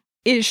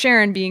 Is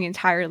Sharon being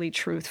entirely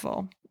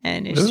truthful?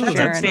 And is Sharon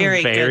that's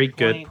a very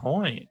good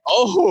point.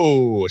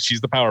 Oh,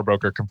 she's the power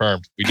broker,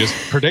 confirmed. We just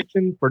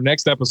prediction for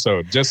next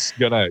episode. Just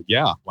gonna,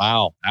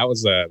 wow,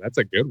 that's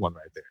a good one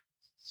right there.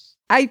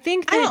 I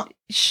think that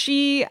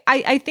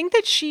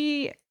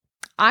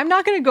I'm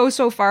not going to go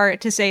so far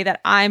to say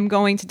that I'm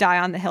going to die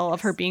on the hill of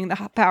her being the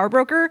power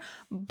broker,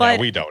 but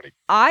we don't.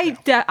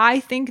 I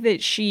think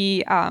that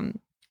she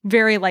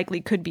very likely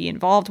could be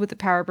involved with the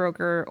power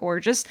broker or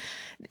just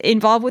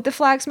involved with the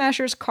Flag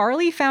Smashers.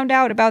 Carly found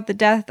out about the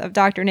death of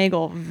Dr.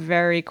 Nagel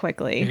very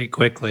quickly.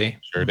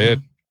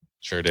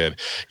 Sure did.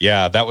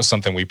 Yeah, that was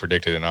something we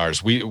predicted in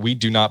ours. We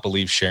do not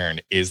believe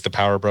Sharon is the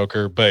power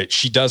broker, but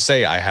she does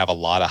say, I have a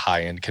lot of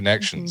high-end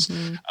connections.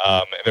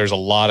 There's a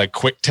lot of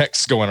quick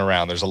texts going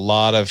around. There's a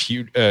lot of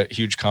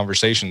huge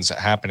conversations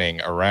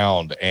happening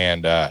around.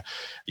 And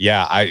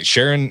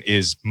Sharon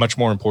is much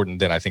more important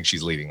than I think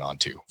she's leading on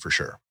to, for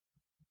sure.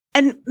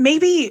 And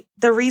maybe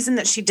the reason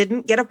that she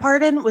didn't get a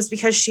pardon was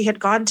because she had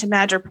gone to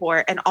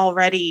Madripoor and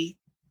already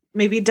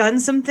maybe done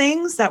some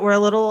things that were a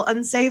little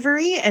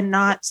unsavory and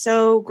not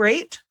so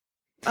great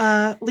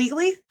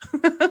legally.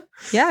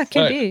 Yeah, it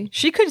could be.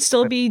 She could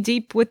still be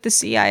deep with the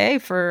CIA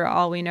for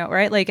all we know,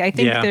 right? Like, I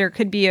think there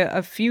could be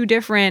a few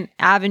different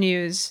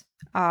avenues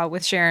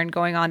with Sharon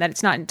going on, that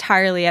it's not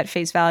entirely at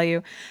face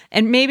value.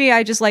 And maybe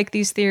I just like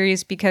these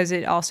theories because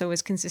it also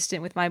is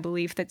consistent with my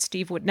belief that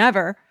Steve would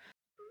never.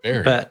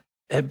 But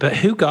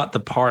who got the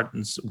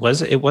pardons?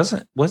 It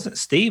wasn't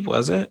Steve,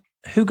 was it?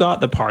 Who got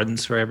the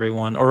pardons for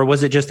everyone? Or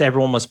was it just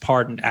everyone was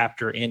pardoned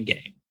after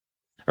Endgame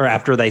or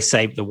after they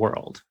saved the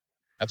world?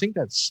 I think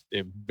that's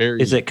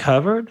very... Is it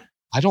covered?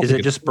 I don't Is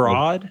it just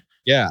broad?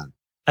 Yeah.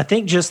 I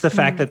think just the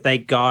fact that they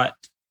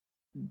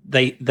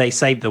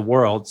saved the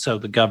world, so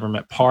the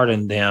government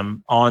pardoned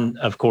them on,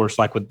 of course,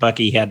 like with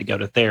Bucky, he had to go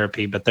to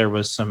therapy, but there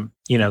was some,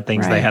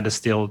 things they had to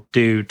still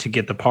do to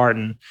get the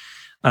pardon.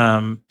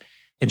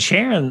 And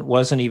Sharon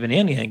wasn't even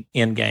in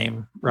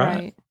Endgame,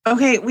 right?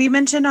 Okay, we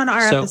mentioned on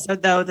our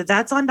episode, though,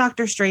 that's on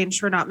Doctor Strange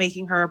for not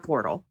making her a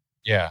portal.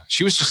 Yeah,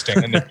 she was just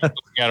standing there looking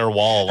at her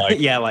wall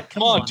like,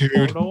 come on,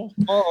 dude. Come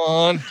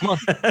on. Hold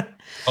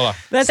on.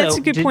 That's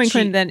a good point,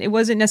 Clint. Then it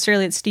wasn't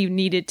necessarily that Steve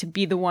needed to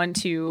be the one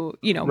to,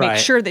 make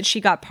sure that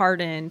she got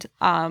pardoned.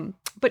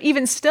 But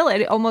even still,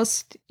 it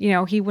almost,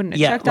 he wouldn't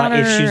have checked on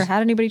her or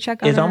had anybody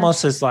check on her. It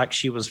almost is like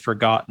she was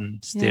forgotten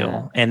still.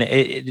 Yeah. And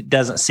it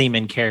doesn't seem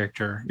in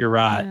character. You're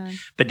right. Yeah.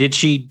 But did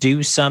she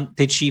do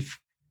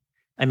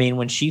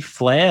when she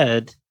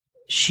fled,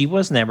 she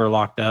was never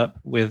locked up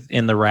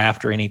in the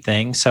raft or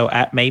anything. So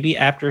maybe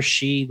after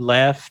she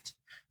left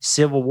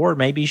Civil War,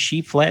 maybe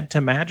she fled to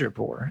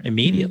Madripoor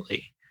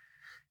immediately.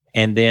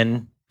 And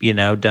then,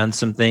 done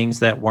some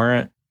things that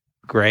weren't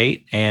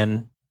great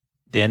and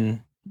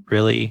then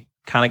really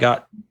kind of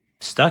got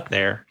stuck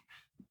there,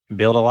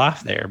 built a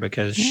life there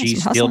because she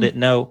still didn't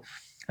know.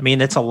 I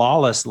mean, it's a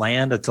lawless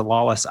land. It's a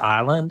lawless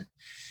island.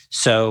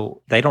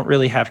 So they don't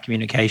really have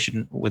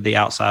communication with the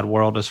outside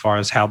world as far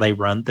as how they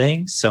run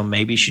things. So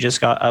maybe she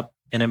just got up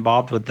and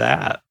involved with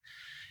that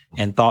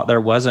and thought there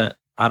wasn't,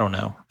 I don't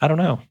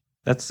know.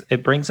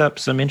 It brings up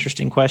some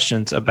interesting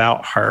questions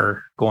about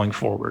her going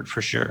forward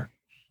for sure.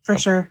 For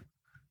sure.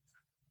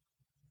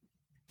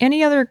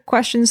 Any other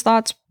questions,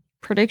 thoughts,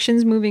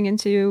 predictions moving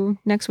into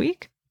next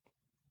week?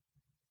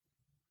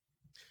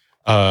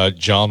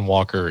 John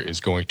Walker is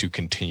going to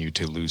continue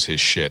to lose his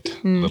shit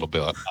little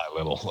bit by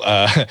little.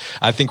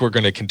 I think we're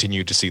going to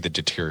continue to see the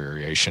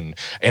deterioration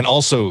and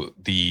also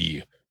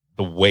the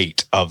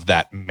weight of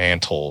that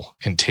mantle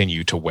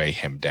continue to weigh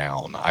him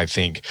down. I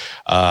think,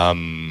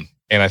 and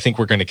I think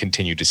we're going to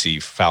continue to see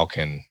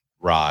Falcon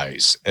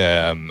rise.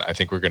 I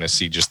think we're going to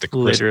see just the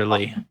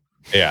literally.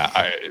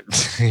 Yeah.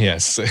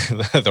 Yes.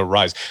 The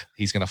rise.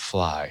 He's going to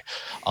fly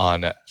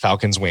on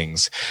Falcon's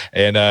wings.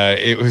 And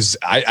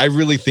I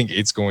really think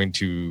it's going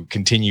to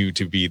continue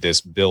to be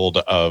this build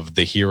of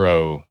the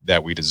hero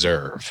that we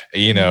deserve,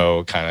 kind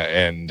of.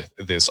 And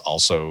this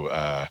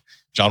also,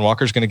 John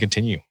Walker's going to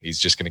continue. He's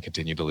just going to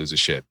continue to lose his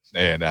shit.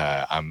 And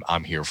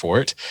I'm here for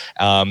it.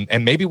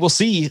 And maybe we'll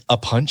see a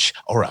punch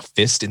or a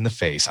fist in the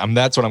face.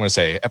 That's what I'm going to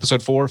say.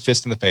 Episode 4,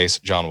 fist in the face,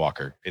 John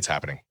Walker. It's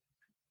happening.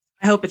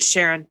 I hope it's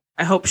Sharon.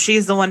 I hope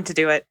she's the one to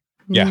do it.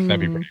 Yeah, that'd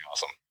be pretty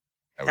awesome.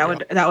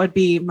 That would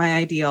be my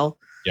ideal.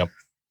 Yep.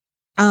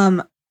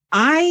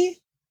 I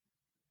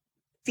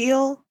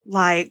feel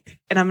like,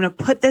 and I'm going to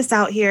put this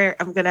out here.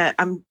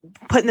 I'm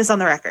putting this on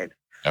the record.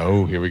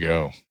 Oh, here we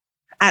go.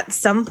 At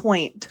some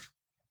point,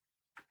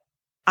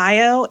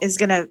 Io is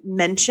going to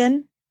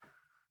mention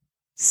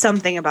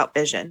something about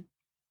Vision.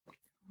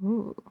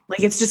 Ooh.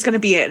 Like, it's just going to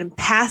be in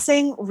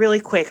passing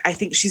really quick. I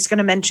think she's going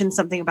to mention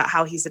something about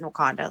how he's in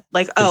Wakanda.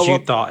 Like, you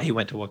thought he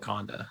went to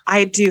Wakanda.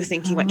 I do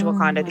think he went to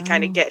Wakanda to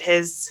kind of get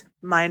his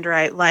mind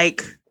right,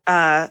 like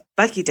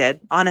Bucky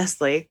did,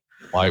 honestly.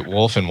 White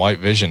Wolf and White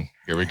Vision.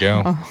 Here we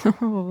go.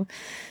 Oh.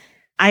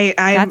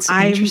 I'm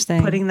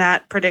interesting. putting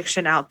that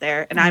prediction out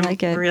there, and I'm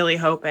like it. really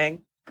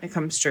hoping it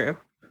comes true.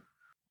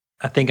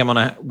 I think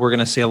we're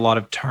gonna see a lot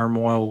of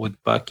turmoil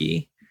with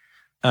Bucky,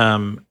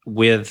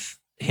 with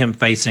him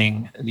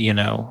facing,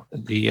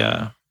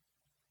 the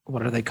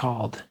what are they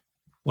called?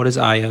 What is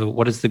Io?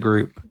 What is the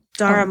group?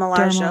 Dora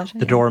Milaje.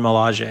 The Dora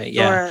Milaje.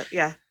 Yeah. Dora,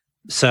 yeah.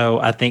 So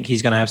I think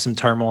he's going to have some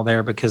turmoil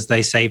there because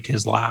they saved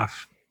his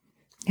life.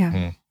 Yeah.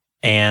 Mhm.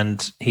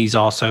 And he's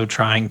also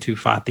trying to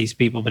fight these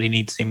people, but he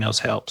needs Zeno's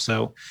help.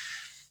 So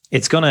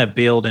it's going to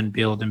build and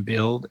build and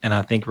build. And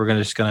I think we're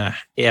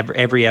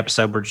every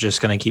episode, we're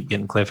just going to keep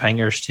getting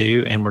cliffhangers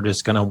too. And we're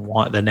just going to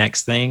want the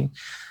next thing.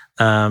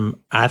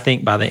 I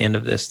think by the end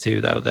of this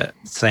too, though, that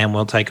Sam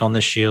will take on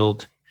the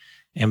shield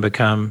and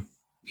become,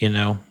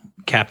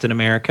 Captain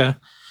America.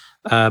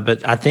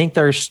 But I think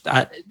there's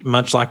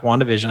much like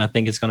WandaVision, I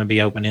think it's going to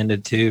be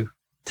open-ended too,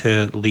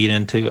 to lead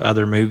into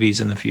other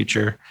movies in the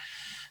future.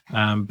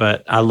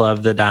 But I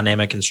love the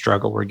dynamic and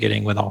struggle we're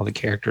getting with all the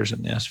characters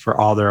in this for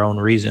all their own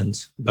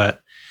reasons.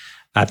 But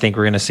I think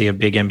we're going to see a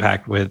big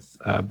impact with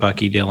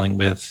Bucky dealing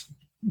with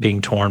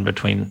being torn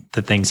between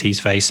the things he's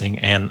facing,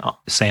 and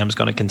Sam's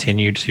going to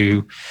continue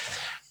to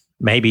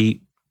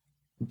maybe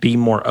be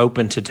more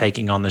open to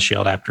taking on the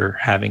shield after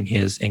having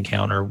his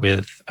encounter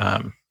with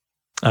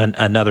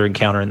another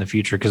encounter in the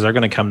future, because they're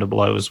going to come to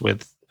blows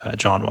with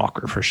John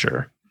Walker for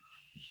sure.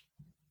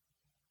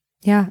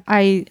 Yeah,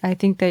 I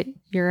think that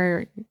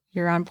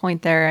you're on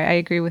point there. I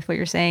agree with what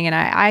you're saying. And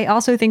I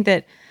also think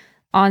that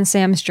on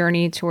Sam's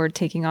journey toward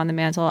taking on the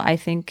mantle, I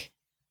think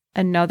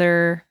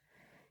another,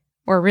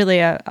 or really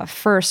a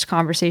first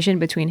conversation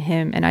between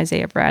him and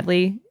Isaiah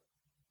Bradley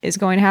is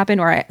going to happen,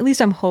 or at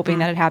least I'm hoping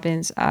that it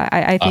happens.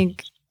 I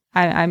think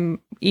I'm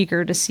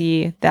eager to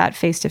see that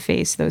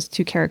face-to-face, those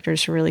two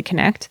characters to really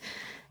connect,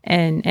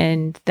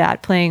 and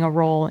that playing a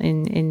role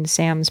in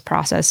Sam's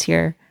process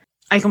here.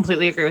 I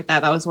completely agree with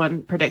that. That was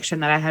one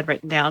prediction that I had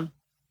written down.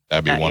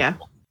 That'd be wonderful.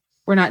 Yeah.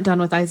 We're not done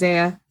with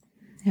Isaiah.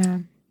 Yeah.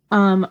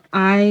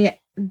 I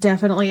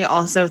definitely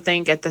also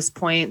think at this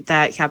point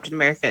that Captain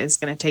America is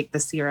going to take the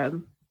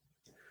serum.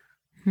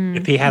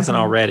 If he hasn't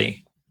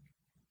already.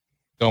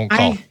 Don't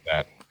call him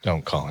that.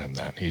 Don't call him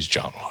that. He's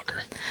John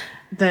Walker.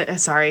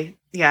 Sorry.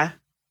 Yeah.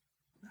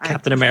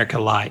 Captain America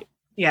Light.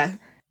 Yeah.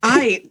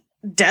 I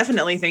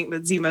definitely think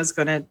that Zemo's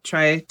going to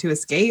try to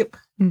escape.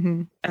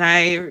 Mm-hmm. And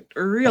I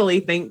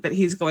really think that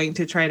he's going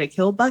to try to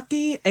kill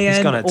Bucky and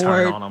he's gonna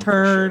turn on him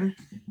turn.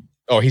 for sure.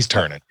 Oh, he's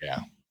turning. Yeah.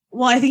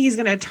 Well, I think he's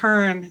going to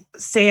turn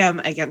Sam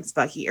against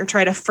Bucky or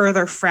try to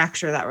further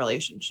fracture that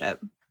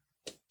relationship.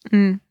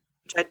 Mm.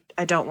 Which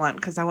I don't want,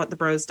 because I want the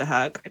bros to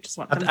hug. I just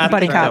want them I to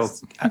think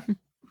bros.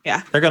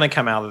 yeah, they're going to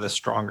come out of this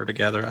stronger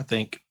together, I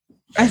think.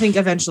 I think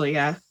eventually,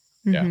 yeah.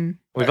 Mm-hmm.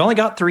 We've only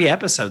got 3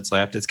 episodes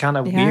left. It's kind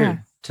of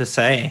weird to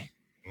say.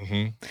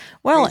 Mm-hmm.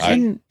 Well,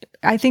 and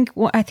I think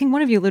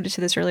one of you alluded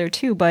to this earlier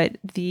too, but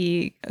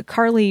the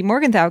Carly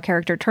Morgenthau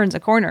character turns a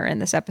corner in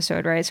this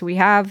episode, right? So we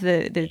have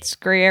this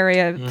gray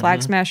area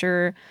flag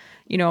smasher,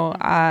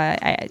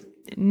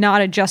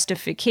 not a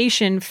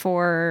justification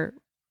for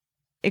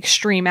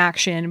extreme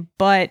action,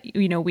 but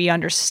we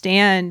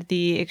understand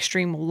the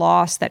extreme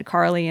loss that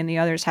Carly and the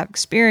others have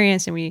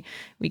experienced, and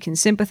we can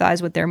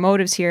sympathize with their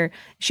motives here.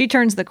 She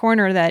turns the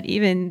corner that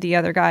even the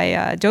other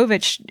guy,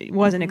 Dovich,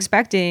 wasn't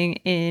expecting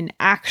in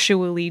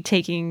actually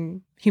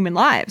taking human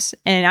lives.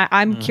 And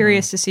I'm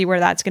curious to see where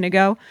that's going to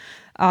go.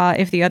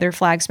 If the other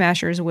flag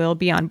smashers will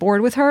be on board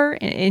with her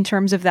in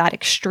terms of that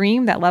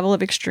level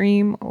of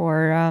extreme,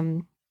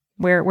 or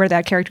where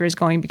that character is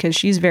going, because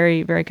she's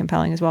very, very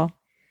compelling as well.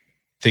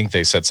 Think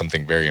they said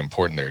something very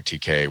important there,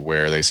 TK,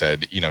 where they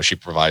said, she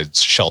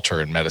provides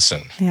shelter and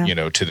medicine,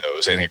 to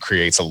those, and it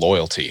creates a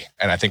loyalty.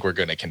 And I think we're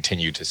going to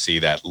continue to see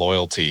that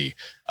loyalty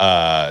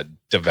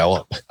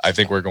develop. I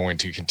think we're going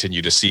to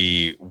continue to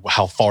see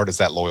how far does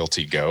that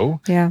loyalty go,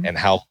 and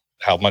how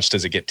much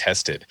does it get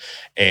tested.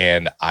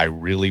 And I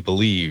really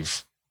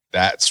believe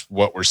that's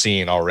what we're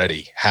seeing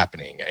already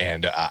happening.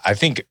 And I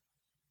think,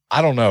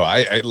 I don't know,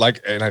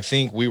 I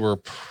think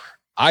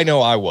I know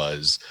I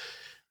was,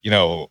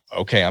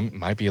 okay, I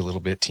might be a little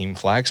bit team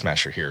flag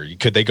smasher here.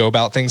 Could they go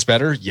about things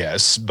better?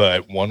 Yes,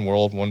 but one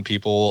world, one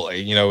people,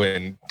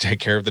 and take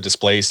care of the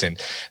displaced,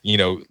 and,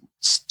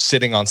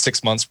 sitting on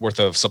 6 months worth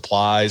of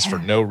supplies for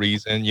no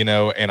reason,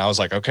 and I was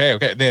like, okay.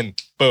 Then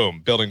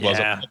boom, building blows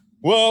up.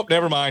 Whoa,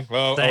 never mind.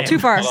 Well, Same. Too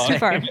far. hold on. Too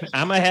far.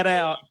 I'm a head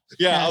out.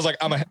 Yeah, I was like,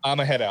 I'm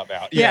a head out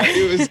now. Yeah,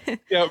 it was.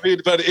 Yeah,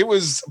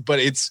 but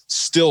it's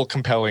still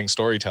compelling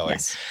storytelling,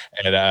 Yes.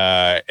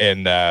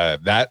 and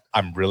that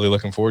I'm really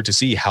looking forward to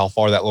see how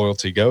far that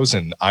loyalty goes,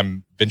 and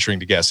I'm venturing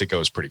to guess it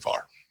goes pretty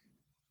far.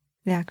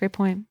 Yeah, great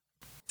point.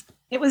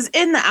 It was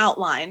in the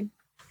outline,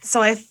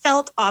 so I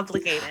felt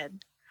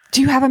obligated.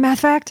 Do you have a math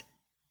fact?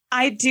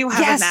 I do have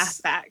Yes. a math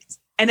fact.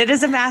 And it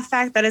is a math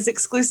fact that is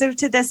exclusive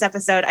to this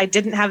episode. I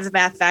didn't have the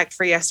math fact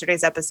for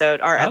yesterday's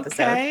episode, our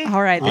episode. Okay.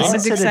 All right, this is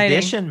Limited exciting.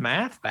 edition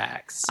math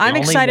facts. I'm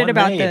Only excited one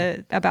about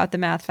made. the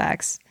math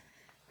facts.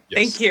 Yes.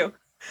 Thank you.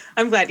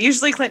 I'm glad.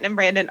 Usually Clinton and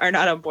Brandon are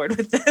not on board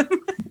with them.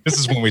 This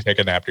is when we take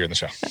a nap during the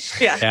show.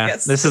 Yeah. Yeah,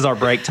 Yes. this is our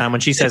break time.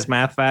 When she says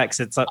math facts,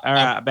 it's all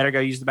right. I better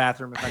go use the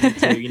bathroom if I need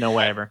to. You know,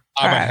 whatever.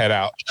 I'm All a right. head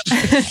out.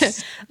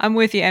 I'm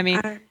with you, Emmy.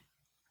 All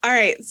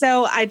right.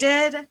 So I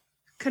did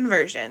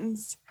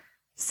conversions.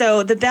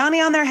 So the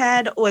bounty on their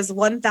head was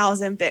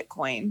 1,000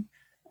 Bitcoin.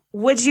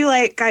 Would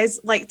you guys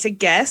like to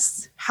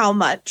guess how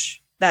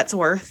much that's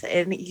worth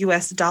in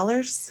US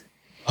dollars?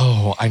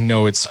 Oh, I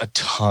know it's a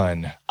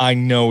ton.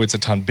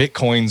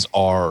 Bitcoins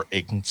are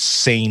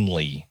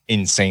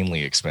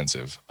insanely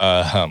expensive.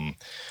 Oh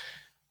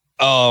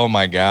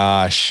my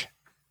gosh.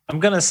 I'm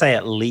gonna say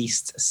at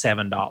least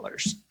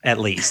 $7. At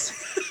least.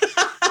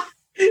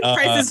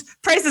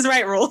 Price is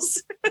right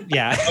rules.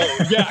 Yeah. Oh,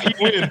 yeah,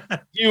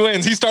 he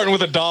wins. He's starting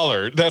with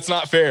 $1. That's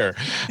not fair.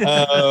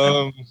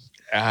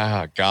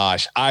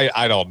 Gosh,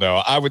 I don't know.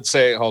 I would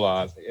say, hold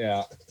on.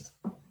 Yeah.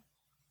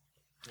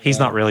 He's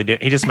not really doing.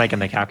 He's just making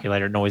the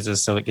calculator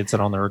noises so it gets it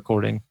on the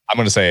recording. I'm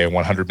going to say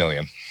 100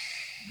 million.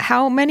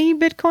 How many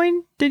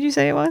Bitcoin did you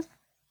say it was?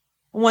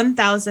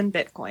 1,000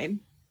 Bitcoin.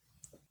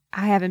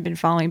 I haven't been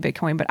following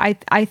Bitcoin, but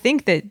I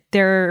think that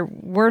they're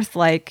worth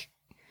like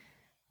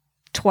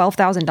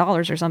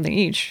 $12,000 or something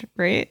each,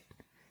 right?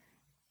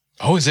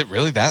 Oh, is it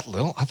really that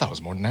little? I thought it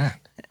was more than that.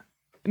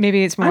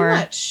 Maybe it's more. I'm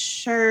not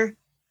sure.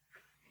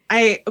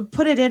 I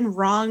put it in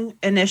wrong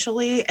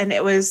initially, and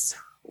it was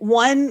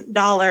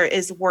 $1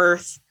 is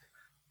worth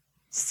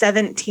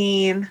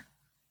 17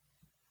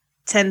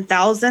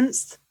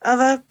 10,000ths of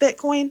a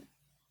Bitcoin.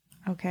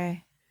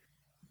 Okay.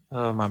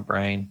 Oh, my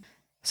brain.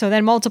 So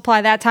then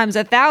multiply that times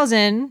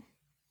 1,000.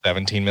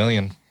 17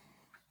 million.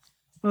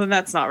 Well,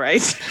 that's not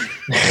right.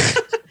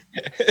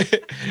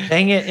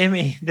 Dang it,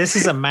 Emmy. This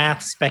is a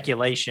math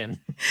speculation.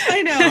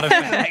 I Not a know.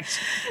 fact.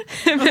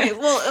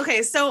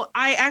 Okay. So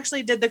I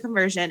actually did the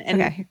conversion, and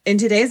Okay. in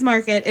today's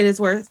market, it is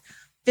worth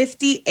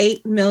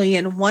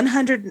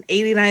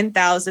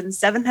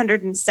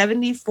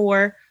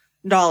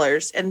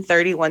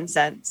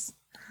 $58,189,774.31.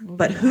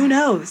 But who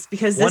knows?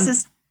 Because this One-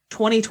 is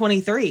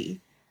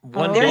 2023.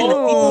 One There bit. you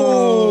go.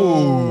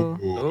 Oh.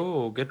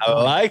 Oh, good. I point.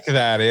 like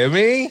that,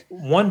 Emmy.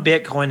 One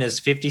Bitcoin is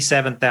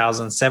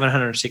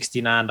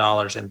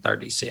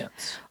 $57,769.30.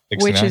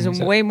 Which is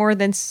 69. way more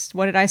than,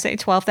 what did I say?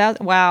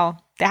 12,000? Wow.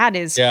 That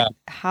is Yeah.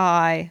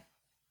 high.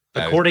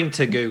 That is- According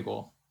to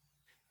Google.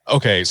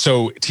 Okay,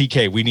 so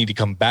TK, we need to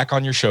come back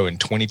on your show in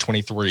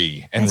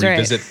 2023 and That's right.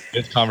 revisit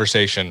this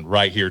conversation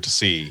right here to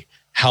see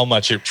how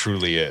much it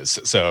truly is.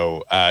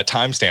 So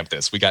timestamp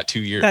this. We got 2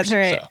 years. That's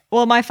right. so.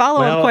 Well, my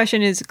follow-up Well-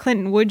 question is,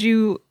 Clinton, would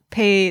you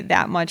pay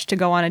that much to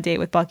go on a date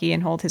with Bucky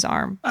and hold his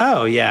arm?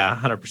 Oh, yeah,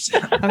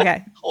 100%.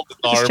 Okay. Hold the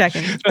Just arm.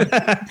 checking.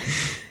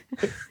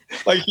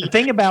 Like, The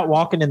thing about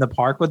walking in the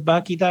park with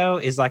Bucky, though,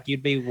 is like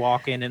you'd be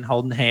walking and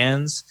holding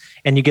hands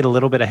and you get a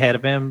little bit ahead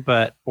of him,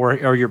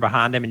 or you're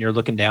behind him and you're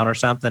looking down or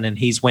something and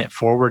he's went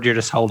forward. You're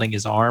just holding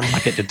his arm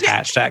like it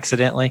detached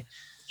accidentally.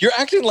 you're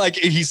acting like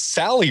he's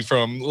Sally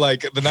from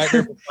like the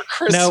Nightmare Before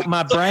Christmas. No,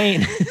 my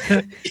brain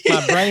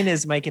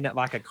is making it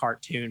like a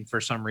cartoon for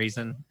some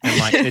reason. And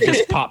like it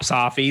just pops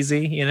off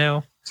easy, you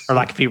know? Or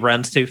like if he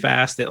runs too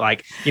fast, it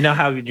like, you know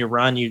how when you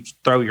run, you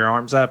throw your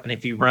arms up, and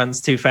if he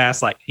runs too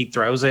fast, like he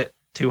throws it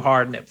too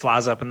hard and it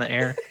flies up in the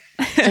air.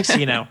 Just,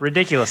 you know,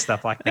 ridiculous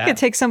stuff like I could that.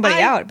 take somebody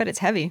I- out, but it's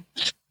heavy.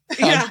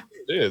 Yeah.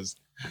 It is.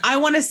 I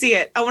want to see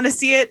it. I want to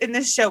see it in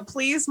this show.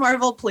 Please,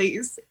 Marvel,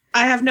 please.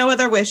 I have no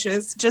other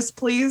wishes. Just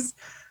please,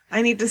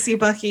 I need to see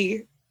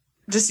Bucky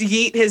just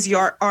yeet his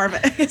arm,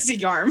 his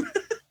yarm,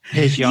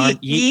 His yarn, Yeet,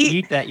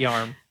 eat that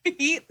yarn.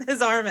 yeet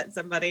his arm at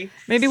somebody.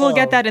 Maybe we'll Oh.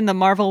 get that in the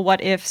Marvel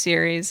What If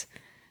series.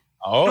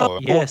 Oh,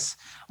 Yes.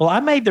 Well, I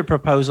made the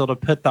proposal to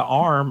put the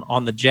arm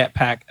on the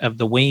jetpack of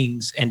the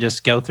wings and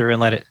just go through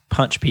and let it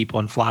punch people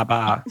and fly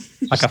by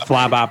like a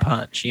flyby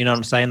punch. You know what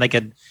I'm saying? They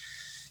could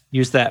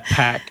use that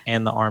pack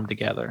and the arm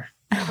together.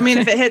 I mean,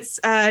 if it hits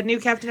new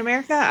Captain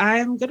America,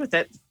 I'm good with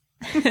it.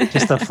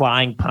 Just a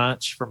flying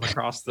punch from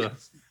across the.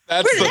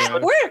 that's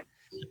Where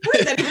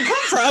did that even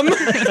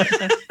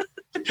come from?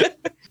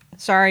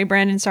 Sorry,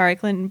 Brandon. Sorry,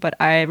 Clinton. But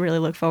I really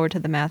look forward to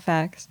the math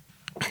facts.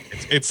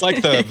 it's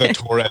like the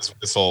Torres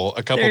whistle.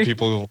 A couple There-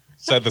 people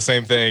said the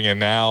same thing, and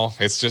now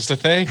it's just a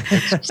thing.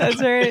 It's just-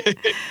 That's right.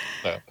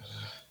 So,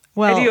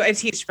 Well, I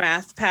teach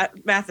math.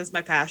 Math is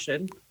my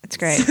passion. it's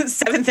great.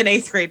 7th and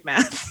 8th grade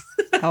math.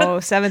 Oh,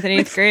 7th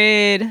and 8th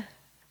grade.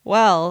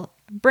 Well,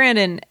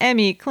 Brandon,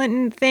 Emmy,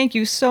 Clinton, thank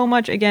you so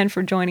much again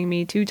for joining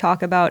me to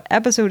talk about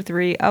episode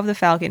 3 of The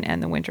Falcon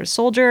and the Winter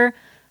Soldier.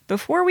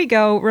 Before we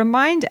go,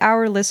 remind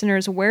our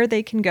listeners where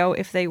they can go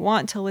if they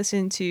want to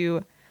listen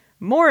to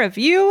more of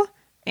you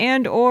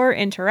and or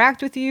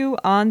interact with you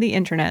on the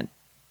internet.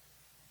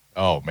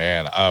 Oh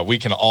man, we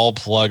can all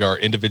plug our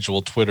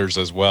individual Twitters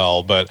as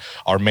well, but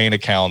our main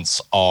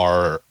accounts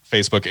are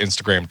Facebook,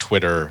 Instagram,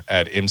 Twitter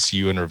at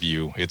MCU in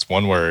Review. It's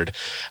one word.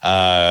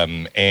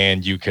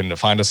 And you can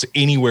find us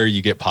anywhere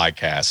you get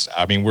podcasts.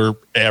 I mean, we're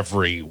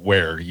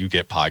everywhere you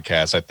get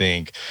podcasts. I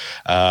think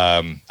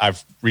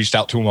I've reached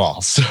out to them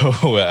all. So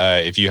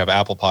if you have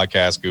Apple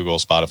Podcasts, Google,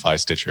 Spotify,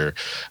 Stitcher,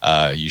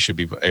 you should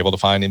be able to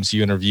find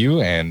MCU in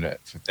Review. And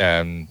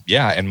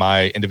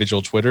my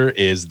individual Twitter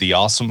is the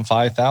Awesome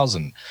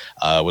 5000.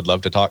 Would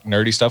love to talk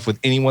nerdy stuff with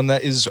anyone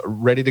that is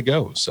ready to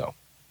go. So.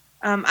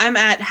 I'm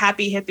at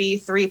Happy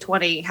Hippie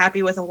 320,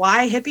 happy with a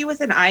Y, hippie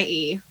with an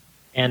IE.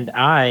 And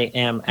I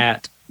am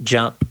at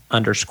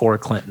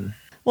jump_Clinton.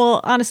 Well,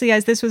 honestly,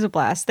 guys, this was a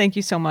blast. Thank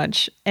you so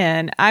much.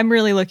 And I'm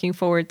really looking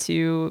forward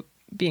to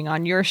being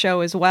on your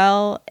show as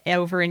well,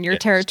 over in your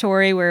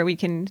territory where we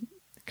can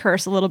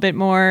curse a little bit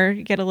more,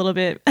 get a little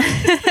bit...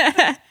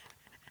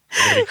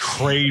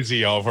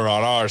 crazy over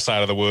on our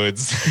side of the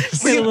woods.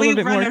 We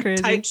run more a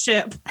crazy. Tight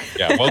ship.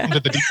 Yeah, welcome to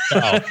the deep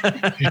south.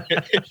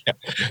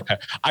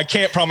 I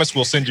can't promise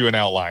we'll send you an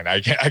outline. I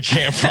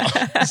can't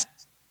promise.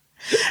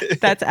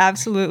 That's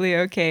absolutely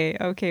okay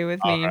with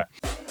me. Right.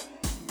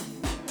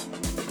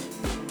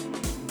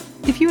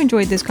 If you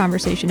enjoyed this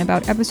conversation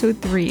about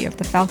episode 3 of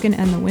The Falcon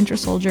and the Winter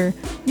Soldier,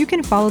 you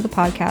can follow the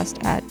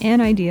podcast at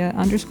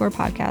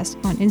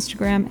anidea_podcast on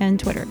Instagram and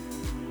Twitter.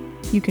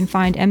 You can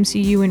find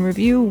MCU in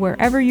Review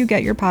wherever you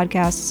get your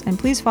podcasts, and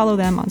please follow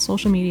them on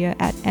social media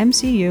at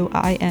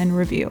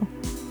MCUINReview.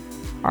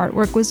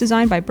 Artwork was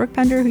designed by Brooke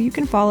Pender, who you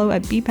can follow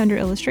at bpender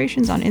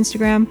illustrations on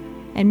Instagram,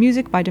 and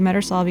music by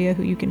Demeter Salvia,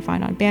 who you can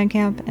find on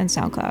Bandcamp and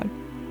SoundCloud.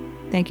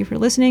 Thank you for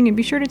listening, and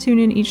be sure to tune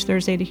in each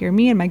Thursday to hear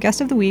me and my guest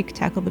of the week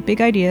tackle the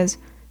big ideas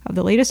of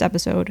the latest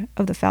episode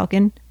of The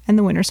Falcon and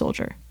the Winter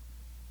Soldier.